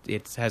maybe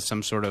it has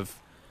some sort of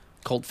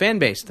cult fan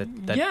base that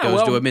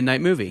goes to a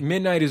midnight movie.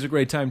 Midnight is a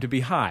great time to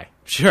be high.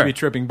 Sure. To be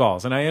tripping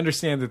balls. And I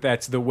understand that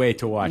that's the way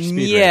to watch Speed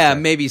Racer. Yeah,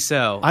 maybe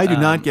so. I do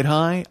not get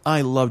high.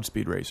 I loved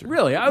Speed Racer.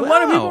 Really? A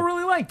lot of people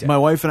really liked it. My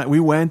wife and I, we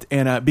went,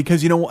 and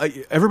because,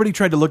 everybody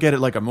tried to look at it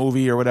like a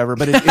movie or whatever,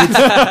 but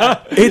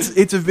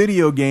it's a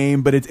video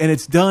game, but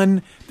it's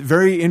done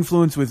very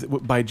influenced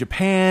by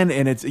Japan,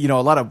 and it's, a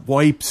lot of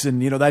wipes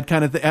and, that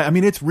kind of thing. I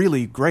mean, it's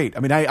really great.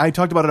 I mean, I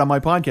talked about it on my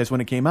podcast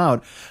when it came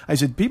out. I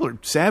said, people are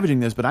savaging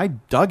this, but I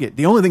dug it.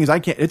 The only thing is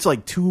it's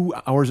like 2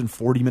 hours and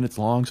 40 minutes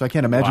long, so I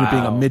can't imagine it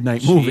being a midnight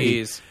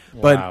movie.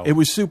 But it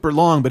was super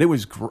long, but it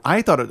was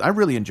I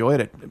really enjoyed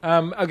it.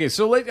 Okay,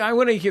 so I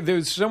want to hear,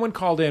 there's someone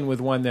called in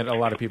with one that a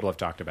lot of people have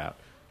talked about.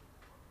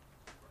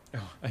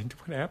 Oh,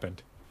 what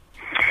happened?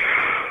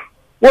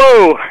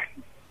 Whoa!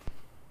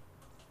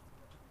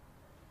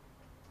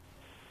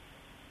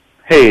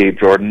 Hey,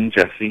 Jordan,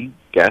 Jesse,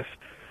 guest.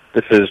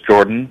 This is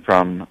Jordan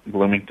from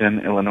Bloomington,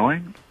 Illinois,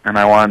 and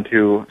I wanted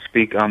to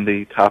speak on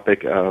the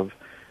topic of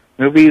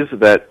movies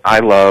that I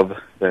love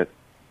that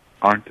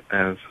aren't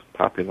as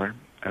popular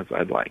as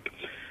I'd like.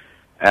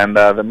 And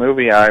the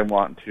movie I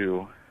want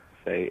to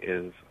say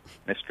is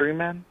Mystery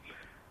Men.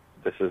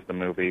 This is the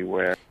movie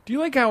where... Do you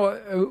like how...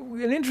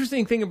 an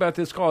interesting thing about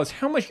this call is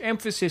how much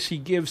emphasis he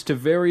gives to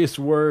various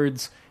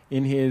words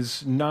in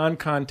his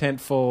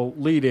non-contentful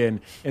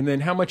lead-in, and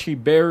then how much he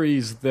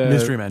buries the...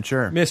 Mystery Men,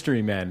 sure.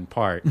 Mystery Men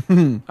part.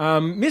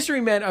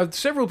 Mystery Men...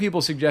 several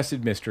people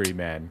suggested Mystery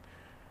Men.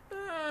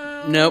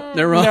 Nope,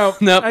 they're wrong. No,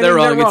 Nope, I they're think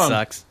wrong. they're It wrong.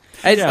 sucks.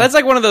 Yeah. That's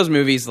like one of those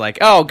movies. Like,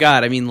 oh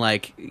god, I mean,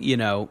 like, you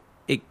know,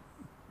 it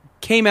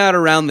came out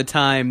around the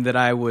time that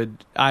I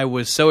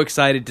was so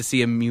excited to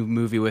see a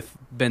movie with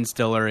Ben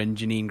Stiller and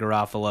Janine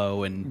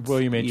Garofalo and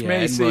William H. yeah,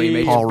 Macy, and William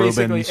H. Paul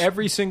basically Rubens.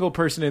 every single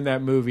person in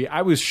that movie.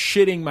 I was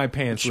shitting my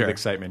pants Sure. with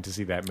excitement to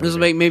see that movie. This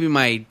was maybe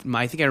my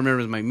I think I remember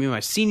it was maybe my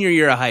senior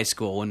year of high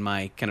school when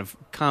my kind of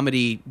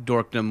comedy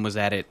dorkdom was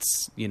at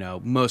its, you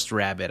know, most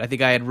rabid. I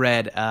think I had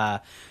read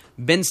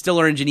Ben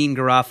Stiller and Janine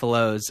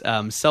Garofalo's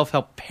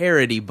self-help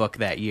parody book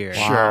that year.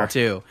 Sure.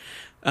 Too.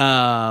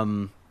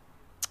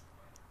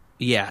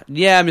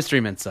 Yeah,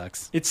 Mystery Men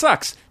sucks. It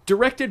sucks.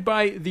 Directed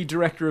by the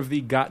director of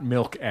the Got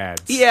Milk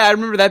ads. Yeah, I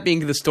remember that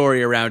being the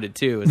story around it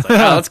too. It's like,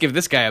 oh, let's give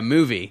this guy a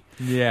movie.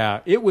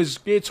 Yeah,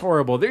 it's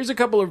horrible. There's a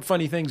couple of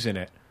funny things in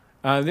it.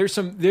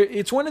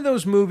 It's one of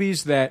those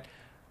movies that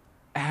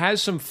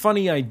has some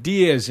funny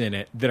ideas in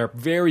it that are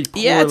very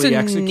poorly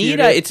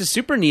executed. It's a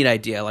super neat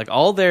idea. Like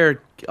all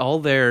their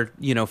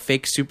you know,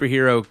 fake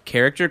superhero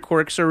character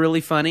quirks are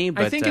really funny.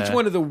 But I think it's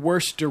one of the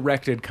worst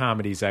directed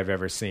comedies I've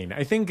ever seen.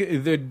 I think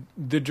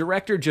the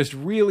director just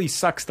really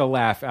sucks the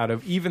laugh out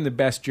of even the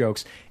best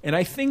jokes. And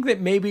I think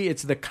that maybe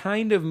it's the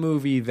kind of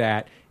movie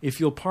that, if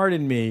you'll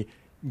pardon me,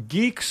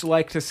 geeks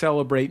like to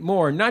celebrate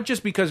more, not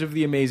just because of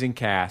the amazing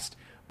cast,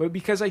 but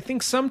because I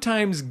think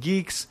sometimes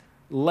geeks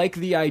like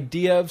the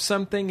idea of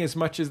something as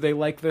much as they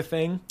like the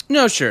thing.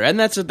 No, sure, and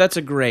that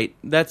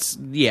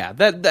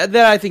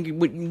I think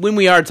when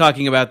we are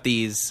talking about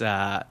these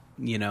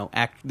you know,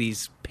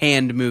 these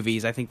panned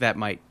movies, I think that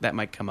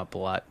might come up a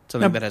lot.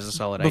 Something that has a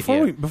solid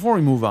idea. Before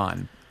we move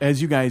on,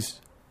 as you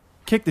guys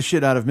kick the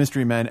shit out of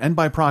Mystery Men and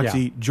by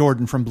proxy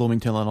Jordan from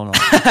Bloomington, Illinois.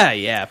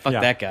 Yeah, fuck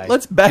that guy.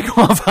 Let's back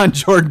off on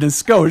Jordan and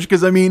Skosh,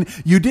 because I mean,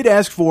 you did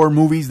ask for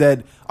movies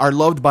that are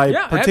loved by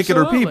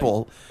particular absolutely.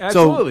 people.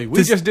 Absolutely, So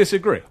we just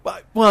disagree.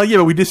 Well, yeah,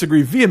 but we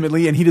disagree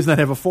vehemently, and he does not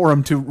have a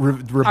forum to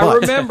rebut. I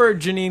remember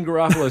Janine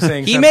Garofalo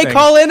saying he something. may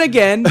call in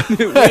again.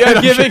 We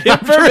are giving him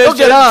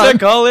permission to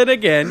call in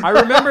again. I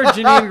remember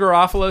Janine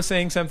Garofalo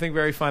saying something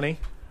very funny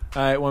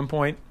at one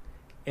point.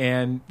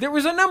 And there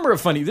was a number of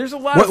funny. There's a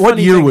lot of funny what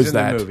year things was in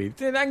that? the movie.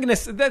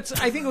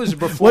 I think it was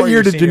before. What year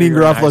your did senior Janine year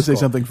in high Garofalo say school.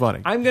 something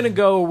funny? I'm going to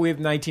go with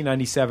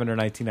 1997 or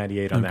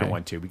 1998 on that Okay.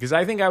 one too, because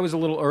I think I was a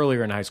little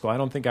earlier in high school. I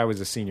don't think I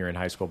was a senior in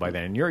high school by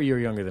then. And you're a year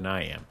younger than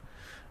I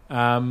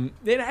am.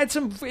 It had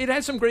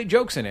some great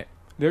jokes in it.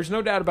 There's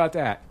no doubt about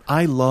that.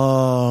 I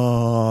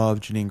love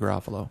Janine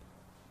Garofalo.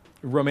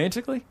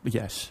 Romantically?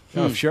 Yes.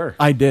 Oh, sure.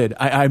 I did.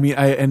 I mean,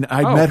 I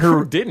Oh, met her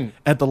who didn't?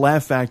 at the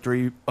Laugh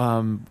Factory,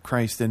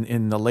 Christ,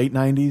 in the late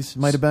 90s,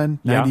 might have been,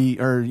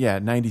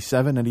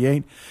 97,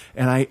 98,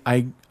 and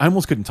I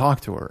almost couldn't talk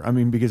to her. I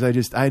mean, because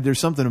there's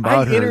something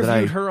about I her interviewed that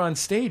I... her on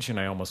stage, and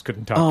I almost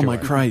couldn't talk to her. Oh, my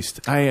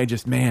Christ. I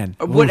just, man.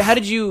 How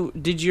did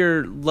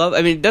your love,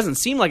 I mean, it doesn't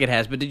seem like it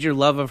has, but did your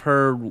love of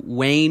her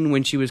wane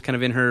when she was kind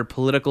of in her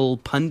political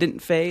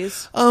pundit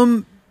phase?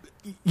 You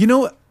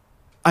know,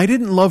 I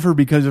didn't love her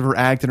because of her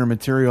act and her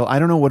material. I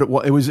don't know what it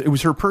was. It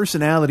was her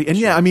personality. And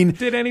yeah, I mean...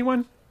 Did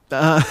anyone?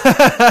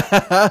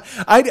 I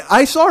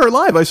saw her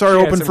live. I saw her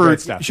open for...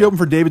 She opened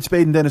for David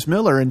Spade and Dennis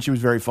Miller, and she was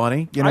very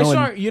funny. You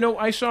know,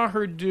 I saw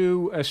her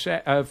do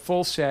a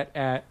full set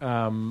at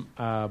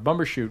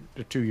Bumbershoot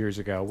 2 years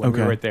ago when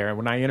we were there, and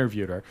when I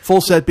interviewed her.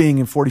 Full set being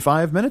in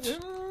 45 minutes? Yeah,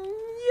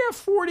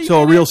 40 So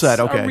minutes. a real set,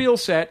 okay. A real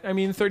set. I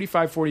mean,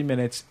 35, 40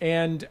 minutes.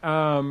 And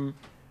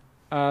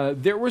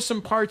there were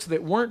some parts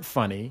that weren't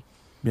funny.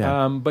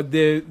 Yeah. But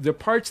the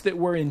parts that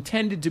were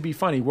intended to be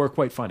funny were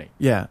quite funny.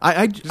 Yeah.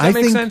 Does that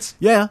make sense?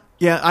 Yeah.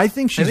 Yeah. I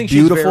think she's She's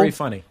beautiful. very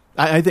funny.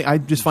 I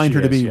just find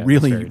her to be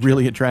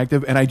really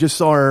attractive. And I just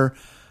saw her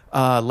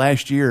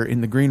last year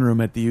in the green room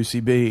at the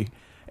UCB.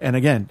 And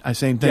again,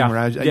 same thing.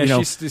 Where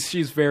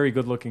she's very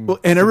good looking. Well,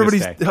 and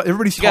everybody's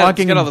talking.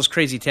 She's got all those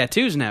crazy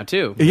tattoos now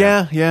too.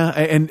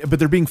 Yeah. But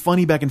they're being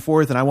funny back and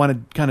forth, and I want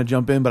to kind of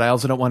jump in, but I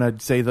also don't want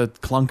to say the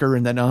clunker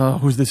and then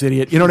who's this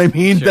idiot? You know what I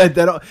mean? Sure.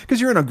 That because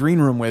you're in a green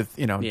room with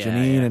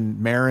Janine and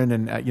Marin,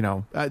 and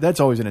that's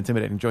always an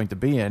intimidating joint to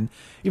be in.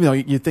 Even though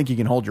you think you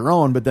can hold your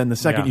own, but then the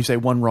second you say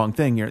one wrong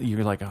thing,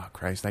 you're like, oh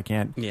Christ, I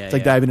can't. Yeah, it's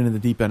like diving into the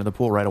deep end of the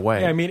pool right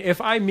away. Yeah, I mean,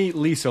 if I meet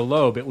Lisa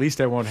Loeb, at least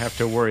I won't have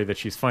to worry that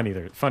she's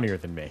funnier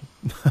than me.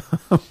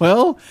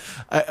 Well,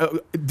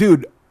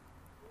 dude,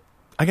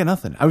 I got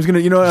nothing. I was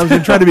gonna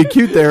try to be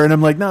cute there, and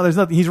I'm like, no, there's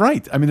nothing. He's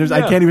right. I mean,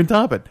 I can't even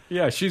top it.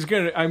 Yeah,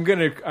 I'm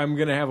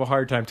gonna have a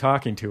hard time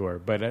talking to her,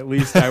 but at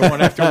least I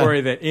won't have to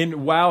worry that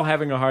while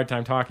having a hard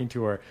time talking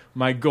to her,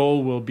 my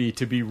goal will be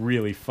to be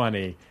really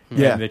funny.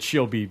 Yeah. And that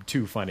she'll be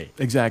too funny.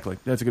 Exactly.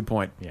 That's a good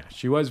point. Yeah,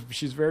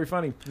 she's very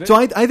funny. So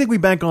I think we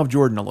back off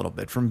Jordan a little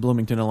bit from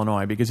Bloomington,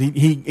 Illinois, because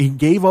he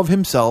gave of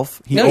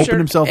himself. He opened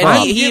himself and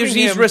up.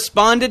 He's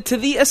responded to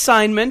the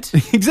assignment.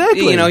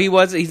 Exactly.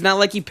 He's not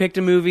like he picked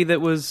a movie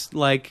that was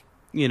like,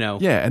 Yeah,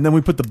 and then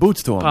we put the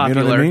boots to him. Popular.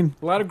 You know what I mean?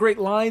 A lot of great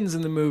lines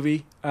in the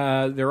movie.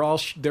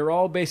 they're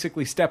all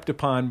basically stepped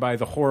upon by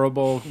the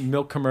horrible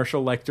milk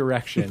commercial like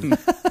direction.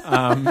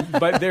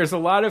 But there's a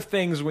lot of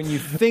things when you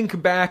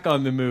think back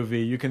on the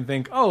movie, you can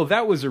think, oh,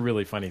 that was a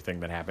really funny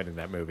thing that happened in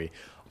that movie.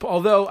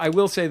 Although I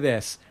will say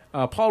this,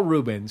 Paul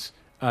Rubens.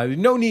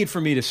 No need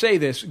for me to say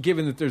this,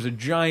 given that there's a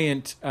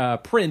giant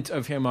print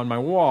of him on my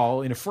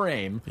wall in a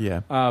frame.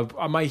 Yeah.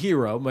 My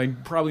hero,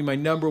 probably my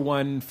number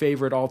one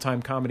favorite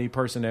all-time comedy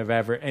person of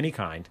ever any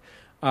kind.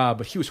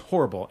 But he was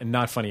horrible and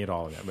not funny at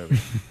all in that movie.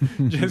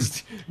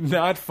 Just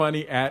not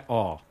funny at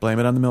all. Blame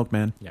it on the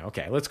milkman. Yeah.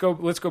 Okay. Let's go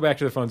back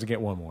to the phones and get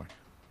one more.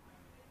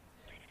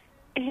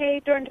 Hey,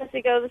 Jordan,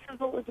 Jessica. This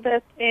is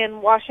Elizabeth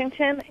in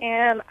Washington,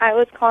 and I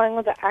was calling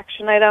with an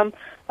action item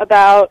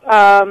about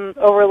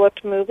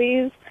overlooked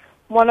movies.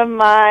 One of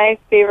my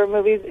favorite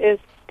movies is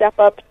Step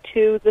Up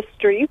to the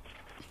Streets.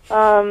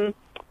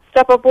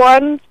 Step Up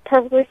 1,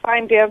 perfectly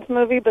fine dance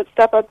movie, but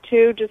Step Up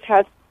 2 just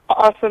has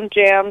awesome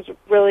jams,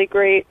 really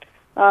great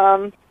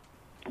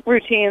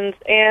routines,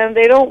 and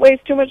they don't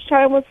waste too much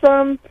time with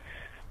some,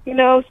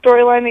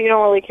 storyline that you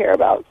don't really care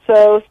about.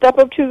 So Step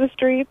Up to the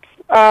Streets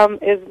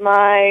is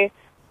my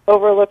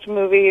overlooked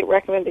movie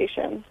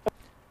recommendation.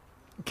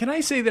 Can I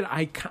say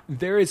that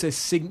there is a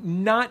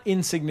not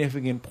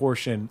insignificant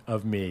portion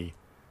of me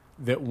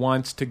that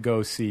wants to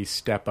go see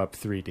Step Up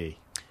 3D.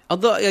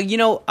 Although,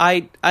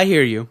 I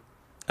hear you.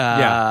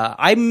 Yeah.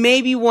 I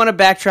maybe want to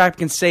backtrack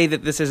and say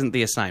that this isn't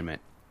The Assignment.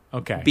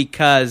 Okay.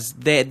 Because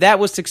that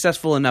was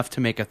successful enough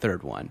to make a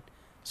third one.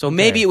 So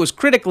maybe it was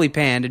critically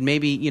panned, and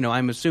maybe,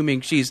 I'm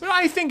assuming she's... But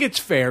I think it's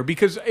fair,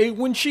 because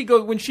when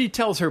she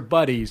tells her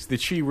buddies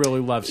that she really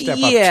loves Step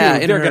Up 2,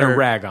 and they're going to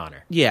rag on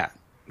her. Yeah,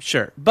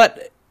 sure.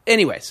 But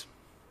anyways,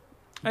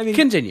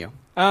 continue.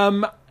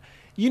 A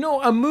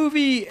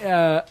movie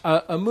that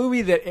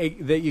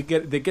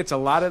gets a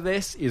lot of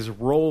this is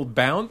Roll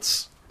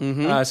Bounce,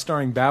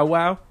 starring Bow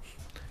Wow.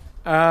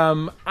 There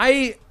are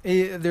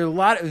a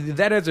lot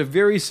that has a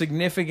very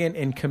significant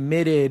and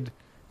committed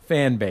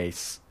fan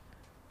base.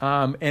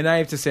 And I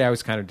have to say, I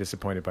was kind of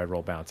disappointed by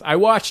Roll Bounce. I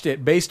watched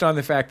it based on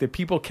the fact that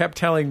people kept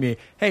telling me,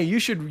 "Hey,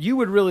 you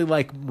would really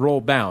like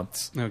Roll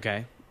Bounce."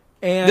 Okay.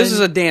 And this is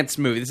a dance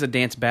movie. This is a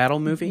dance battle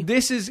movie.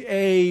 This is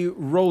a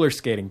roller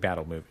skating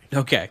battle movie.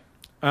 Okay.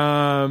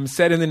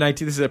 Set in the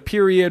 19th. This is a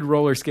period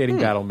roller skating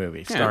battle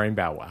movie starring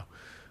Bow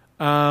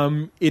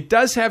Wow. It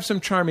does have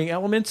some charming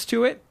elements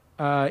to it.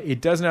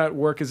 It does not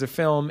work as a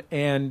film,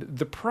 and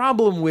the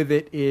problem with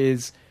it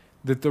is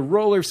that the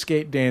roller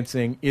skate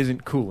dancing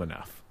isn't cool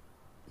enough.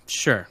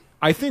 Sure.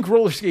 I think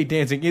roller skate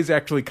dancing is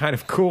actually kind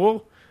of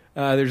cool.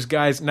 There's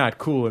guys not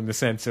cool in the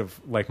sense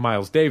of like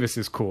Miles Davis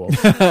is cool,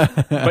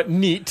 but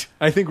neat.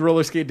 I think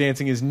roller skate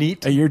dancing is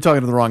neat. You're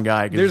talking to the wrong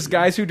guy. There's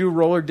guys who do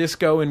roller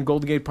disco in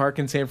Golden Gate Park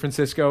in San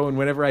Francisco, and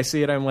whenever I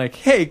see it, I'm like,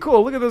 hey,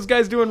 cool, look at those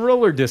guys doing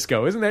roller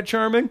disco. Isn't that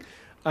charming?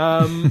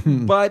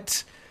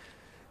 But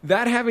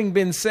that having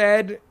been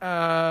said,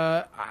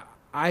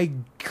 I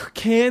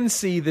can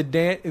see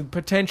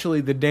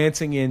potentially the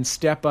dancing in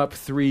Step Up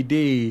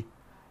 3D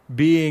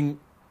being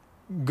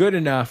good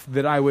enough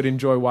that I would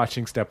enjoy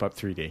watching Step Up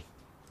 3D,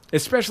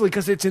 especially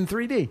because it's in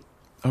 3D.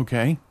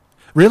 Okay.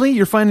 Really?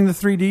 You're finding the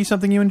 3D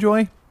something you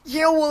enjoy?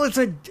 Yeah, well, here's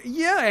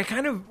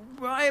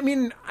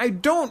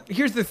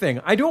the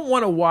thing. I don't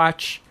want to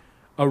watch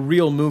a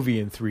real movie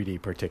in 3D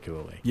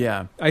particularly.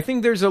 Yeah. I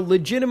think there's a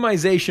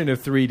legitimization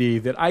of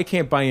 3D that I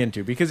can't buy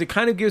into because it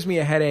kind of gives me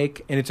a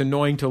headache and it's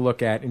annoying to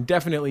look at and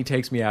definitely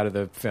takes me out of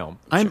the film.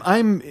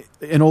 I'm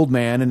an old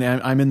man and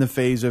I'm in the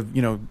phase of,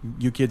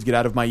 you kids get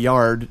out of my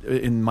yard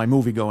in my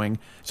movie going.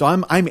 So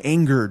I'm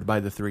angered by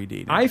the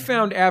 3D. I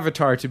found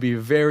Avatar to be a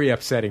very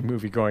upsetting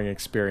movie-going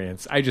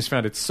experience. I just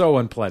found it so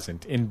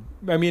unpleasant in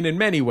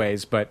many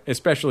ways, but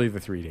especially the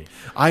 3D.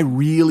 I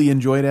really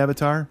enjoyed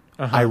Avatar.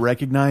 I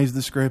recognize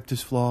the script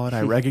is flawed.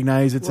 I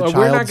recognize it's a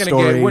child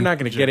story. We're not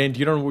going to get into.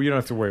 You don't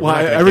have to worry. Well,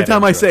 every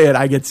time I say it,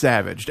 I get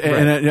savaged. Right.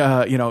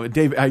 And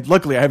Dave.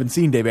 Luckily, I haven't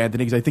seen Dave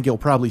Anthony because I think he'll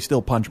probably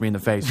still punch me in the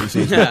face. If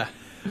he sees me.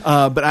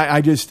 But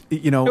I just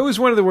it was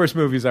one of the worst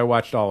movies I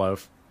watched all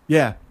of.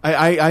 Yeah,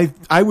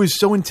 I was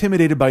so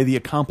intimidated by the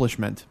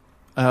accomplishment,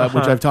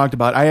 which I've talked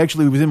about. I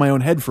actually was in my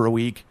own head for a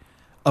week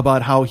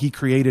about how he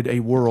created a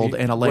world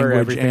and a language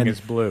where everything and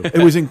is blue.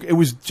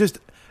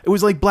 It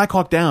was like Black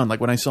Hawk Down, like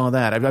when I saw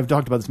that. I've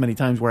talked about this many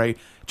times where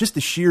just the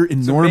sheer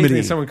enormity. It's amazing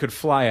that someone could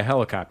fly a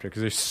helicopter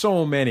because there's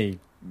so many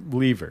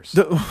levers.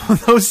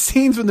 Those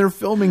scenes when they're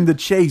filming the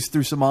chase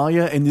through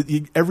Somalia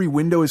and every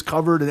window is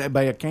covered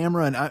by a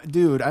camera. And I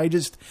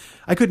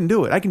couldn't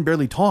do it. I can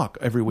barely talk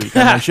every week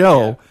on my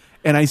show. Yeah.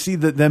 And I see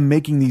them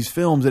making these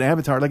films at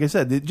Avatar. Like I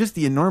said, just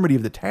the enormity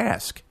of the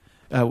task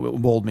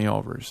bowled me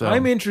over. So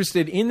I'm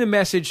interested in the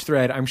message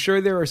thread. I'm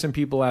sure there are some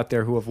people out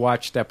there who have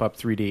watched Step Up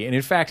 3D. And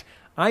in fact,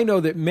 I know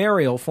that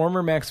Mariel,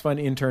 former Max Fun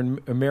intern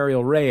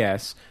Mariel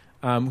Reyes,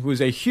 who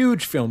is a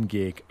huge film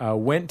geek,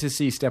 went to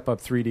see Step Up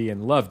 3D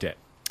and loved it.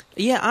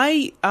 Yeah,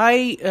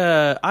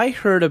 I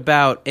heard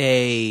about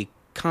a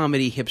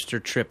comedy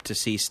hipster trip to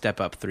see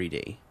Step Up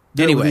 3D.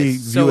 Anyway, do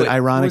so it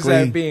ironically.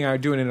 Was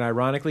that doing it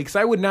ironically? Because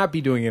I would not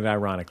be doing it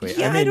ironically.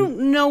 Yeah, I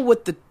don't know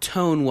what the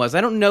tone was.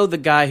 I don't know the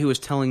guy who was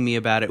telling me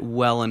about it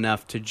well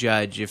enough to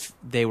judge if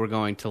they were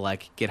going to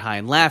like get high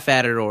and laugh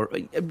at it, or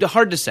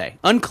hard to say,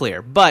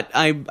 unclear. But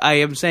I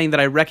am saying that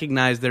I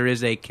recognize there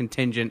is a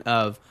contingent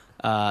of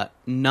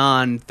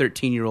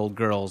non-13-year-old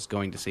girls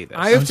going to see this.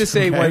 I have to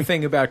say one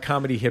thing about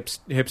comedy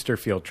hipster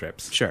field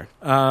trips. Sure.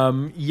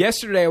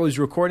 Yesterday I was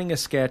recording a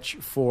sketch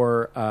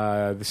for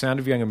The Sound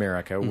of Young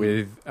America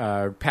with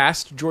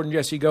past Jordan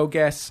Jesse Go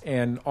guests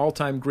and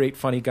all-time great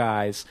funny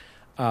guys,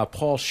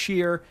 Paul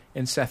Scheer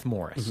and Seth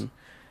Morris.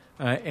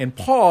 And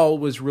Paul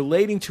was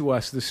relating to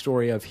us the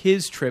story of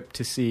his trip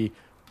to see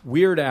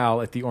Weird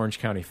Al at the Orange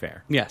County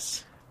Fair.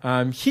 Yes.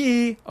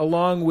 He,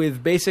 along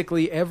with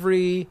basically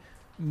every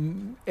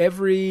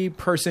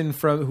person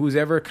who's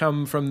ever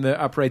come from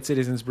the Upright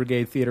Citizens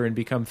Brigade Theater and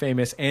become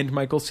famous, and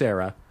Michael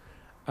Cera,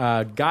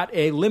 got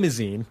a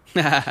limousine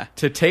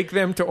to take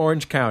them to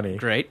Orange County.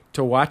 Great.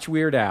 To watch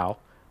Weird Al.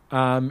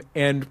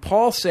 And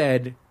Paul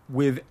said,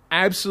 with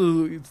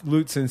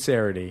absolute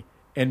sincerity,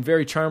 and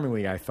very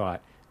charmingly, I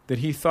thought, that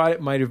he thought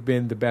it might have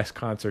been the best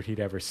concert he'd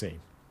ever seen.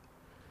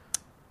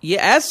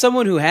 Yeah, as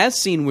someone who has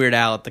seen Weird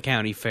Al at the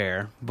county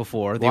fair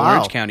before, the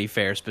Orange County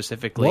Fair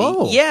specifically.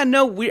 Whoa. Yeah,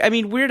 no,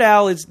 Weird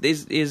Al is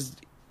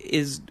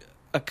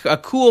a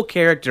cool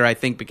character, I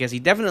think, because he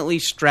definitely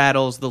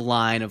straddles the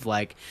line of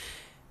like,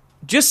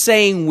 just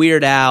saying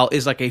Weird Al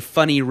is like a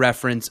funny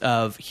reference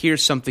of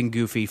here's something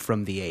goofy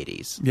from the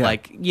 80s. Yeah.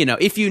 Like,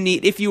 if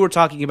you were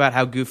talking about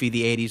how goofy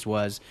the 80s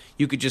was,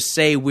 you could just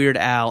say Weird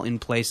Al in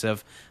place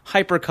of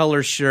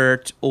Hypercolor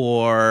shirt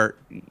or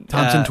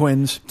Thompson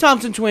Twins.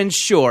 Thompson Twins,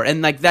 sure,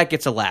 and like that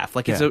gets a laugh.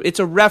 Like it's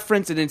a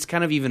reference, and it's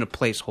kind of even a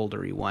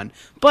placeholdery one.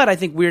 But I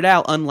think Weird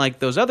Al, unlike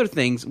those other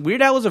things,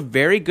 Weird Al is a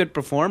very good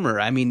performer.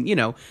 I mean,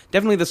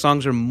 definitely the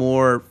songs are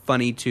more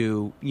funny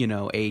to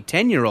a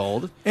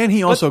 10-year-old, And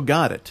he also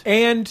got it.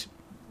 And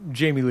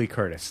Jamie Lee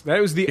Curtis.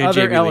 That was the Yeah,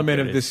 other Jamie Lee element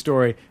of Curtis. this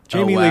story.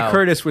 Jamie Lee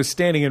Curtis was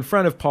standing in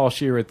front of Paul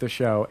Scheer at the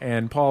show,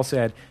 and Paul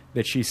said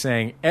that she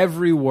sang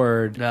every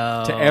word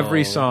to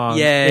every song,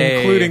 Yay.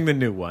 including the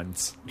new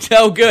ones.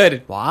 So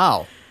good.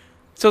 Wow.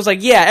 So it's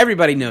like, yeah,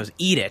 everybody knows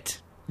 "Eat It,"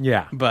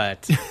 Yeah.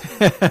 but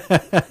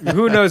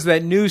Who knows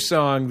that new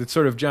song that's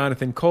sort of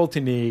Jonathan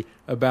Coulton-y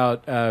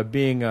about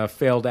being a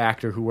failed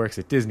actor who works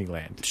at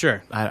Disneyland?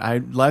 sure,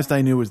 I last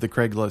I knew was the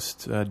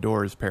Craigslist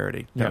Doors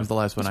parody. That was the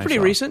last one I saw. pretty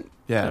recent.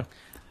 Yeah.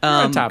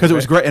 On top Because of it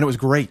was great, and it was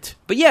great.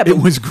 But yeah, It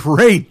was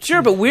great.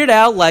 sure. But Weird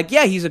Al,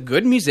 he's a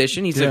good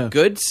musician. He's Yeah. a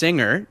good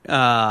singer.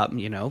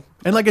 And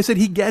like I said,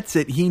 he gets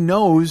it. He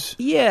knows.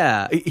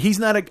 Yeah. He's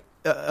not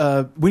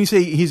when you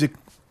say he's a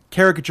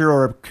caricature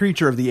or a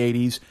creature of the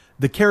 80s,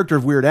 the character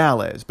of Weird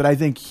Al is. But I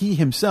think he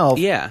himself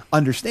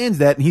understands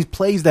that, and he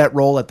plays that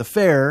role at the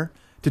fair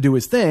to do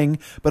his thing.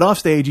 But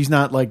offstage, he's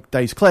not like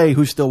Dice Clay,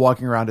 who's still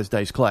walking around as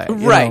Dice Clay. you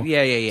Right, know?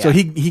 yeah. So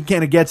he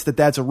kind of gets that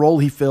that's a role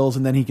he fills,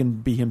 and then he can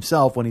be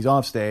himself when he's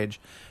offstage.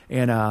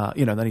 And,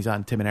 then he's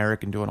on Tim and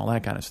Eric and doing all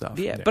that kind of stuff.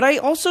 Yeah, but I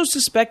also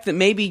suspect that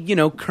maybe,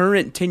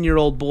 current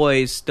 10-year-old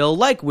boys still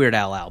like Weird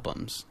Al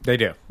albums. They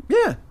do.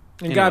 Yeah.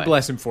 And God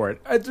bless him for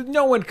it.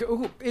 No one,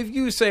 if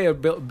you say a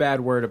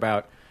bad word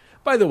about,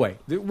 by the way,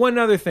 one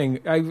other thing,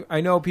 I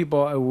know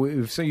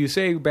people, so you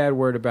say a bad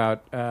word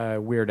about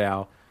Weird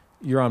Al,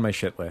 you're on my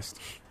shit list.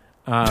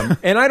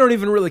 And I don't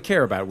even really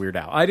care about Weird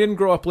Al. I didn't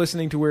grow up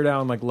listening to Weird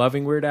Al and like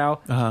loving Weird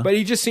Al, but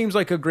he just seems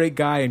like a great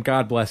guy, and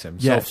God bless him.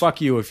 Yes. So fuck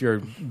you if you're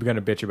going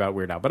to bitch about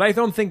Weird Al. But I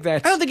don't think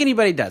that's... I don't think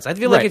anybody does. I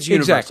feel like it's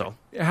universal.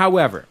 Exactly.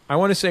 However, I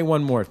want to say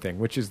one more thing,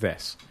 which is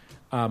this.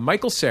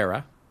 Michael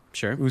Cera,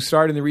 Sure. who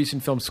starred in the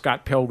recent film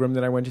Scott Pilgrim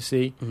that I went to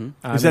see.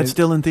 Is that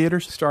still in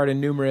theaters? Starred in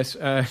numerous...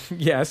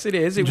 yes, it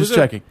is. It Just was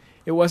checking.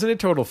 It wasn't a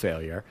total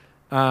failure.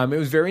 It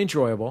was very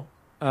enjoyable.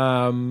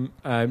 I'm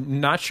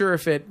not sure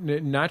if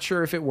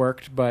it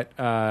worked,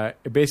 but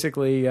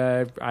basically,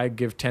 I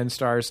give 10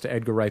 stars to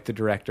Edgar Wright, the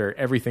director.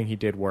 Everything he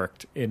did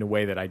worked in a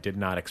way that I did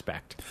not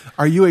expect.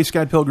 Are you a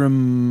Scott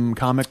Pilgrim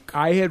comic?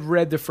 I had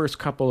read the first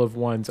couple of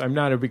ones. I'm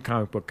not a big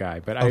comic book guy,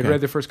 but I had Okay.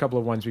 read the first couple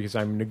of ones because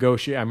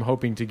I'm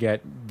hoping to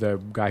get the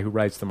guy who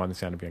writes them on The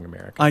Sound of Young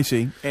America. I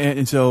see.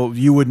 And so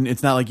you wouldn't.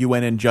 It's not like you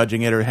went in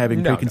judging it or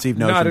having preconceived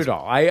notions. Not at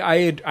all.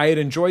 I had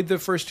enjoyed the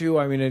first two.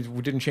 I mean,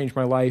 it didn't change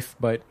my life,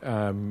 but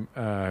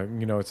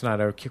it's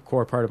not a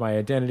core part of my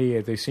identity.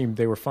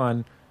 They were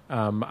fun.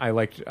 I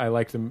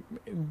liked them.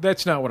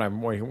 That's not what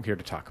I'm here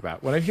to talk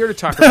about. What I'm here to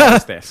talk about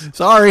is this.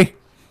 Sorry.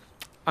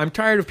 I'm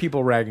tired of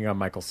people ragging on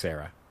Michael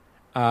Cera.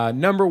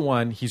 Number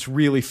one, he's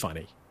really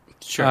funny.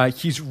 Sure.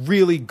 He's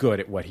really good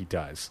at what he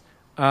does.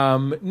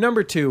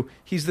 Number two,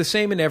 he's the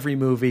same in every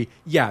movie.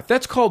 Yeah,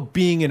 that's called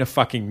being in a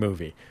fucking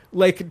movie.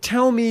 Like,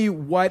 tell me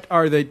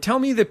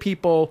the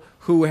people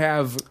who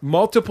have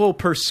multiple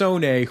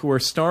personae who are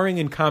starring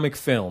in comic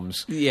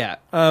films. Yeah.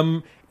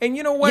 And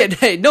you know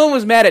what? Yeah, no one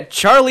was mad at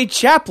Charlie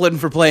Chaplin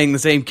for playing the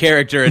same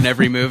character in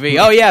every movie.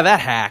 Oh, yeah, that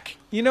hack.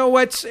 You know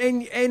what's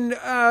and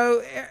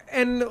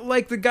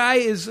like the guy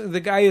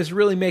is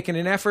really making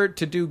an effort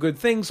to do good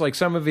things. Like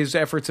some of his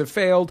efforts have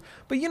failed,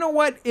 but you know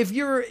what? If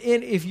you're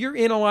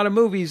in a lot of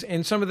movies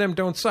and some of them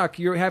don't suck,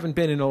 you haven't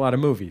been in a lot of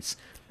movies.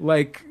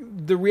 Like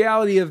the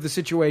reality of the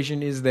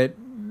situation is that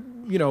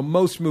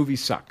most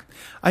movies suck.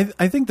 I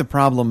think the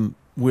problem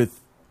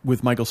with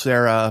Michael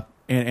Cera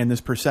and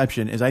this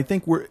perception is I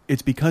think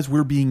it's because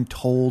we're being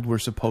told we're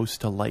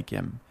supposed to like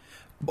him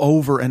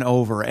over and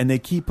over, and they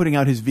keep putting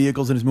out his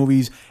vehicles in his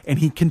movies, and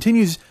he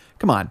continues.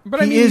 Come on,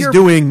 but he is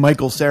doing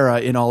Michael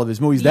Cera in all of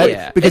his movies.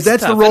 Because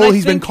that's tough. The role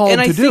he's been called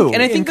to do.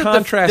 And I think in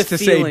contrast to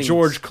say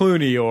George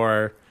Clooney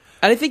or.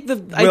 And I think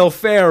Will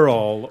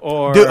Ferrell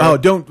or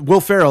Will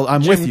Ferrell.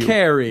 I'm Jim with you.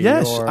 Carrey.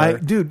 Yes,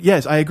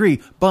 Yes, I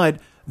agree. But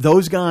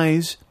those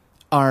guys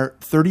are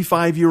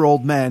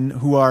 35-year-old men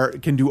who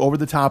can do over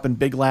the top and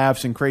big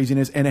laughs and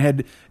craziness, and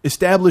had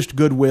established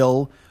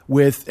goodwill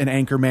with an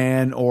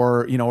Anchorman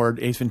or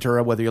Ace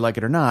Ventura, whether you like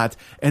it or not,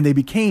 and they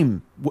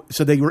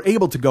were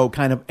able to go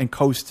kind of and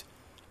coast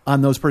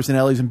on those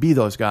personalities and be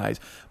those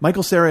guys.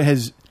 Michael Cera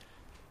has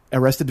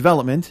Arrested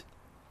Development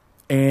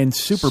and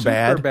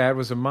Superbad. Superbad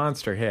was a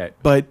monster hit.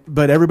 But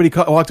everybody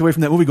walked away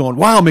from that movie going,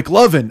 "Wow,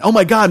 McLovin! Oh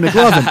my God,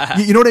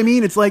 McLovin!" You know what I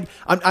mean? It's like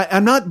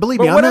I'm not. Believe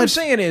me, I'm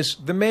saying is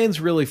the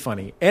man's really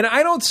funny, and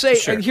I don't say.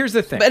 Sure. And here's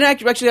the thing. But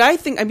actually, I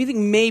think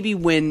maybe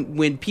when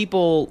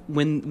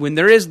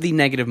there is the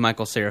negative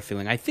Michael Cera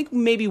feeling, I think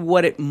maybe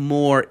what it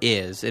more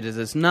is,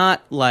 it's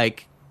not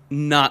like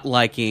not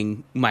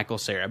liking Michael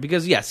Cera,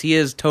 because yes, he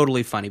is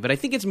totally funny, but I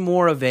think it's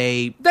more of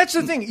a... That's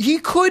the thing. He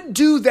could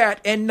do that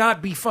and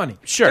not be funny.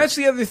 Sure. That's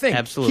the other thing.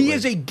 Absolutely. He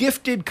is a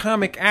gifted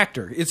comic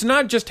actor. It's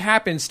not just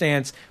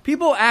happenstance.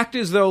 People act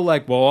as though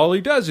like, well, all he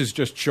does is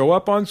just show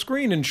up on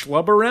screen and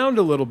schlub around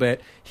a little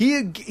bit.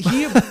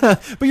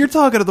 But you're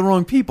talking to the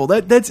wrong people.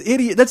 That's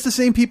idiot. That's the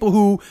same people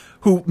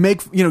who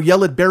make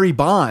yell at Barry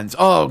Bonds.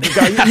 Oh,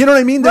 God, you know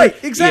what I mean? Right,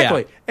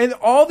 exactly. Yeah. And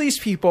all these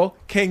people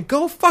can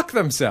go fuck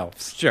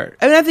themselves. Sure.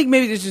 And I think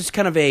maybe it's just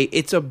kind of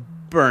it's a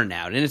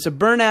burnout, and it's a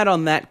burnout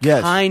on that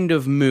kind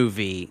of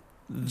movie.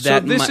 So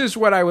this is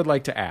what I would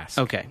like to ask.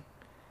 Okay.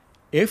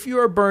 If you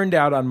are burned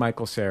out on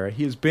Michael Cera,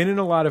 he has been in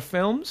a lot of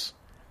films.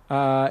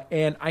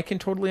 And I can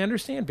totally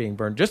understand being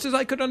burned, just as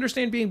I could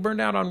understand being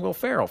burned out on Will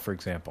Ferrell, for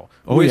example.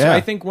 Who is,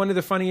 I think, one of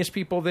the funniest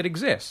people that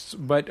exists.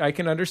 But I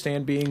can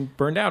understand being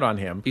burned out on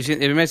him. Have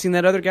you seen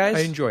that Other Guys? I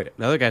enjoyed it.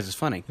 The Other Guys is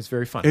funny. It's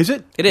very funny. Is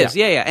it? It is,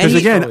 yeah. Because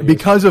again,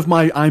 because of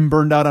I'm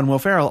burned out on Will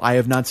Ferrell, I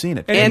have not seen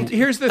it. And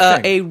here's the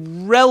thing. A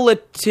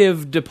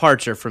relative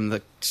departure from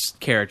the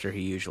character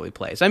he usually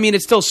plays. I mean,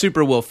 it's still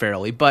super Will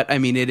Ferrell-y, but I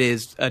mean, it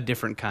is a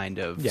different kind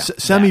of... Yeah.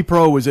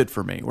 Semi-pro was it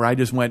for me, where I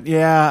just went,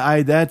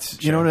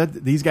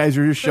 these guys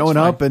are just showing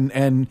up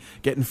and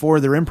getting four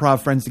of their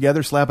improv friends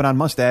together, slapping on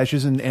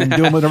mustaches and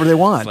doing whatever they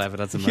want.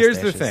 Slapping on some mustaches.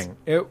 Here's the thing.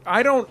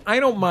 I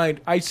don't mind.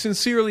 I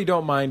sincerely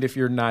don't mind if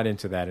you're not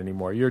into that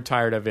anymore. You're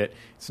tired of it.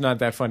 It's not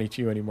that funny to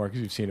you anymore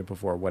because you've seen it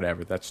before,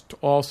 whatever. That's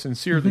all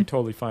sincerely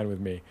totally fine with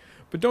me.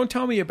 But don't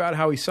tell me about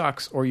how he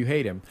sucks or you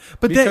hate him.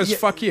 Because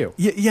fuck you.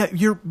 Yeah,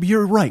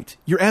 you're right.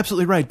 You're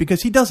absolutely right,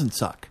 because he doesn't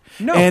suck.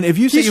 No, and if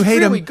you say you hate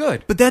really him,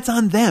 good. But that's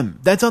on them.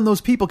 That's on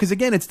those people. Because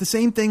again, it's the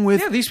same thing with...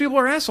 Yeah, these people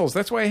are assholes.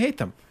 That's why I hate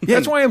them.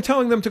 That's why I'm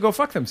telling them to go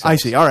fuck themselves. I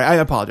see. All right, I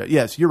apologize.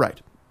 Yes, you're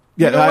right.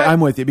 Yeah, I'm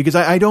with you, because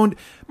I don't...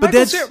 But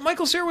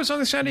Michael Cera was on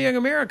the Sound of Young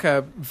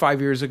America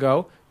 5 years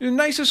ago. The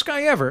nicest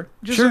guy ever.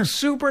 Just a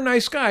super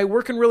nice guy,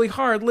 working really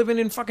hard, living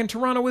in fucking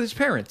Toronto with his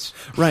parents.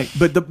 Right,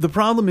 but the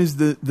problem is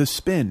the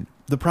spin.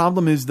 The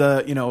problem is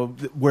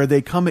where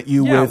they come at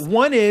you with...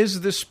 One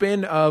is the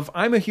spin of,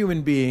 I'm a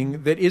human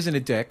being that isn't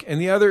a dick,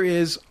 and the other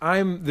is,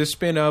 I'm the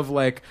spin of,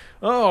 like,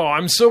 oh,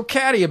 I'm so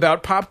catty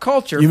about pop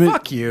culture.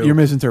 Fuck you. You're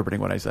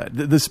misinterpreting what I said.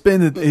 The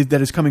spin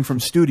that is coming from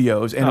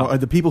studios and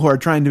the people who are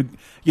trying to,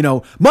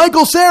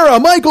 Michael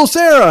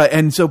Cera!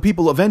 And so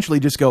people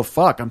eventually just go,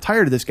 fuck, I'm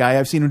tired of this guy.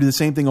 I've seen him do the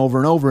same thing over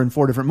and over in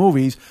 4 different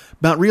movies,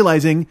 not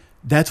realizing...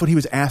 That's what he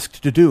was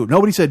asked to do.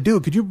 Nobody said,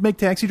 dude, could you make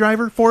Taxi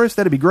Driver for us?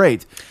 That'd be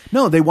great.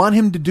 No, they want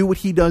him to do what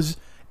he does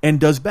and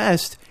does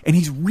best, and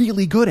he's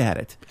really good at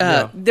it.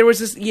 There was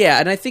this,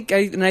 and I think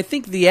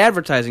the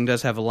advertising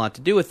does have a lot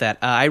to do with that.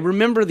 I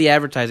remember the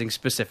advertising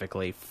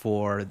specifically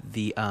for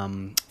the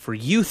for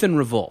Youth in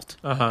Revolt.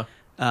 The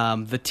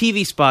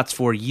TV spots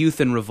for Youth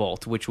in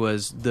Revolt, which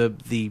was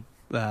the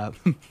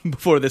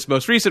before this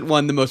most recent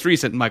one, the most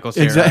recent Michael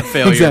Cera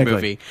failure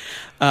movie.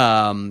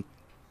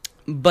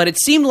 But it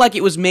seemed like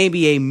it was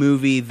maybe a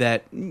movie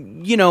that,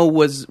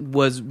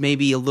 was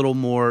maybe a little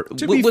more...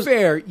 To be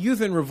fair, Youth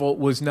in Revolt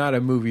was not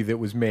a movie that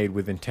was made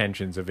with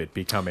intentions of it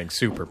becoming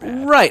super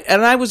bad. Right,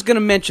 and I was going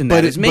to mention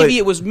that.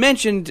 It was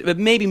mentioned,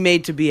 maybe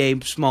made to be a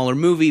smaller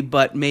movie,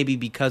 but maybe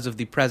because of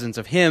the presence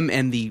of him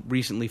and the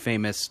recently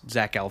famous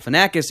Zach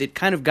Galifianakis, it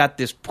kind of got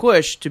this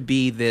push to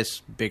be this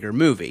bigger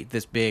movie,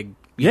 this big...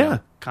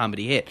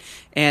 comedy hit.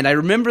 And I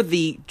remember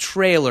the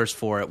trailers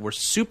for it were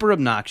super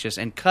obnoxious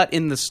and cut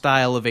in the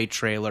style of a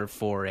trailer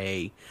for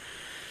a,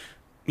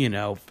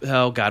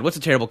 oh God, what's a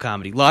terrible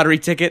comedy? Lottery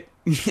Ticket?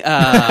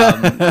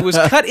 it was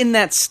cut in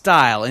that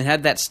style and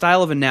had that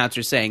style of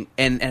announcer saying,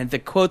 and the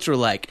quotes were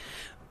like,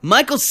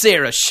 Michael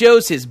Cera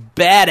shows his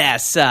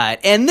badass side,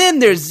 and then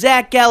there's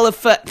Zach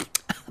Galifianakis,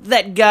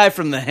 that guy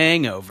from The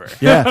Hangover.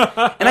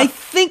 Yeah. And I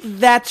think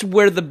that's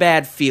where the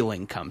bad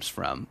feeling comes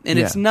from. And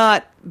it's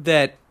not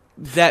that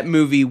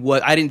movie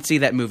was... I didn't see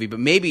that movie, but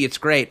maybe it's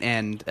great.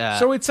 And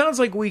so it sounds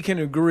like we can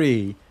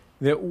agree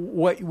that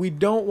what we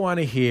don't want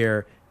to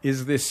hear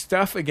is this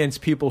stuff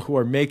against people who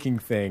are making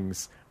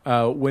things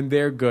when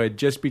they're good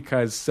just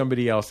because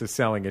somebody else is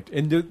selling it.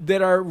 And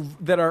that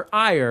our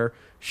ire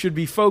should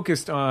be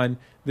focused on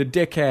the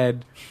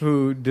dickhead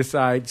who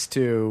decides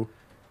to...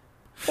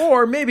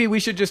 Or maybe we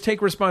should just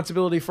take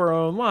responsibility for our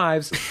own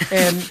lives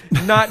and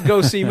not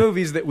go see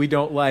movies that we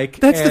don't like.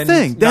 That's and the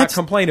thing. Not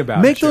complain about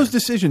it. Make those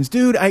decisions,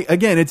 dude. I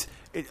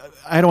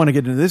don't want to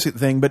get into this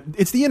thing, but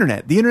it's the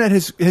internet. The internet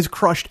has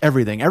crushed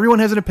everything. Everyone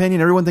has an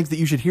opinion. Everyone thinks that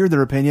you should hear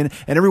their opinion,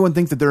 and everyone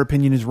thinks that their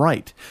opinion is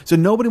right. So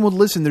nobody will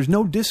listen. There's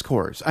no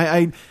discourse.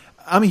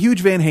 I'm a huge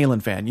Van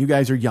Halen fan. You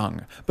guys are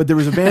young. But there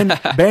was a band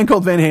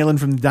called Van Halen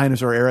from the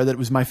dinosaur era that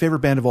was my favorite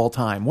band of all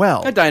time.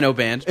 Well, a dino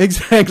band.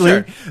 Exactly.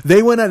 Sure.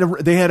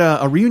 They had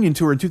a reunion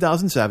tour in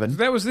 2007.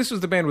 This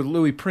was the band with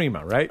Louis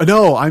Prima, right?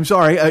 No, I'm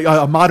sorry.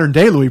 A modern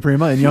day Louis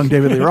Prima and young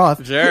David Lee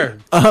Roth. Sure.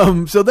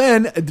 So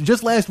then,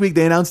 just last week,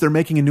 they announced they're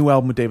making a new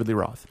album with David Lee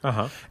Roth.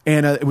 Uh-huh.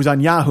 And it was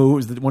on Yahoo. It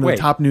was one of the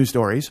top news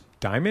stories.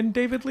 Diamond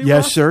David Lee Roth?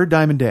 Yes, sir.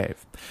 Diamond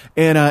Dave.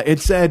 And it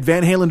said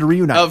Van Halen to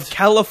reunite. Of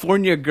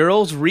California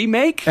Girls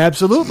remake?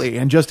 Absolutely.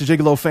 And Just a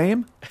Gigolo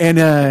fame.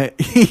 And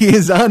he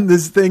is on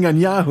this thing on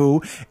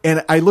Yahoo.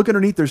 And I look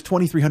underneath, there's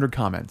 2,300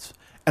 comments.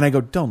 And I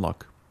go, don't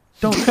look.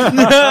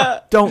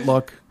 Don't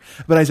look.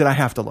 But I said, I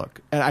have to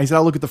look. And I said,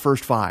 I'll look at the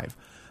first 5.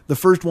 The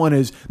first one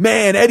is,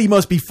 man, Eddie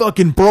must be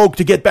fucking broke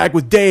to get back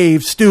with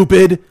Dave,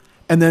 stupid.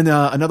 And then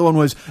another one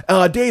was,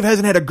 Dave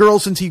hasn't had a girl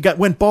since he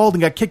went bald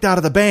and got kicked out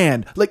of the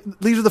band. Like,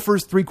 these are the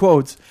first 3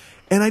 quotes.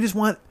 And I just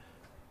want...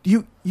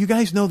 You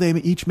guys know they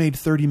each made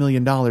 $30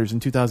 million in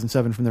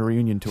 2007 from the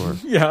reunion tour.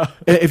 Yeah.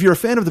 If you're a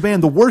fan of the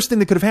band, the worst thing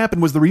that could have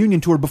happened was the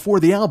reunion tour before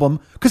the album,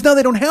 because now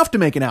they don't have to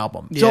make an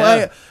album.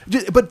 Yeah.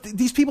 But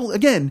these people,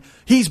 again,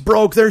 he's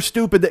broke, they're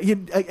stupid.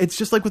 It's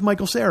just like with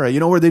Michael Cera,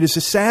 where they just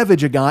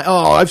savage a guy.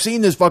 Oh, I've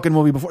seen this fucking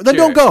movie before. Then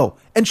don't go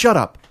and shut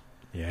up.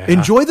 Yeah.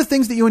 Enjoy the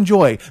things that you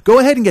enjoy. Go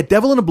ahead and get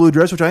Devil in a Blue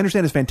Dress, which I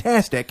understand is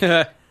fantastic.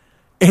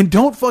 And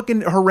don't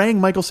fucking harangue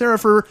Michael Cera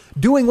for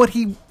doing what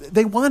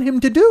they want him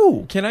to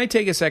do. Can I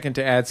take a second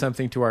to add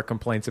something to our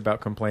complaints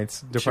about complaints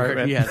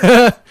department?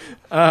 Sure,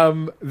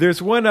 yeah. There's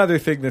one other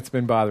thing that's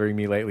been bothering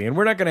me lately, and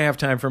we're not going to have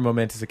time for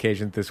momentous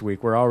occasions this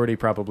week. We're already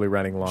probably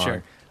running long.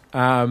 Sure.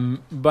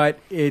 But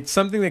it's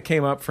something that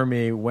came up for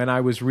me when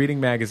I was reading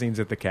magazines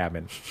at the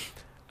cabin.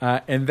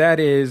 And that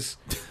is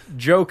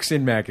jokes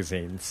in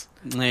magazines.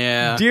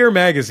 Yeah. Dear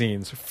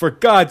magazines, for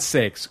God's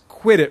sakes,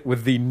 quit it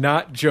with the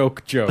not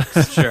joke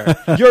jokes. Sure.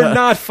 You're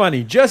not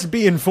funny. Just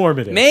be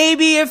informative.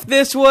 Maybe if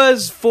this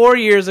was 4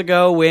 years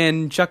ago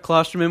when Chuck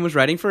Klosterman was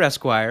writing for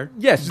Esquire.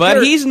 Yes.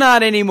 But he's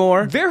not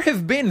anymore. There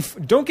have been,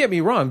 don't get me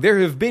wrong, there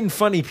have been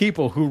funny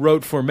people who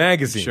wrote for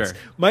magazines. Sure.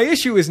 My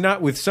issue is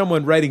not with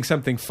someone writing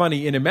something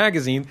funny in a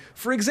magazine.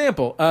 For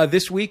example,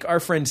 this week,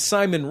 our friend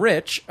Simon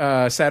Rich,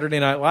 Saturday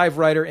Night Live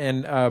writer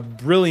and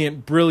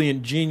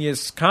brilliant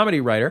genius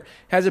comedy writer,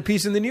 has a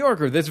piece in the New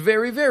Yorker that's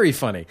very, very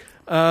funny.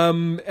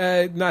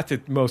 Not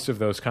that most of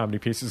those comedy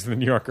pieces in the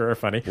New Yorker are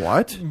funny.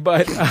 What?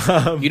 But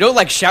you don't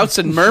like Shouts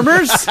and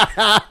Murmurs?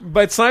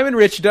 But Simon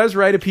Rich does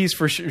write a piece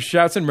for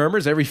Shouts and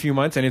Murmurs every few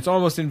months, and it's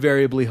almost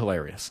invariably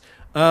hilarious.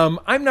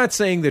 I'm not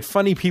saying that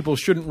funny people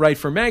shouldn't write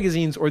for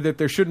magazines or that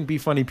there shouldn't be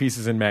funny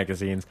pieces in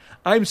magazines.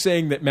 I'm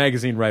saying that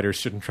magazine writers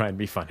shouldn't try and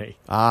be funny.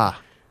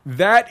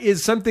 That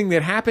is something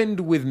that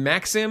happened with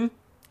Maxim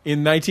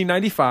in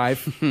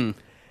 1995.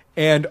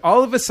 And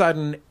all of a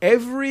sudden,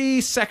 every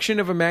section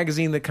of a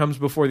magazine that comes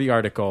before the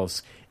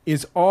articles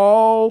is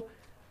all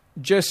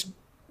just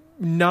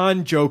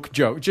non-joke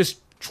joke. Just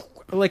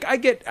like I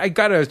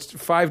got a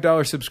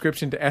 $5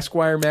 subscription to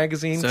Esquire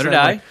magazine. So did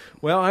I.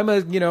 I'm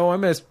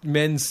a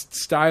men's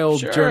style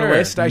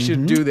journalist. I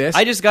should do this.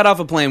 I just got off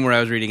a plane where I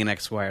was reading an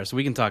Esquire, so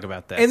we can talk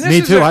about that. And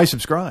Me too. I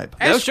subscribe.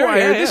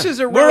 Esquire. This is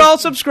we're all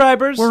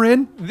subscribers. We're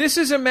in. This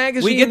is a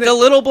magazine. We get the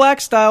little black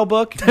style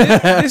book.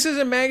 This is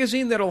a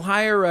magazine that'll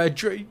hire I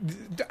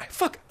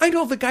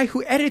know the guy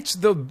who edits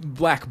the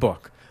black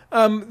book.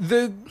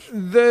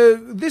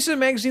 This is a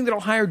magazine that'll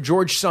hire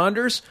George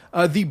Saunders,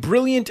 the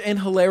brilliant and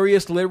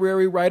hilarious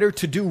literary writer,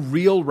 to do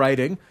real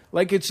writing.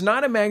 Like, it's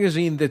not a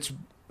magazine that's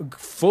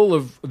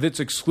that's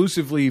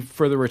exclusively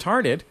for the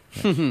retarded.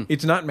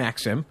 It's not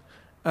Maxim.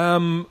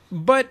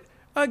 But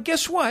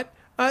guess what?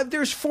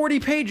 There's 40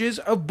 pages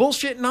of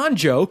bullshit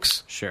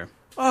non-jokes. Sure.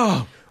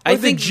 Oh, I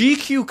think the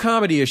GQ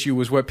comedy issue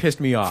was what pissed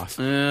me off.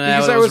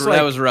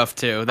 That was rough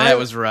too. That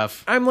was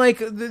rough. I'm like,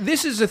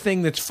 this is a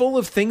thing that's full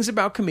of things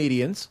about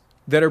comedians.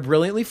 that are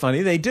brilliantly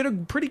funny. They did a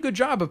pretty good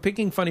job of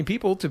picking funny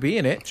people to be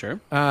in it. Sure.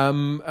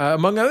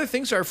 Among other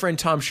things, our friend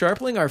Tom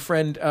Sharpling, our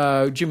friend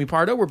Jimmy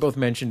Pardo were both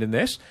mentioned in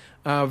this.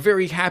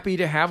 Very happy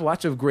to have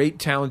lots of great,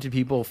 talented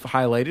people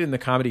highlighted in the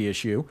comedy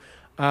issue.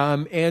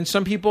 And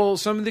some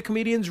of the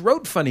comedians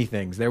wrote funny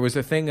things. There was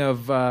a thing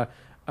of...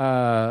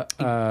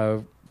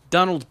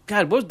 Donald,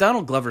 God, what was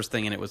Donald Glover's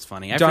thing? And it was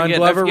funny. Don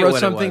Glover wrote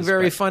something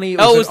very funny. It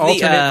was an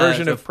alternate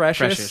version of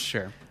Precious.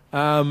 Sure.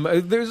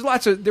 There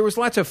was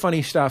lots of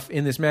funny stuff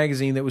in this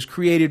magazine that was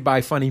created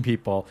by funny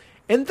people.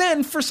 And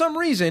then, for some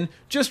reason,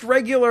 just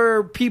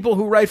regular people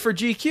who write for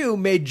GQ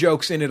made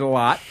jokes in it a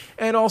lot.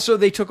 And also,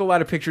 they took a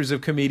lot of pictures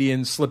of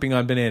comedians slipping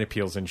on banana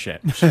peels and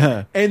shit.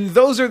 And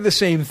those are the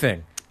same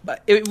thing.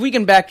 But if we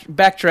can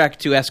backtrack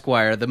to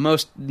Esquire, the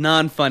most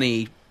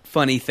non-funny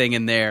thing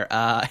in there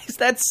is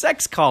that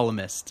sex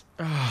columnist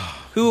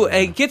who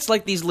gets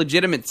like these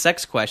legitimate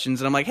sex questions,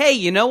 and I'm like, hey,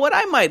 you know what?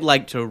 I might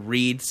like to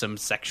read some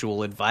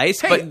sexual advice.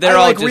 Hey, but they're I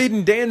all like just,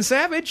 reading Dan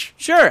Savage.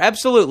 Sure,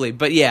 absolutely,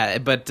 but yeah,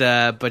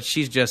 but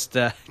she's just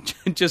terribly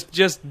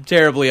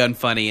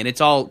unfunny, and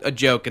it's all a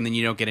joke, and then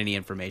you don't get any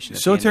information.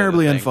 So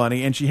terribly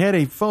unfunny, and she had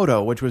a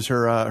photo, which was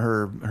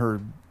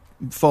her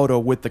photo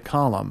with the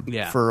column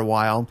for a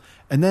while,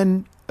 and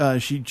then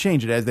she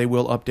changed it, as they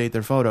will update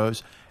their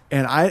photos.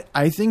 And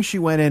I think she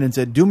went in and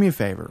said, do me a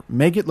favor.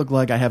 Make it look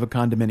like I have a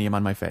condominium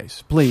on my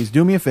face. Please,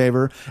 do me a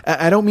favor.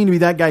 I don't mean to be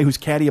that guy who's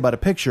catty about a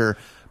picture,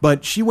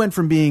 but she went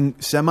from being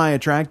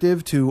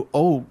semi-attractive to,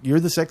 oh, you're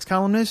the sex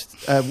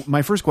columnist?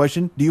 My first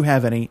question, do you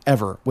have any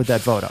ever with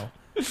that photo?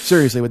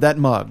 Seriously, with that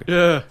mug.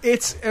 Yeah.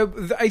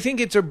 I think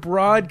it's a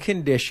broad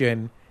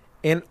condition,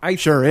 and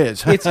sure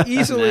is. It's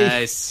easily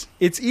nice.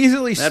 It's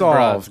easily that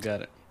solved.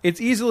 Got it.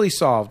 It's easily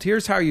solved.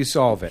 Here's how you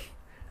solve it.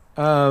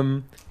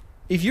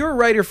 If you're a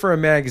writer for a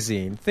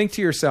magazine, think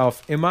to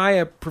yourself, am I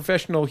a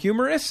professional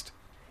humorist?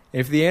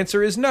 If the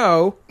answer is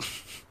no,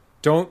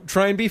 don't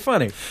try and be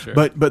funny. Sure.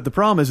 But the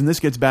problem is, and this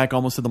gets back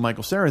almost to the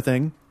Michael Cera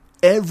thing,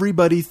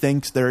 everybody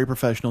thinks they're a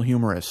professional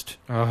humorist.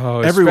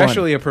 Oh, everyone.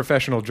 Especially a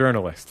professional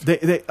journalist.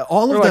 They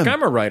all of They're them. Like,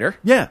 I'm a writer.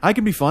 Yeah, I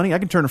can be funny. I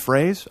can turn a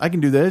phrase. I can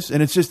do this.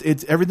 And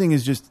everything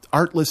is just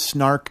artless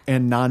snark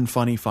and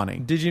non-funny funny.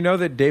 Did you know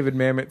that David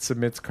Mamet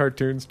submits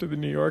cartoons to the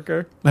New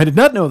Yorker? I did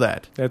not know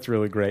that. That's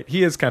really great.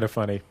 He is kind of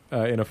funny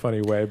in a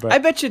funny way. But I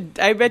bet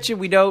you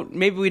we don't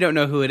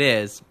know who it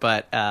is,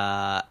 but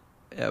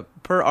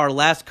per our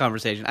last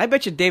conversation, I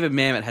bet you David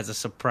Mamet has a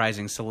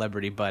surprising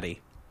celebrity buddy.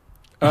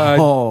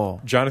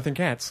 Jonathan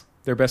Katz.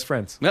 They're best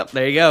friends. Yep,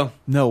 there you go.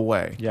 No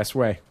way. Yes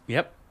way.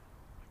 Yep.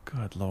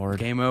 Good Lord.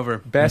 Game over.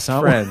 Best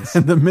friends.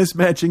 The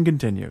mismatching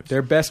continues.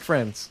 They're best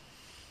friends.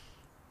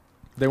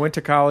 They went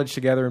to college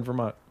together in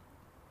Vermont.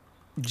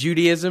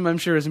 Judaism, I'm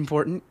sure, is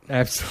important.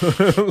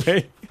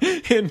 Absolutely.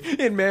 In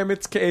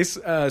Mamet's case,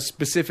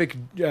 specific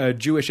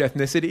Jewish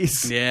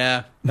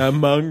ethnicities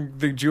among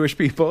the Jewish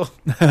people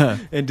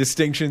and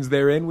distinctions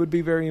therein would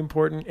be very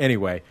important.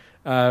 Anyway,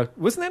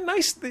 wasn't that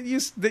nice that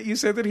you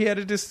said that he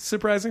had a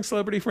surprising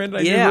celebrity friend?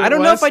 I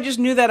don't know if I just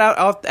knew that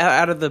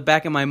out of the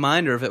back of my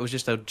mind or if it was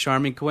just a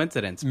charming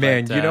coincidence.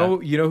 Man, but,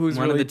 you know who's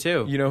one really of the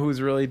two. You know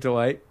who's really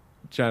delight?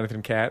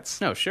 Jonathan Katz.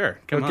 No, sure.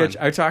 Come on.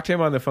 I talked to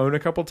him on the phone a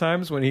couple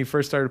times when he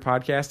first started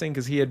podcasting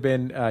because he had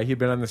been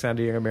on the Sound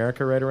of Young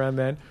America right around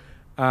then.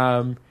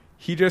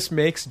 He just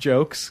makes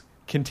jokes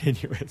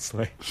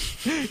continuously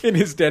in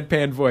his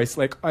deadpan voice,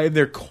 and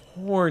they're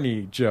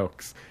corny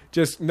jokes.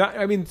 Just not.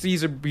 I mean,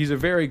 he's a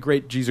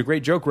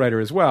great joke writer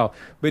as well.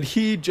 But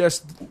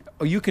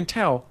you can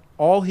tell.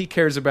 All he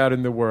cares about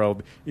in the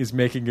world is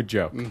making a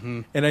joke.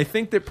 Mm-hmm. And I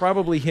think that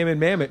probably him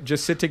and Mamet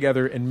just sit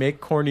together and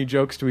make corny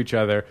jokes to each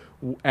other,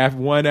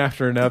 one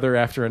after another,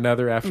 after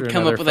another, after another.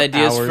 Come up with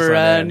ideas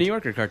for New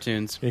Yorker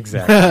cartoons.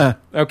 Exactly.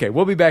 Okay,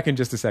 we'll be back in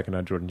just a second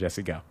on Jordan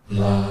Jesse Go.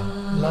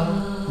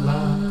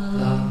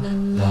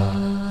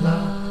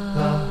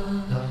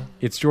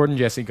 It's Jordan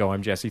Jesse Go.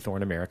 I'm Jesse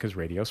Thorne, America's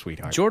radio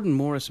sweetheart. Jordan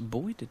Morris,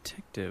 boy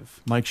detective.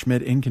 Mike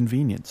Schmidt,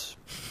 inconvenience.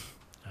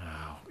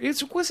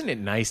 Wasn't it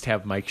nice to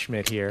have Mike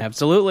Schmidt here?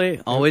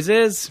 Absolutely. Always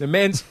is. The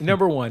man's,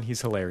 number one,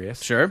 he's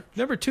hilarious. Sure.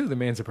 Number two, the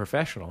man's a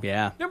professional.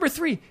 Yeah. Number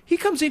three, he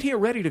comes in here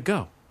ready to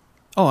go.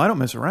 Oh, I don't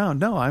mess around.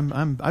 No,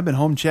 I've been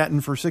home chatting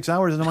for 6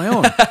 hours on my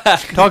own,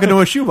 talking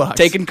to a shoebox,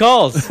 taking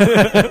calls.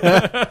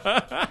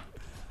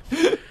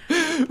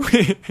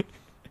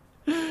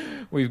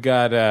 We've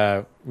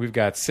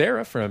got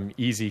Sarah from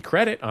Easy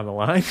Credit on the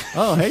line.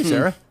 Oh, hey,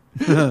 Sarah.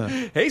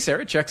 Hey,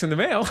 Sarah, checks in the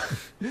mail.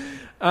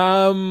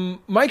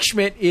 Mike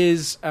Schmidt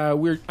is.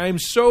 I'm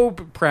so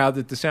proud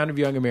that the Sound of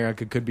Young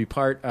America could be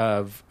part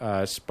of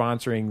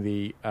sponsoring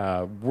the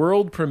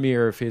world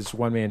premiere of his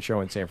one-man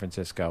show in San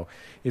Francisco.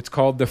 It's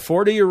called The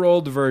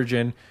 40-Year-Old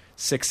Virgin.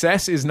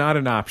 Success is not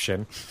an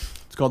option.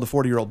 It's called The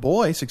 40-Year-Old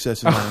Boy. Success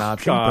is not an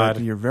option, God.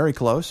 but you're very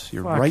close.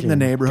 You're right in the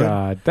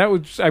neighborhood.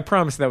 God, I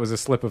promise that was a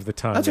slip of the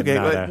tongue. That's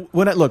okay.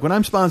 When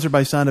I'm sponsored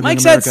by Sound of Young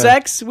Mike's America, had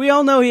sex. We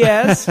all know he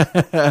has.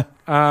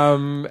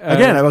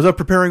 Again, I was up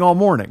preparing all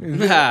morning.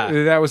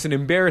 That was an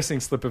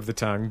embarrassing slip of the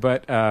tongue,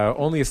 but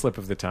only a slip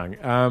of the tongue.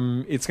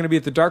 It's going to be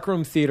at the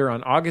Darkroom Theater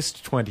on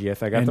August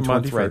 20th. I got And the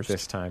month 21st. right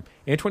this time.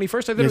 And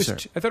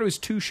 21st? I thought it was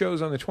 2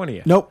 shows on the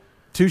 20th. Nope.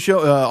 2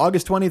 shows,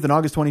 August 20th and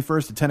August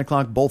 21st at 10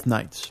 o'clock both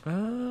nights.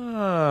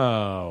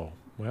 Oh.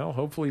 Well,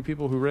 hopefully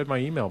people who read my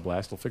email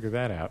blast will figure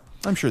that out.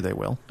 I'm sure they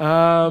will.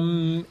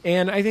 And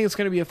I think it's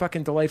going to be a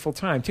fucking delightful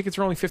time. Tickets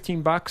are only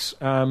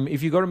 $15.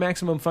 If you go to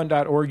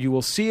MaximumFun.org, you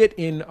will see it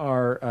in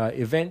our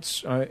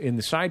events in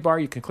the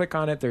sidebar. You can click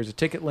on it. There's a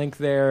ticket link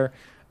there.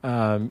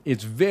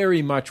 It's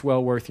very much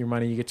well worth your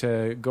money. You get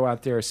to go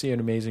out there, see an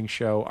amazing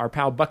show. Our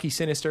pal Bucky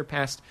Sinister,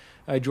 past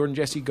Jordan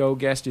Jesse Go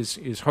guest,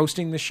 is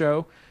hosting the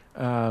show.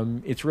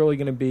 It's really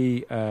going to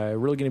be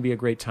a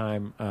great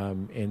time,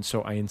 and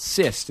so I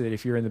insist that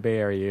if you're in the Bay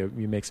Area,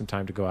 you make some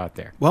time to go out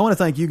there. Well, I want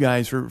to thank you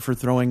guys for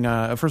throwing,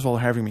 first of all,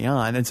 having me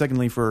on, and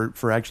secondly,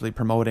 for actually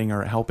promoting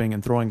or helping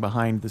and throwing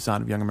behind the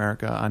Sound of Young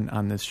America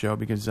on this show,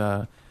 because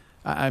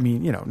I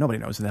mean, nobody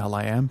knows who the hell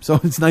I am, so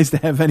it's nice to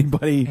have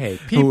anybody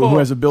who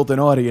has a built-in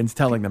audience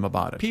telling them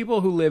about it.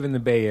 People who live in the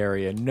Bay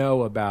Area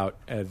know about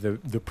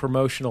the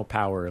promotional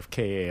power of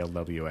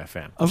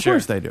KALW-FM. Of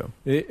course they do.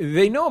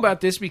 They know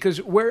about this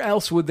because where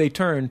else would they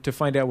turn to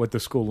find out what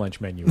the school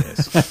lunch menu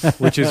is,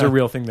 which is a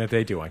real thing that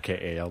they do on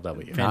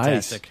KALW.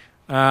 Fantastic.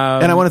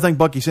 And I want to thank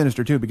Bucky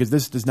Sinister, too, because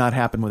this does not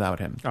happen without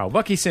him. Oh,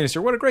 Bucky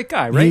Sinister, what a great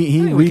guy, right?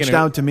 He reached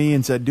out to me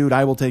and said, dude,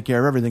 I will take care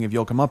of everything if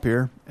you'll come up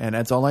here. And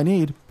that's all I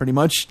need, pretty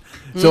much.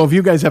 So if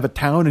you guys have a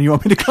town and you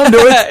want me to come to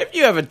it, if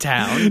you have a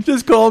town,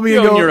 just call me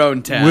and own go, your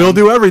own town. We'll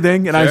do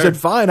everything. And I Sure. said,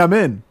 fine, I'm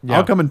in. Yeah.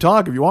 I'll come and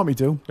talk if you want me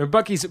to.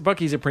 Bucky's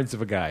a prince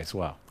of a guy as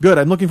well. Good.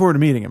 I'm looking forward to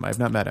meeting him. I've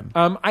not met him.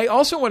 I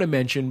also want to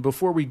mention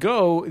before we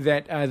go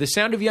that the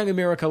Sound of Young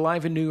America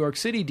Live in New York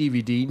City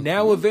DVD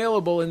now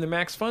available in the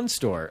Max Fun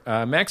Store,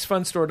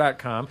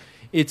 maxfunstore.com.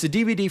 It's a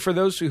DVD for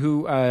those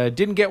who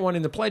didn't get one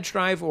in the pledge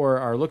drive or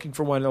are looking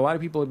for one. A lot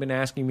of people have been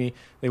asking me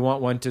they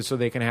want one so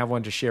they can have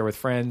one to share with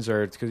friends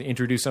or to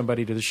introduce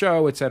somebody to the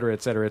show, et cetera,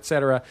 et cetera, et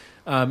cetera.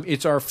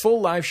 It's our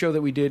full live show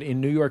that we did in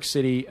New York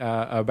City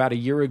about a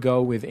year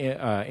ago with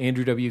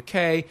Andrew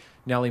W.K.,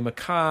 Nellie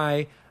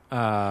Mackay,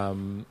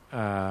 Scott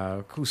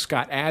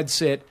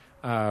Adsit,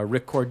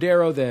 Rick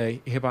Cordero, the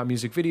hip-hop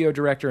music video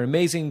director, an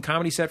amazing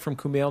comedy set from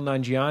Kumail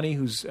Nanjiani,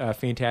 who's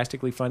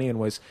fantastically funny and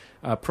was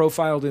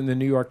profiled in the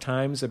New York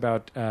Times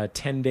about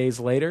 10 days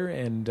later.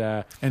 And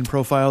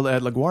profiled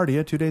at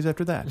LaGuardia 2 days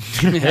after that.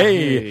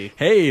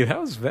 hey,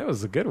 that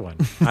was a good one.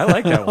 I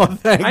like that one.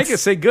 Thanks. I can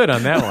say good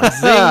on that one.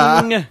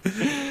 Zing!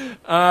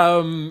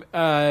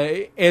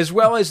 As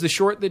well as the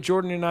short that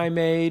Jordan and I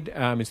made.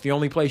 It's the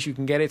only place you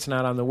can get it. It's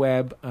not on the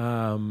web.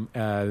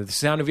 The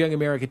Sound of Young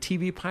America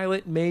TV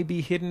pilot may be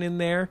hidden in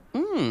there.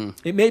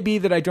 It may be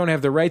that I don't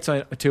have the rights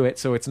to it,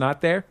 so it's not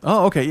there.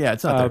 Oh, okay. Yeah,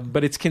 it's not there.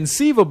 But it's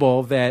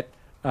conceivable that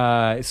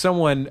a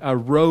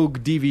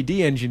rogue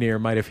DVD engineer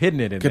might have hidden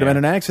it in Could there. have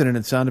been an accident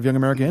at Sound of Young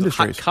America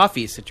Industries. Hot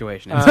coffee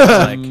situation. It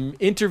sounds like.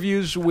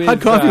 Interviews with...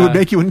 Hot coffee would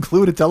make you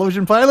include a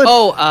television pilot?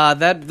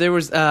 That there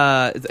was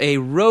a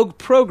rogue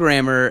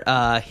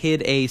programmer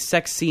hid a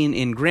sex scene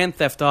in Grand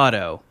Theft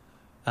Auto,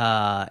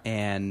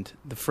 and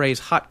the phrase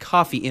 "hot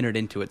coffee" entered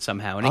into it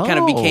somehow, and it kind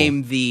of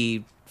became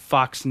the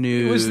Fox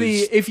News. It was the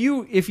if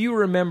you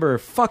remember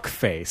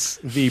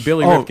Fuckface, the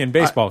Billy Rifkin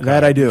baseball comic.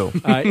 That I do.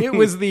 It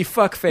was the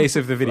fuckface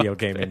of the video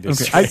game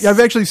industry. Okay. I've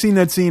actually seen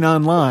that scene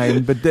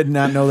online, but did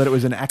not know that it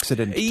was an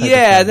accident.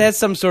 Yeah, that's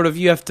some sort of,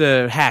 you have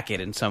to hack it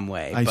in some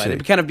way. I But see.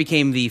 it kind of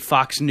became the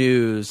Fox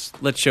News,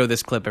 let's show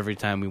this clip every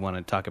time we want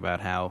to talk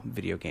about how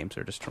video games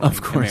are destroying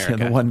Of course,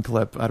 America. yeah, the one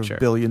clip out of Sure.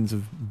 billions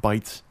of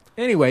bytes.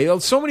 Anyway,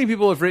 so many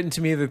people have written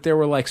to me that they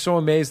were like so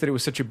amazed that it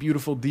was such a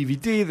beautiful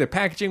DVD. The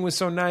packaging was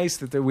so nice,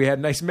 that we had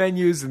nice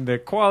menus, and the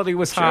quality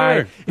was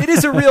high. It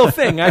is a real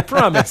thing, I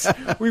promise.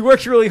 We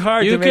worked really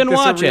hard You to make can this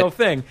watch a real it.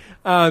 thing.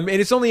 And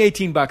it's only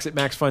 $18 at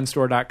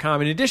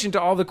maxfunstore.com. In addition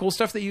to all the cool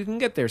stuff that you can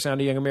get there,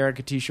 Sound of Young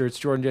America T-shirts,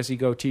 Jordan Jesse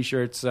Go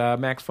T-shirts,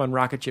 Max Fun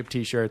Rocket Chip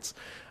T-shirts,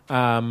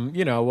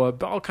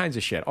 all kinds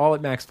of shit, all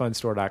at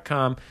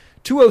maxfunstore.com.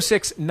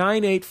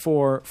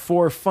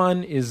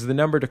 206-984-4FUN is the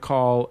number to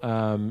call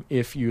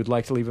if you'd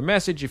like to leave a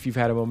message, if you've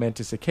had a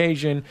momentous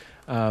occasion,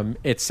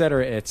 et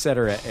cetera, et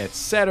cetera, et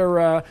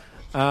cetera.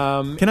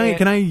 Can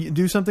I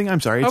do something? I'm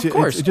sorry. Of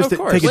course, It's just of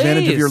to course. take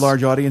advantage of your Please.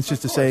 large audience,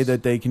 just to say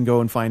that they can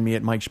go and find me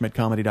at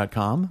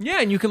MikeSchmidtComedy.com.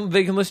 Yeah, and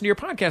they can listen to your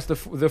podcast, the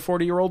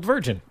 40-Year-Old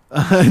Virgin.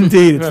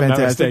 Indeed, it's If I'm not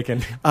fantastic.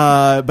 mistaken.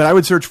 But I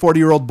would search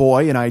 40-Year-Old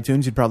Boy in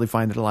iTunes. You'd probably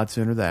find it a lot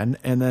sooner then.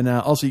 And then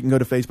also you can go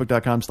to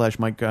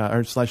Facebook.com/Mike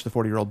or /The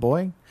 40-Year-Old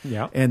Boy.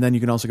 Yeah. And then you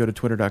can also go to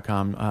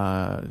Twitter.com / The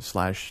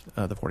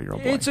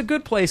 40-Year-Old Boy. It's a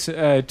good place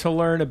to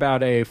learn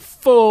about a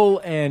full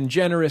and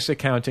generous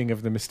accounting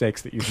of the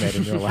mistakes that you've made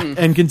in your life.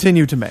 And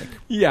continue to make.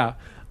 Yeah.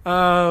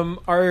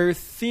 Our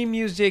theme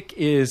music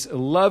is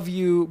Love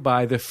You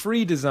by The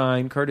Free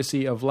Design,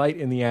 courtesy of Light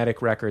in the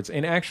Attic Records.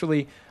 And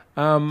actually,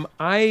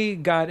 I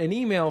got an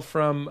email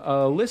from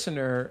a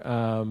listener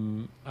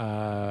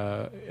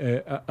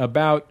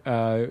about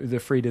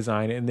The Free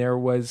Design, and there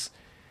was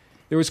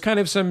there was kind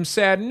of some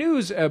sad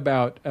news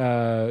about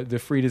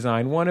the Free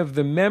Design. One of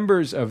the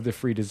members of the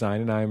Free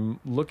Design, and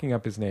I'm looking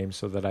up his name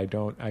so that I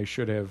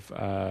should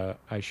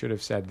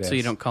have said this. So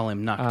you don't call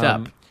him knocked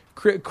up.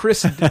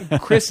 Chris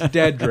Dedrick,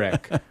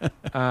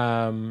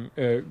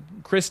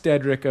 Chris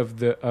Dedrick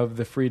of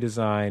the Free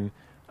Design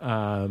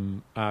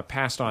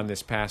passed on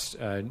this past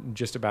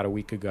just about a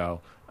week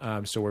ago.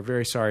 So we're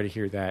very sorry to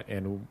hear that,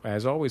 and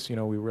as always, we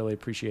really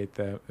appreciate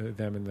them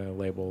and the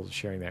label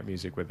sharing that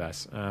music with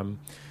us.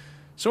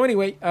 So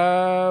anyway,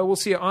 we'll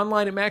see you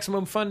online at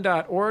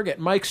MaximumFun.org, at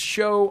Mike's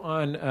show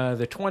on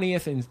the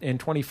 20th and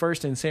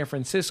 21st in San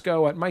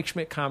Francisco, at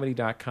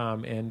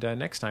MikeSchmidtComedy.com, and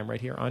next time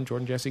right here on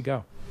Jordan Jesse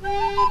Go.